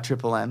go via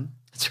Triple M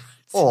That's right.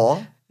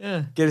 or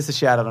Yeah. get us a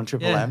shout out on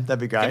Triple M. That'd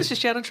be great. Give us a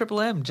shout on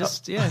Triple M.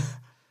 Just,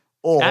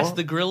 Or Ask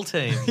the grill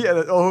team.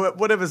 or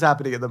whatever's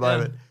happening at the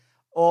moment.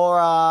 Or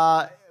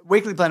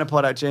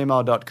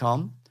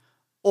weeklyplanetpod@gmail.com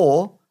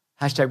or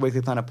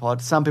 #weeklyplanetpod.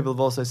 Some people have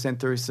also sent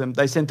through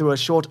a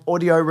short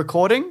audio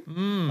recording,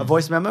 a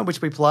voice memo,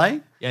 which we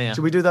play. Yeah.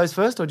 Should we do those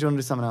first or do you want to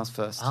do something else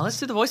first? Let's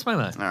do the voice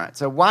memo. All right.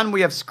 So one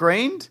we have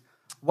screened,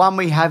 one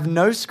we have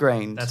no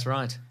screened. That's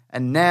right.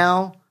 And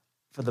now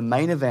for the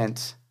main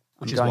event,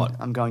 Which is what?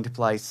 I'm going to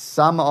play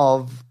some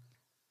of,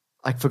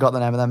 I forgot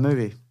the name of that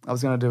movie. I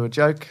was going to do a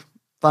joke,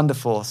 Thunder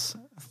Force,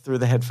 through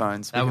the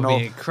headphones. That would be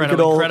an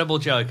incredible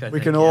joke, I think.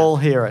 We can all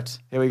hear it.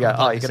 Here we go.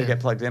 Plug You this got to in.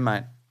 get plugged in,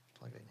 mate.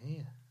 Plug it in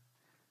here.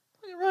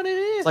 Plug it right in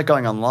here. It's like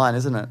going online,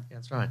 isn't it? Yeah,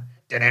 that's right.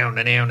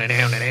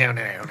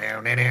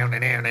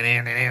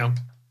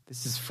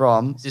 This is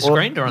from. Is this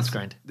screened or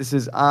unscreened? This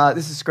is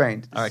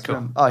screened. All right,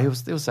 cool.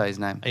 He'll say his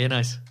name. Oh, yeah,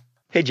 nice.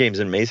 Hey, James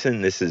and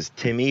Mason. This is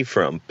Timmy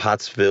from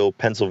Pottsville,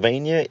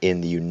 Pennsylvania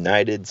in the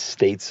United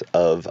States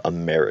of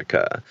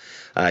America.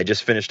 I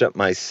just finished up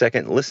my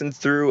second listen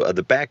through of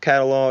the back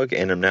catalog,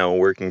 and I'm now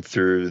working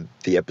through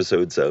the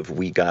episodes of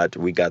We Got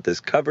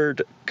This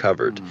Covered.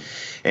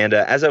 And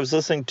as I was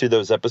listening to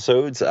those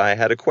episodes, I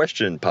had a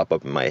question pop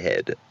up in my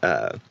head.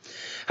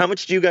 How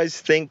much do you guys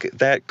think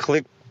that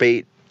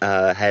clickbait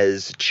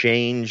has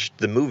changed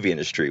the movie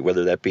industry,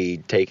 whether that be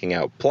taking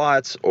out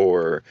plots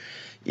or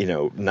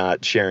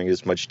not sharing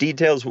as much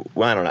details?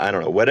 Well, I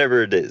don't know,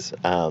 whatever it is.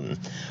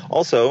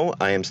 Also,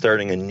 I am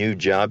starting a new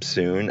job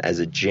soon as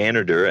a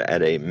janitor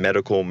at a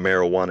medical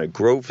marijuana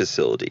grow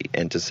facility.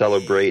 And to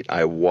celebrate,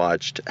 I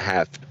watched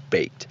Half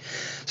Baked.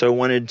 So I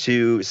wanted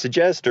to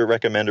suggest or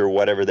recommend or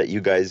whatever that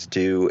you guys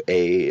do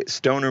a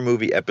stoner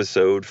movie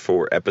episode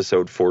for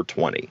episode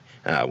 420,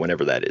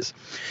 whenever that is.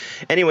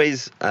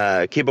 Anyways,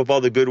 keep up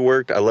all the good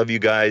work. I love you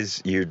guys.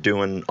 You're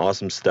doing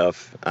awesome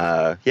stuff.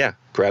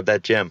 Grab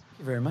that gem. Thank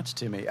you very much,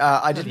 Timmy.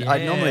 I didn't.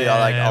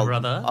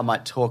 brother. I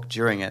might talk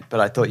during it, but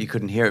I thought you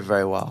couldn't hear it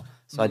very well,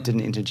 so I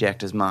didn't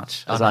interject as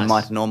much as I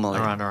might normally.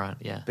 All right,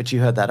 yeah. But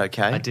you heard that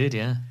okay? I did,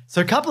 yeah. So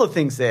a couple of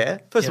things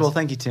there. First of Yes. all,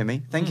 thank you,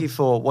 Timmy. Thank you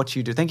for what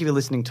you do. Thank you for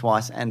listening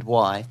twice and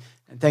why.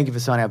 And thank you for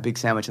signing our big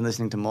sandwich and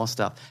listening to more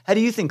stuff. How do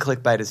you think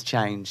clickbait has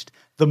changed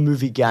the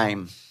movie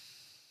game?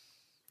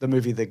 The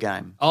movie The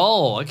Game.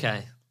 Oh,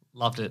 okay.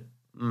 Loved it.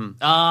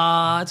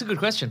 It's a good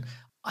question.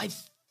 I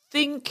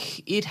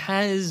think it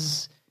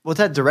has... Well, it's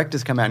had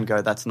directors come out and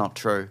go, that's not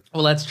true.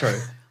 Well, that's true.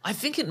 I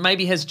think it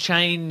maybe has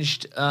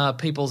changed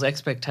people's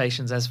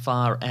expectations as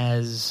far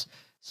as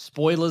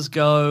spoilers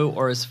go,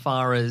 or as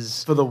far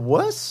as For the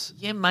worse?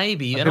 yeah,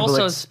 maybe, and People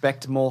also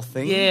expect more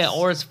things? yeah,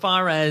 or as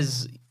far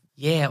as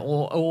yeah,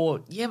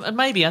 or yeah, and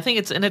maybe I think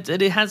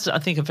it has I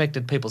think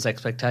affected people's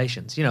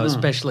expectations.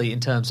 Especially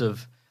in terms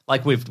of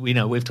like we've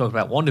talked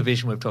about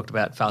WandaVision, we've talked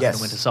about Falcon Yes.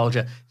 and Winter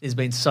Soldier. There's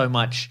been so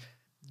much.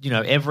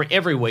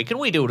 Every week, and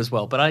we do it as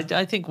well. But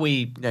I think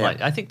we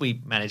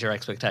manage our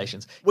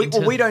expectations. We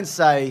don't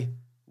say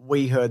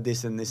we heard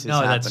this and this is No,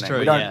 happening. that's true,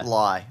 We don't yeah.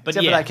 lie. But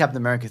Except yeah. for that Captain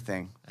America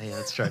thing. Yeah,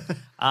 that's true.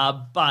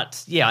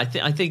 But yeah, I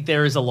think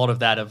there is a lot of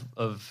that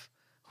of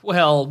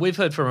well, we've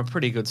heard from a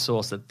pretty good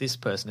source that this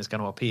person is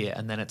going to appear,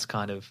 and then it's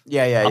kind of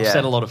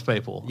upset a lot of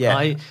people.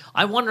 Yeah.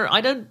 I wonder.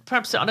 I don't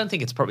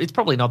think it's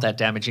probably not that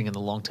damaging in the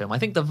long term. I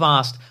think the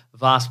vast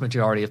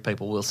majority of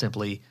people will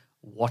simply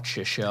watch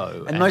a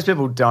show, And most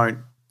people don't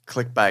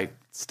clickbait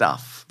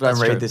stuff. Don't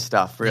That's read true. this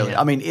stuff, really. Yeah.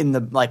 I mean, in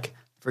the, like,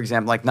 for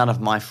example, like none of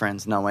my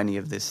friends know any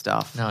of this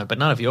stuff. No, but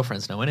none of your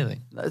friends know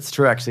anything. That's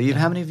true, actually.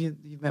 How many of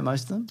you've met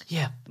most of them?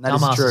 Yeah, And that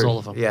is dumbasses, true. all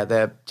of them. Yeah,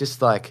 they're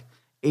just like,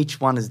 each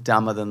one is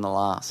dumber than the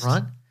last.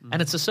 Right?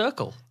 And it's a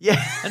circle.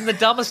 Yeah. And the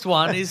dumbest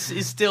one is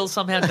still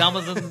somehow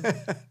dumber than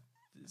the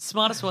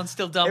smartest one's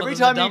still dumber Every than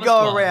the time you dumbest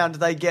go one. around,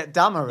 they get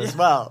dumber as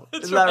well.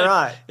 That's Isn't that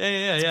right?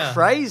 Yeah.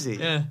 Crazy.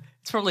 Yeah.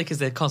 It's probably because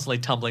they're constantly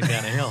tumbling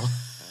down a hill.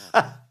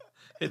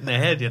 Hitting their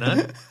head, you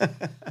know?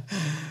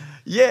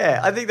 Yeah,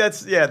 I think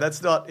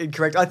that's not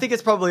incorrect. I think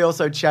it's probably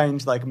also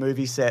changed like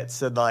movie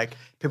sets and like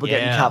people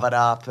getting Yeah. covered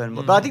up and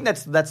but I think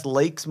that's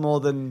leaks more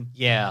than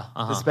Yeah.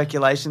 the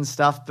speculation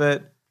stuff,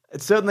 but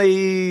it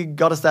certainly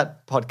got us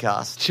that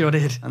podcast. Sure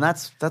did. And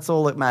that's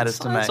all that matters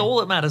to me. That's all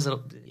that matters.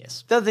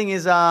 Yes. The other thing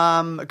is,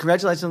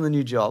 congratulations on the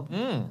new job,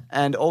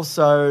 and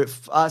also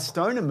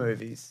stoner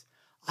movies.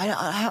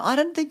 I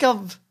don't think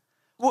I've.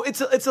 Well,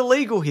 it's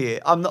illegal here.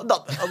 I'm not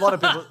a lot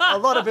of people. A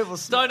lot of people.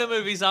 Stoner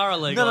movies are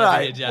illegal. No,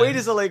 over here, James. weed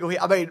is illegal here.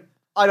 I mean,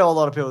 I know a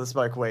lot of people that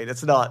smoke weed.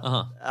 It's not.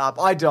 Uh-huh.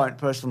 I don't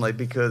personally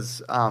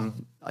because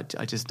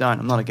I just don't.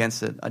 I'm not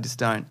against it. I just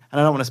don't, and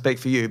I don't want to speak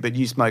for you, but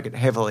you smoke it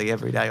heavily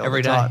every day, all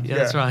Every the day. time. Yeah,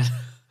 that's right.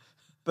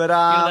 But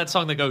You know that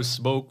song that goes,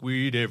 smoke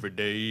weed every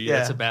day? Yeah.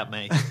 That's about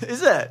me.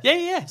 is it?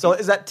 Yeah. So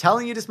is that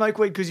telling you to smoke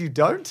weed because you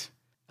don't,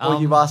 or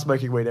you are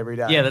smoking weed every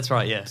day? Yeah, that's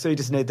right, yeah. So you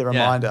just need the Yeah.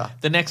 reminder.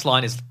 The next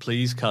line is,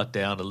 please cut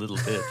down a little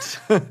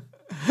bit.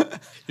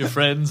 Your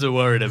friends are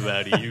worried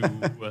about you.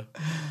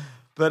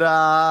 But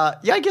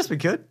yeah, I guess we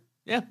could.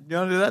 Yeah. You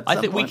want to do that? at I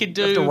some think we point? could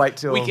We have do. to wait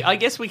till. I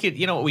guess we could.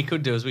 You know what we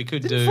could do is we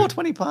could Didn't do.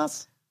 420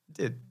 pass? It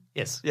did.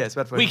 Yes. Yeah, it's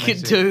about We 420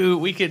 could next year. do.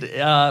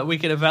 We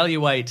could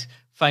evaluate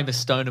famous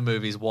stoner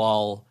movies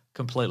while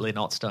completely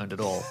not stoned at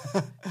all.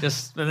 And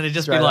then it'd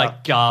just be Straight like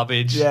up.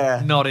 garbage.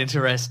 Yeah. Not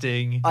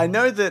interesting. I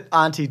know that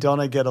Auntie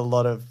Donna get a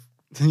lot of.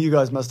 You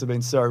guys must have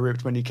been so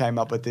ripped when you came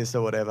up with this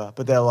or whatever.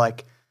 But they're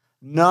like,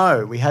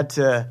 no, we had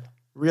to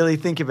really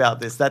think about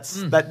this.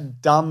 That's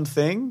that dumb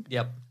thing.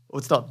 Yep. Well,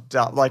 it's not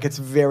dumb. Like it's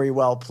very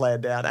well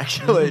planned out,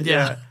 actually.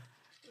 Yeah.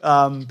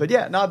 But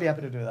yeah, no, I'd be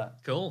happy to do that.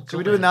 Cool. Should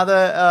we do another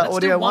Let's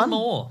audio do one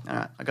more. All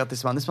right, I got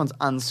this one. This one's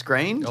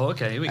unscreened. Oh,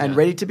 okay, here we and go.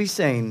 ready to be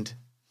seen.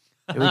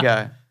 Here we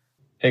go.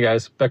 Hey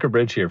guys, Becker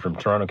Bridge here from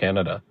Toronto,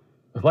 Canada.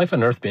 With life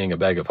on Earth being a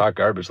bag of hot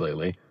garbage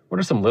lately, what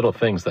are some little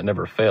things that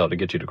never fail to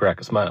get you to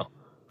crack a smile?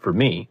 For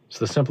me, it's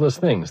the simplest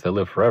things that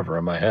live forever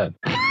in my head.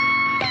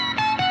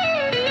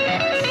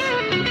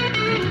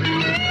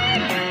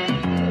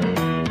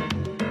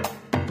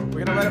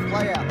 We're gonna let it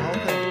play out the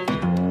whole thing.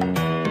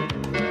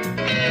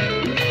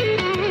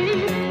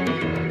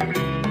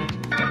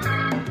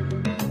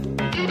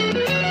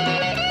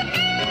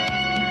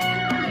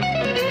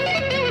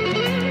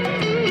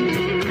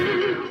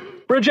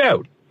 Bridge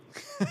out!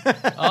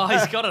 Oh,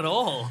 he's got it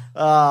all.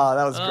 Oh,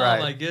 that was Oh, great.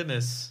 my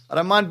goodness. I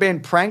don't mind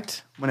being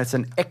pranked when it's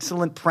an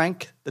excellent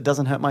prank that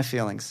doesn't hurt my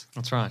feelings.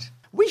 That's right.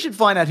 We should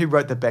find out who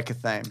wrote the Becca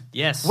theme.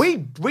 Yes.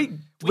 We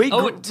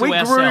owe it to we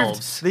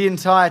ourselves. grooved the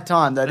entire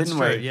time, though, That's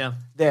didn't true, we? yeah.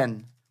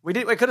 Then we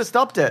could have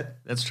stopped it,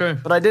 That's true.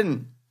 but I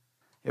didn't.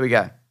 Here we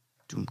go.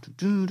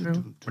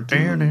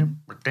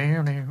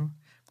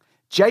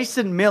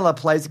 Jason Miller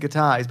plays the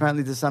guitar. He's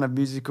apparently the son of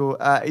he's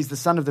the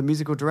son of the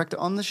musical director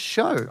on the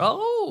show.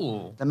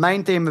 Oh. The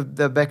main theme of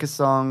the Becca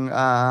song,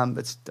 I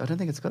don't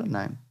think it's got a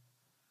name.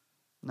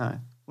 No.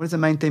 What is the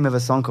main theme of a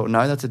song called?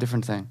 No, that's a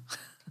different thing.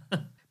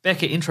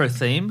 Becca intro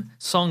theme,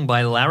 song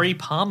by Larry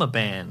Palmer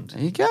Band.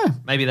 There you go.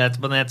 Maybe that's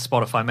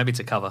Spotify. Maybe it's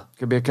a cover.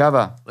 Could be a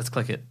cover. Let's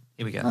click it.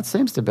 Here we go. That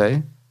seems to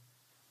be.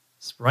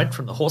 It's right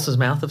from the horse's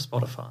mouth of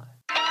Spotify.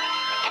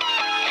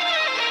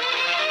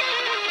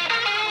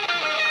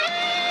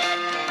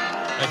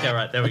 Okay,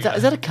 right, there we go.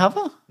 Is that a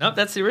cover? Nope,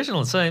 that's the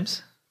original, it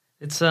seems.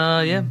 It's,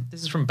 yeah,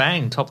 this is from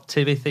Bang, Top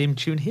TV Theme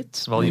Tune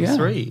Hits, Volume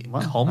There you go. 3,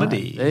 Wow. Comedy.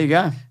 All right. There you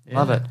go.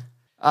 Love it.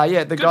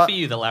 Yeah, the Good guy. for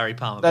you, the Larry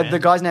Palmer The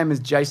Band. guy's name is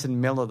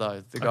Jason Miller,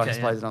 though. The guy Okay, who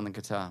yeah. plays it on the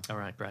guitar. All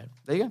right, great.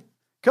 There you go.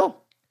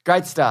 Cool.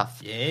 Great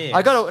stuff. Yes.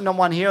 I got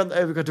one here.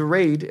 We've got to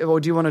read. Or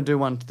do you want to do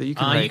one that you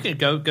can read? You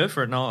can go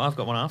for it. No, I've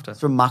got one after. It's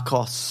from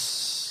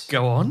Marcos.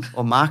 Go on.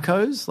 Or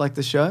Marcos, like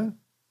the show. Do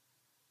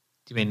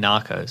you mean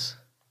Narcos?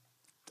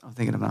 I'm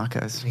thinking of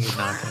Narcos. I think it's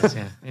Narcos,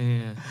 yeah.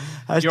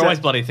 Hashtag- You're always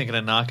bloody thinking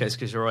of Narcos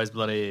because you're always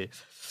bloody...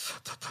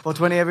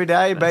 420 every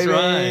day, That's baby.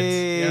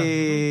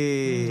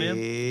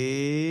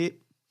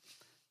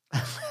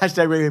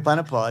 Hashtag Weekly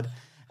Planet Pod.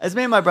 As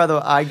me and my brother were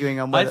arguing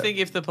on I whether... think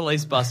if the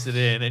police busted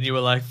in and you were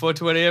like,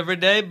 420 every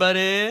day, buddy,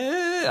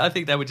 I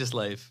think they would just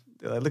leave.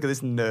 They're like, look at this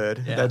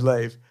nerd. Yeah. They'd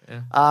leave.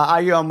 Yeah.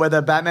 Argue on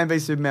whether Batman v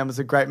Superman was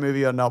a great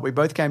movie or not. We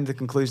both came to the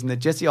conclusion that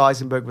Jesse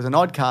Eisenberg was an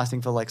odd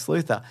casting for Lex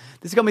Luthor.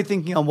 This got me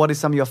thinking on what is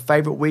some of your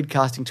favourite weird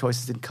casting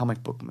choices in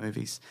comic book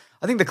movies.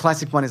 I think the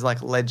classic one is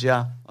like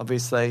Ledger,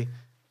 obviously.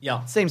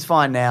 Yeah. Seems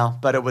fine now,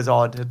 but it was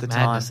odd at the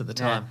time. Madness at the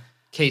time.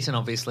 Keaton,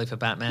 obviously, for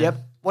Batman. Yep.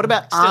 What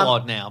about Still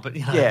odd now, but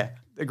you know. Yeah,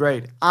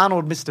 agreed.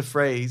 Arnold, Mr.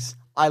 Freeze.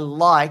 I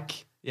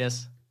like.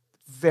 Yes.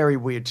 Very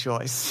weird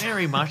choice.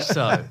 Very much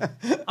so.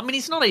 I mean,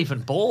 he's not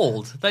even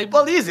bald.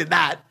 Well, he is in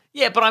that.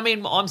 Yeah, but I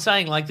mean, I'm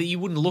saying like that you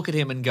wouldn't look at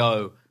him and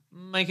go,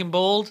 make him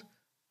bald,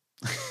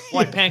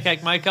 white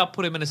pancake makeup,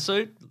 put him in a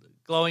suit,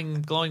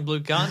 glowing blue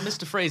gun.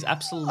 Mr. Freeze,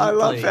 absolutely. I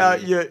love how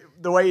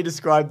the way you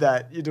described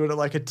that. You're doing it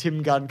like a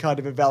Tim Gunn kind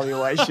of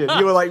evaluation.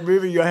 You were like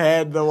moving your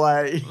hand the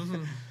way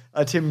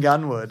a Tim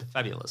Gunn would.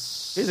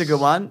 Fabulous. Here's a good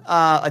one.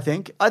 I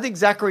think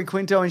Zachary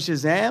Quinto in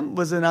Shazam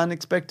was an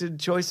unexpected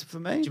choice for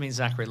me. Do you mean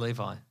Zachary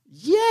Levi?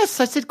 Yes,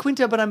 I said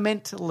Quinto, but I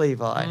meant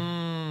Levi.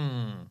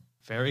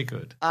 Very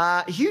good.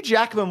 Hugh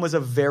Jackman was a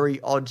very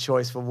odd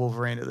choice for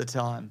Wolverine at the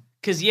time.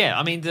 Because, yeah,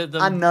 I mean, the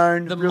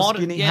unknown, the real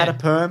modern, skinny, yeah. had a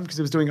perm because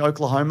he was doing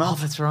Oklahoma. Oh,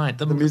 that's right.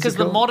 Because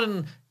musical. the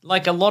modern,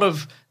 like a lot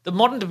of, the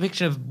modern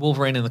depiction of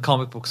Wolverine in the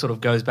comic book sort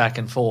of goes back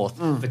and forth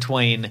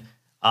between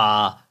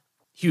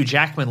Hugh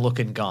Jackman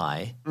looking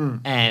guy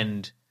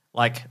and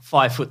like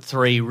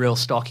 5'3" real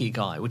stocky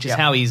guy, which is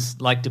how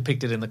he's like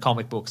depicted in the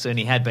comic books, and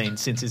he had been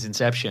since his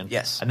inception.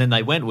 Yes. And then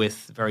they went with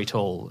very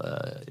tall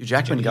Hugh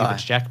Jackman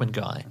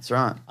guy. That's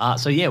right.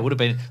 So yeah, it would have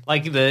been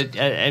like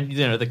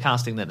the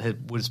casting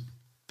that was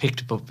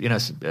picked,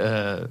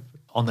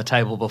 on the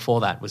table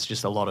before that was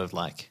just a lot of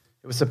like.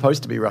 It was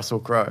supposed to be Russell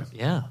Crowe.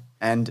 Yeah.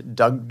 And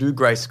Doug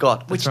Dougray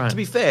Scott, which, right. to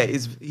be fair,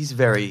 he's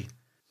very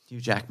Hugh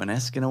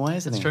Jackman-esque in a way,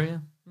 isn't he? That's true,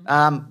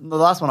 yeah. The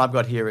last one I've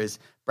got here is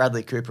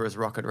Bradley Cooper as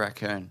Rocket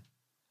Raccoon.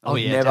 Oh,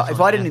 yeah, never,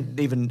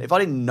 definitely, if I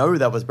didn't know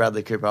that was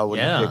Bradley Cooper, I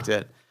wouldn't have picked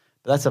it.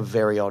 But that's a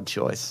very odd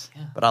choice.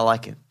 Yeah. But I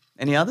like it.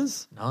 Any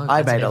others? No,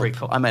 I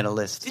made a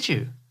list. Did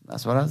you?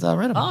 That's what I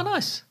read about. Oh,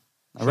 nice.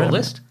 I read a them.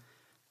 list.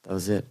 That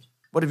was it.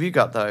 What have you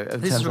got though?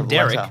 This is from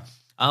Derek.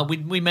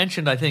 We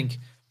mentioned, I think,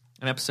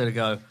 an episode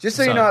ago. Just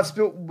so you know, I've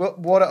spilled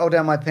water all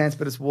down my pants,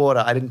 but it's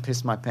water. I didn't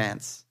piss my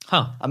pants.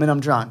 Huh. I mean,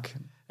 I'm drunk.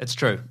 It's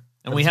true.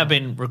 And we have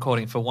been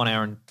recording for 1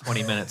 hour and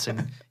 20 minutes,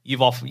 and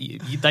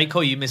they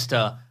call you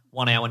Mr.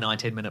 1 hour,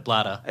 19-minute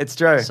bladder. It's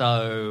true.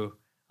 So,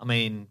 I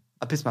mean...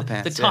 I pissed my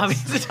pants.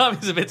 The timing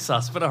is a bit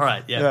sus, but all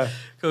right. Yeah.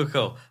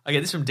 Cool. Okay,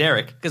 this is from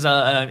Derek, because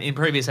in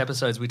previous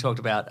episodes we talked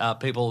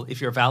about people,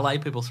 if you're a valet,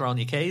 people throw on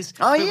your keys.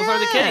 Oh, people throw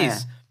the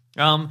keys.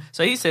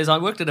 So he says, I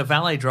worked as a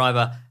valet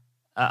driver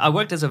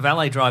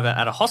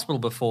at a hospital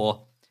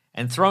before,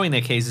 and throwing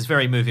their keys is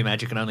very movie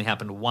magic and only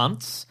happened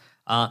once.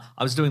 I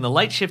was doing the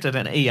late shift at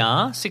an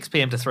ER, 6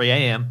 p.m. to 3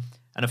 a.m.,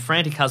 and a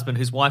frantic husband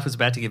whose wife was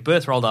about to give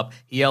birth rolled up.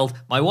 He yelled,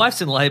 "My wife's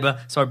in labour,"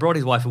 so I brought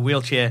his wife a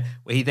wheelchair,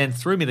 where he then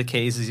threw me the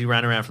keys as he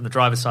ran around from the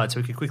driver's side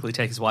so he could quickly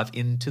take his wife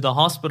into the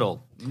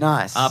hospital.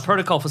 Nice.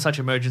 Protocol for such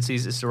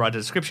emergencies is to write a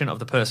description of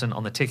the person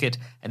on the ticket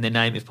and their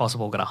name, if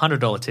possible. Got a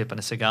 $100 tip and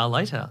a cigar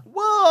later.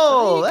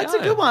 Whoa, that's a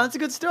good one. That's a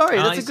good story.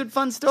 That's a good,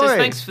 fun story. Says,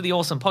 thanks for the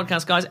awesome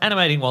podcast, guys.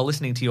 Animating while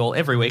listening to you all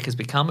every week has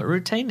become a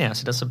routine now.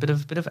 So he does a bit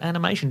of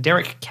animation.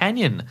 Derek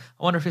Canyon.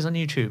 I wonder if he's on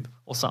YouTube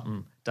or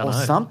something. Don't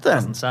know. Something.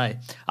 Doesn't say.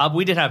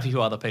 We did have a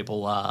few other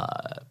people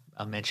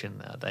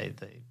mention they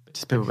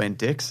just people being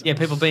dicks. Yeah,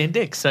 people being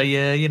dicks. So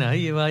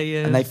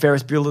and they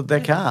Ferris Buellered their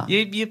car.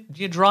 You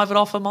drive it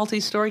off a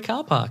multi-story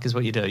car park is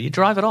what you do. You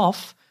drive it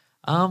off.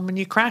 And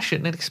you crash it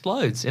and it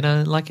explodes in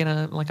a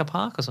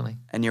park or something.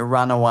 And you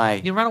run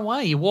away.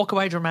 You walk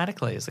away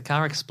dramatically as the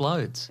car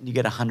explodes. And you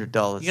get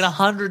 $100. You get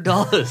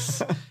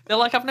 $100. They're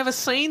like, I've never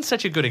seen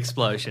such a good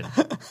explosion.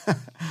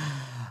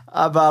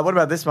 But what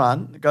about this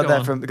one? Got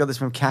this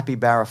from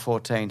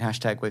Capybara14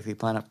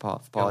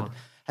 #WeeklyPlanetPod.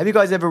 Have you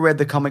guys ever read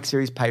the comic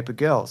series Paper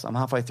Girls? I'm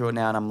halfway through it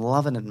now and I'm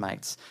loving it,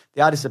 mates.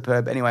 The art is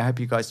superb. Anyway, I hope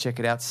you guys check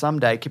it out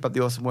someday. Keep up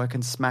the awesome work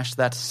and smash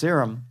that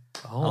serum.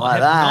 Oh, I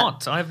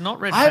have not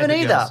read. I haven't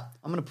Paper either. Girls.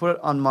 I'm going to put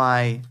it on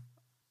my. I'm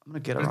going to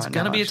get it right now. It's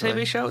going to be a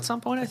TV show at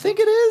some point. I think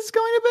it is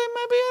going to be.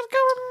 Maybe I've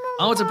got.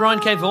 Oh, it's a Brian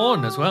K.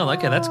 Vaughan as well.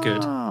 Okay, that's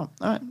good. All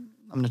right.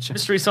 I'm going to check.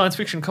 Mystery science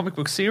fiction comic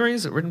book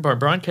series written by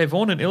Brian K.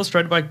 Vaughan and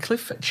illustrated by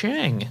Cliff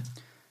Chang.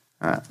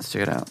 All right, let's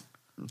check it out.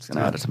 I'm just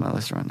going to add it to my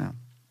list right now.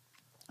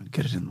 And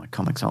get it in my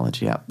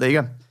Comixology app. There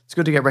you go. It's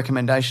good to get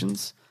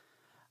recommendations.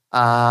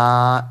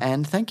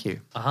 And thank you.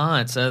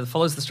 It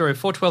follows the story of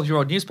 4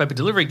 12-year-old newspaper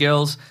delivery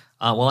girls.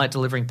 While out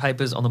delivering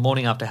papers on the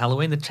morning after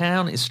Halloween, the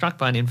town is struck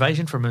by an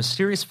invasion from a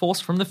mysterious force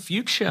from the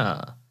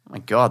future. Oh, my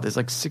God. There's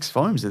like 6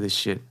 volumes of this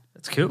shit.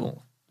 That's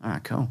cool. All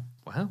right, cool.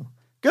 Wow.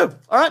 Good.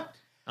 All right.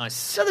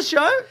 Nice. Is that the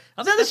show?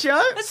 Is that the show?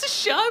 That's the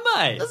show,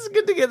 mate. This is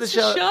good to get the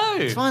show.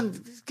 It's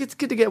fun. It's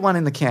good to get one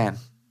in the can.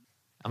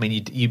 I mean,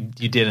 you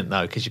didn't,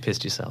 though, because you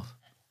pissed yourself.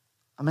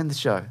 I'm in the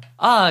show.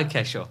 Oh,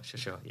 okay, sure.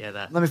 Yeah,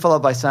 that. Let me follow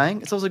up by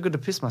saying it's also good to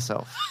piss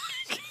myself.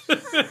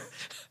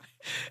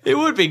 It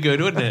would be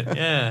good, wouldn't it?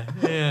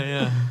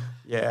 Yeah.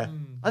 Yeah.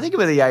 I think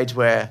we're at the age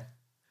where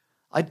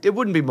it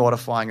wouldn't be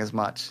mortifying as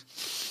much.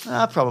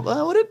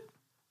 Probably. Would it?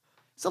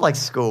 It's not like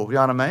school, you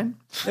know what I mean?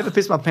 Never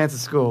pissed my pants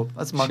at school.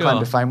 That's my Sure. claim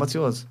to fame. What's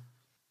yours?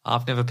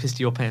 I've never pissed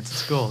your pants at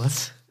school.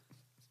 That's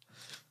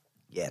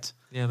Yeah,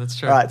 that's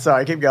true. All right,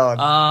 sorry, keep going.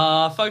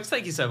 Folks,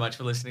 thank you so much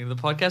for listening to the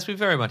podcast. We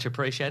very much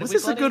appreciate it. Was We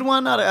this a bloody- good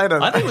one? I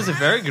don't know. I think it was a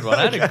very good one.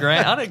 I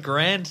had a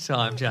grand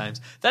time, James.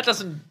 That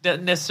doesn't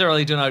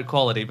necessarily denote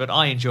quality, but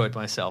I enjoyed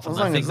myself. As and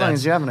I long think as long that's-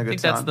 as you're having a good I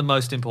think that's time. the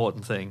most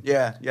important thing.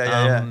 Yeah.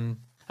 And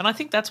I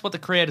think that's what the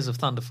creators of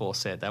Thunder Force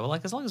said. They were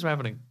like, as long as we're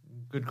having a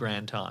good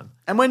grand time.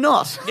 And we're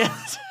not.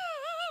 Yes.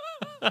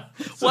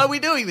 Why are we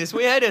doing this?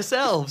 We hate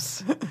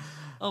ourselves.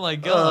 Oh, my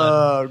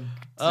God.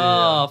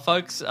 Oh,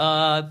 Folks,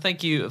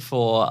 thank you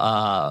for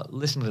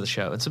listening to the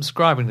show and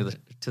subscribing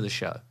to the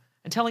show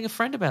and telling a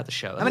friend about the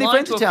show. how many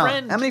friends you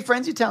telling? How many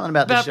friends you telling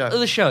about the show?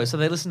 The show. So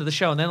they listen to the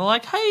show and they're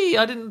like, hey,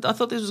 I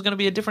thought this was going to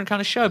be a different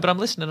kind of show, but I'm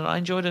listening and I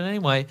enjoyed it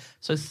anyway.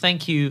 So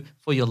thank you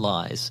for your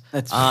lies.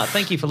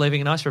 Thank you for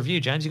leaving a nice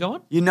review, James. You go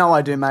on? You know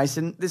I do,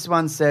 Mason. This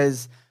one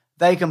says,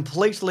 they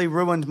completely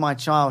ruined my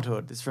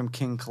childhood. This is from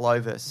King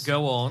Clovis.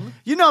 Go on.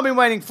 You know I've been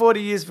waiting 40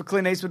 years for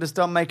Clint Eastwood to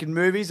stop making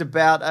movies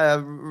about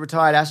a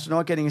retired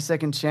astronaut getting a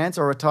second chance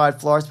or a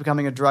retired florist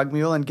becoming a drug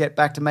mule and get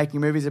back to making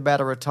movies about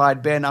a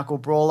retired bare-knuckle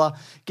brawler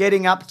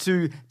getting up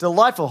to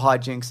delightful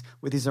hijinks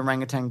with his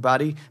orangutan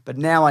buddy. But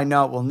now I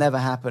know it will never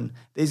happen.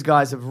 These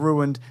guys have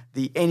ruined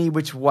the Any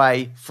Which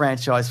Way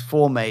franchise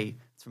for me.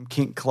 It's from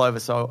King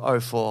Clovis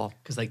 04.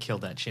 Because they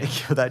killed that shit. They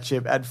killed that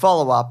chip. And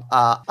follow-up,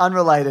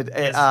 unrelated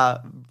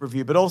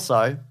review, but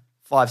also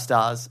 5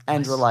 stars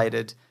and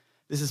related.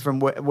 This is from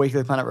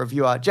Weekly Planet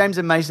Reviewer. James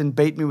and Mason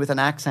beat me with an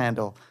axe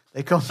handle.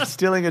 They called me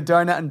stealing a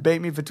donut and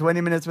beat me for 20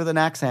 minutes with an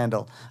axe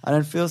handle. I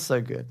don't feel so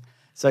good.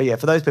 So, yeah,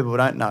 for those people who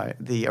don't know,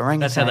 the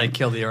orangutan... That's how they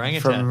killed the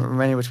orangutan. From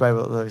Any Which Way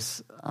Will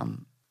Loose.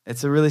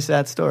 It's a really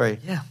sad story.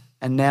 Yeah.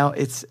 And now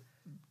it's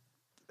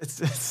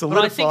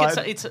solidified. But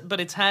I think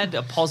it's had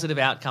a positive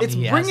outcome It's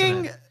here,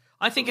 bringing hasn't it?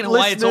 I think in a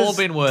way it's all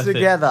been worth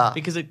together. it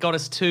because it got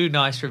us 2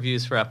 nice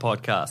reviews for our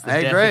podcast. The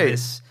I death agree. of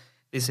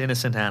this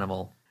innocent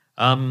animal.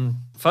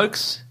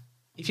 Folks,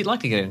 if you'd like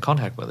to get in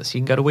contact with us, you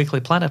can go to Weekly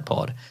Planet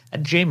Pod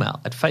at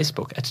Gmail, at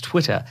Facebook, at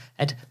Twitter,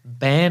 at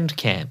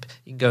Bandcamp.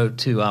 You can go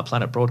to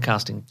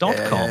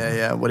planetbroadcasting.com.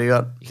 Yeah. What do you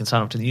got? You can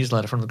sign up to the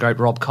newsletter from the great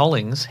Rob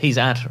Collings. He's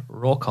at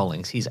Raw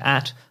Collings. He's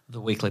at The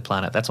Weekly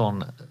Planet. That's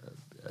on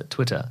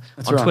Twitter.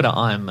 On right. Twitter,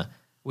 I'm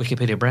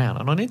Wikipedia Brown.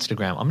 And on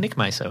Instagram, I'm Nick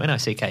Maso,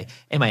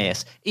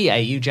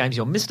 NickMaseEAU. James,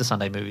 your Mr.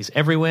 Sunday Movies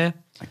everywhere.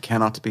 I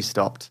cannot be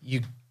stopped.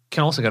 You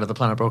can also go to the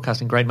Planet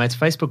Broadcasting Great Mates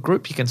Facebook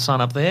group. You can sign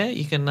up there.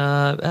 You can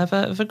have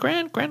a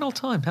grand old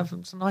time. Have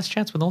some nice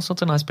chats with all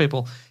sorts of nice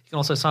people. You can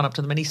also sign up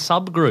to the many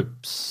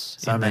subgroups.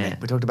 So many. there.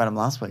 We talked about them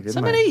last week, didn't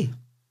So we? many.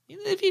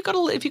 If you've got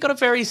a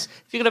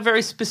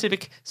very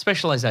specific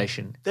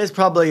specialization. There's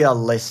probably a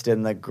list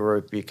in the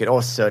group you could,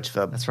 or search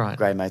for. That's right.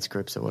 Grey Mates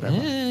groups or whatever.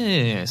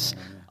 Yes.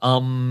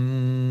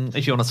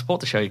 If you want to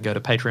support the show, you can go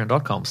to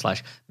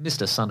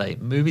patreon.com/Mr. Sunday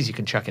Movies. You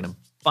can chuck in a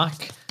buck.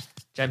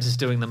 James is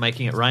doing the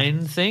Making It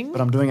Rain thing.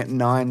 But I'm doing it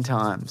 9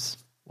 times.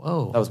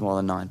 Whoa. That was more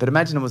than 9. But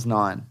imagine it was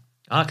 9.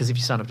 Because if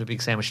you sign up to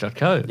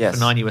bigsandwich.co Yes.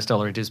 for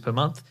 $9 in dues per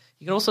month,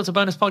 you get all sorts of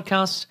bonus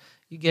podcasts.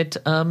 You get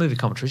movie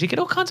commentaries. You get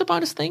all kinds of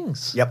bonus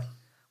things. Yep.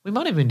 We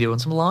might even do on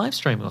some live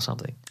streaming or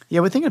something.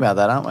 Yeah, we're thinking about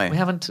that, aren't we? We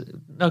haven't,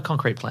 no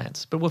concrete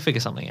plans, but we'll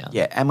figure something out.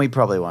 Yeah, and we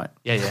probably won't.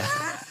 Yeah.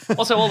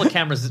 Also, all the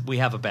cameras that we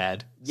have are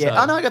bad. Yeah, so-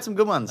 I know I got some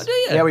good ones. Oh, do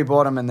you? Yeah, we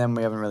bought them and then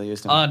we haven't really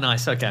used them. Oh,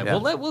 nice. Okay. Yeah.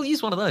 Well, we'll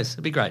use one of those.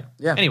 It'd be great.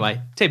 Yeah.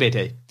 Anyway,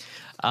 TBT.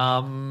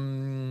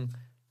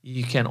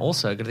 You can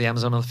also go to the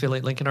Amazon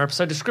affiliate link in our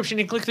episode description.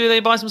 You can click through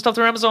there, buy some stuff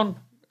through Amazon.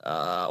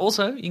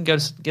 Also, you can go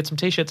to get some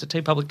T-shirts at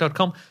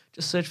tpublic.com.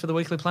 Just search for The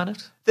Weekly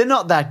Planet. They're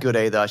not that good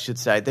either, I should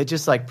say. They're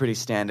just like pretty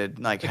standard,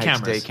 like The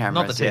HD cameras.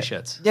 not the yeah.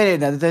 T-shirts. Yeah,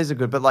 no, those are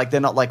good, but like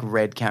they're not like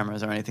red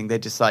cameras or anything. They're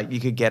just like you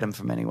could get them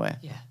from anywhere.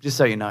 Yeah. Just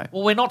so you know.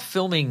 Well, we're not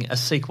filming a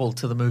sequel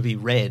to the movie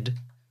Red,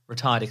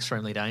 Retired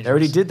Extremely Dangerous. They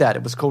already did that.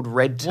 It was called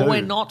Red 2. Well,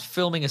 we're not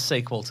filming a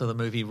sequel to the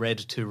movie Red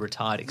 2,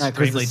 Retired No,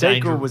 Extremely because Dangerous. the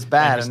sequel was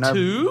bad. And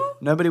Two?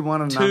 Nobody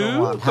wanted another Two?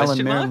 one. Helen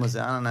Question Mirren mark? was,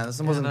 I don't know,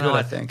 this wasn't No, good,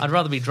 I think. I'd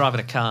rather be driving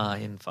a car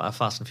in a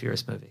Fast and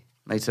Furious movie.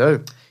 Me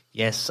too.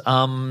 Yes.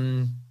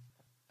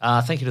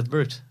 Thank you to the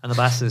Brute and the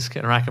Bastards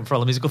and Rackham for all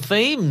the musical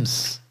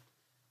themes.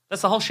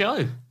 That's the whole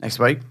show. Next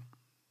week,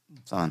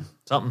 something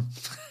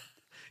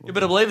You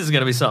better believe there's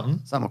going to be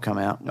something. will come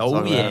out. We'll Oh,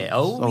 talk about yeah. it.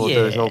 Oh, All we'll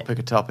do is yeah. all pick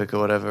a topic or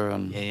whatever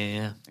and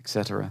Yeah.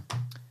 etc.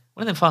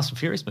 When are them Fast and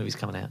Furious movies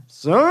coming out?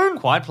 Soon.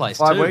 Quiet Place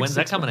 5 too. weeks, When's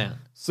that 6 coming weeks. out?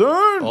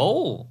 Soon.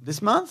 Oh.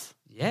 This month?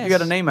 Yes. You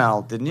got an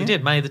email, didn't you? We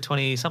did, May the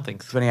 20-something.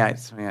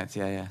 28th,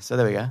 yeah. So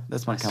there we go.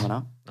 That's one coming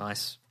up.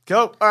 Nice.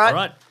 Cool. All right. All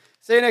right.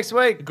 See you next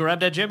week. Grab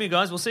that gem, you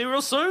guys. We'll see you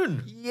real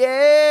soon.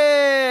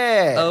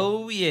 Yeah.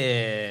 Oh,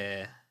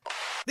 yeah.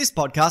 This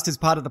podcast is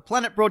part of the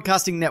Planet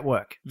Broadcasting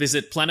Network.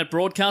 Visit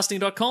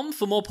planetbroadcasting.com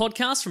for more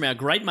podcasts from our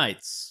great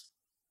mates.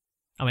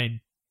 I mean,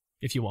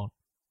 if you want.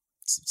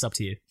 It's up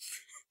to you.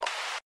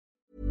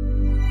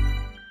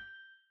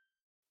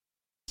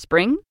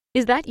 Spring?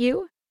 Is that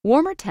you?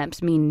 Warmer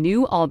temps mean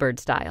new Allbirds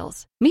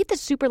styles. Meet the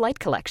Super Light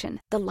Collection,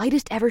 the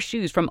lightest ever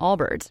shoes from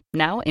Allbirds,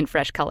 now in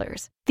fresh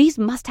colors. These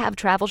must-have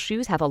travel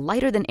shoes have a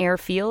lighter-than-air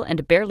feel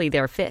and barely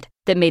their fit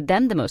that made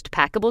them the most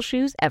packable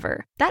shoes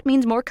ever. That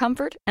means more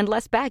comfort and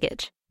less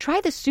baggage.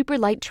 Try the Super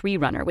Light Tree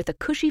Runner with a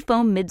cushy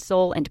foam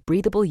midsole and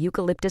breathable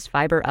eucalyptus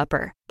fiber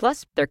upper.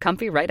 Plus, they're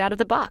comfy right out of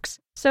the box.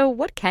 So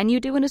what can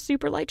you do in a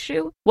super light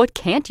shoe? What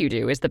can't you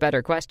do is the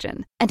better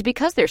question. And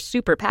because they're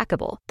super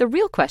packable, the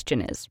real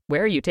question is,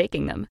 where are you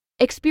taking them?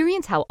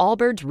 Experience how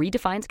Allbirds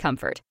redefines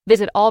comfort.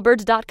 Visit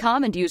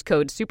allbirds.com and use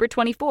code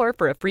SUPER24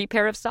 for a free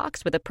pair of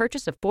socks with a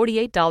purchase of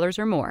 $48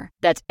 or more.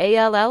 That's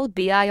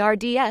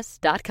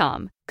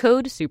ALLBIRDS.com.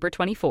 Code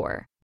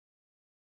SUPER24.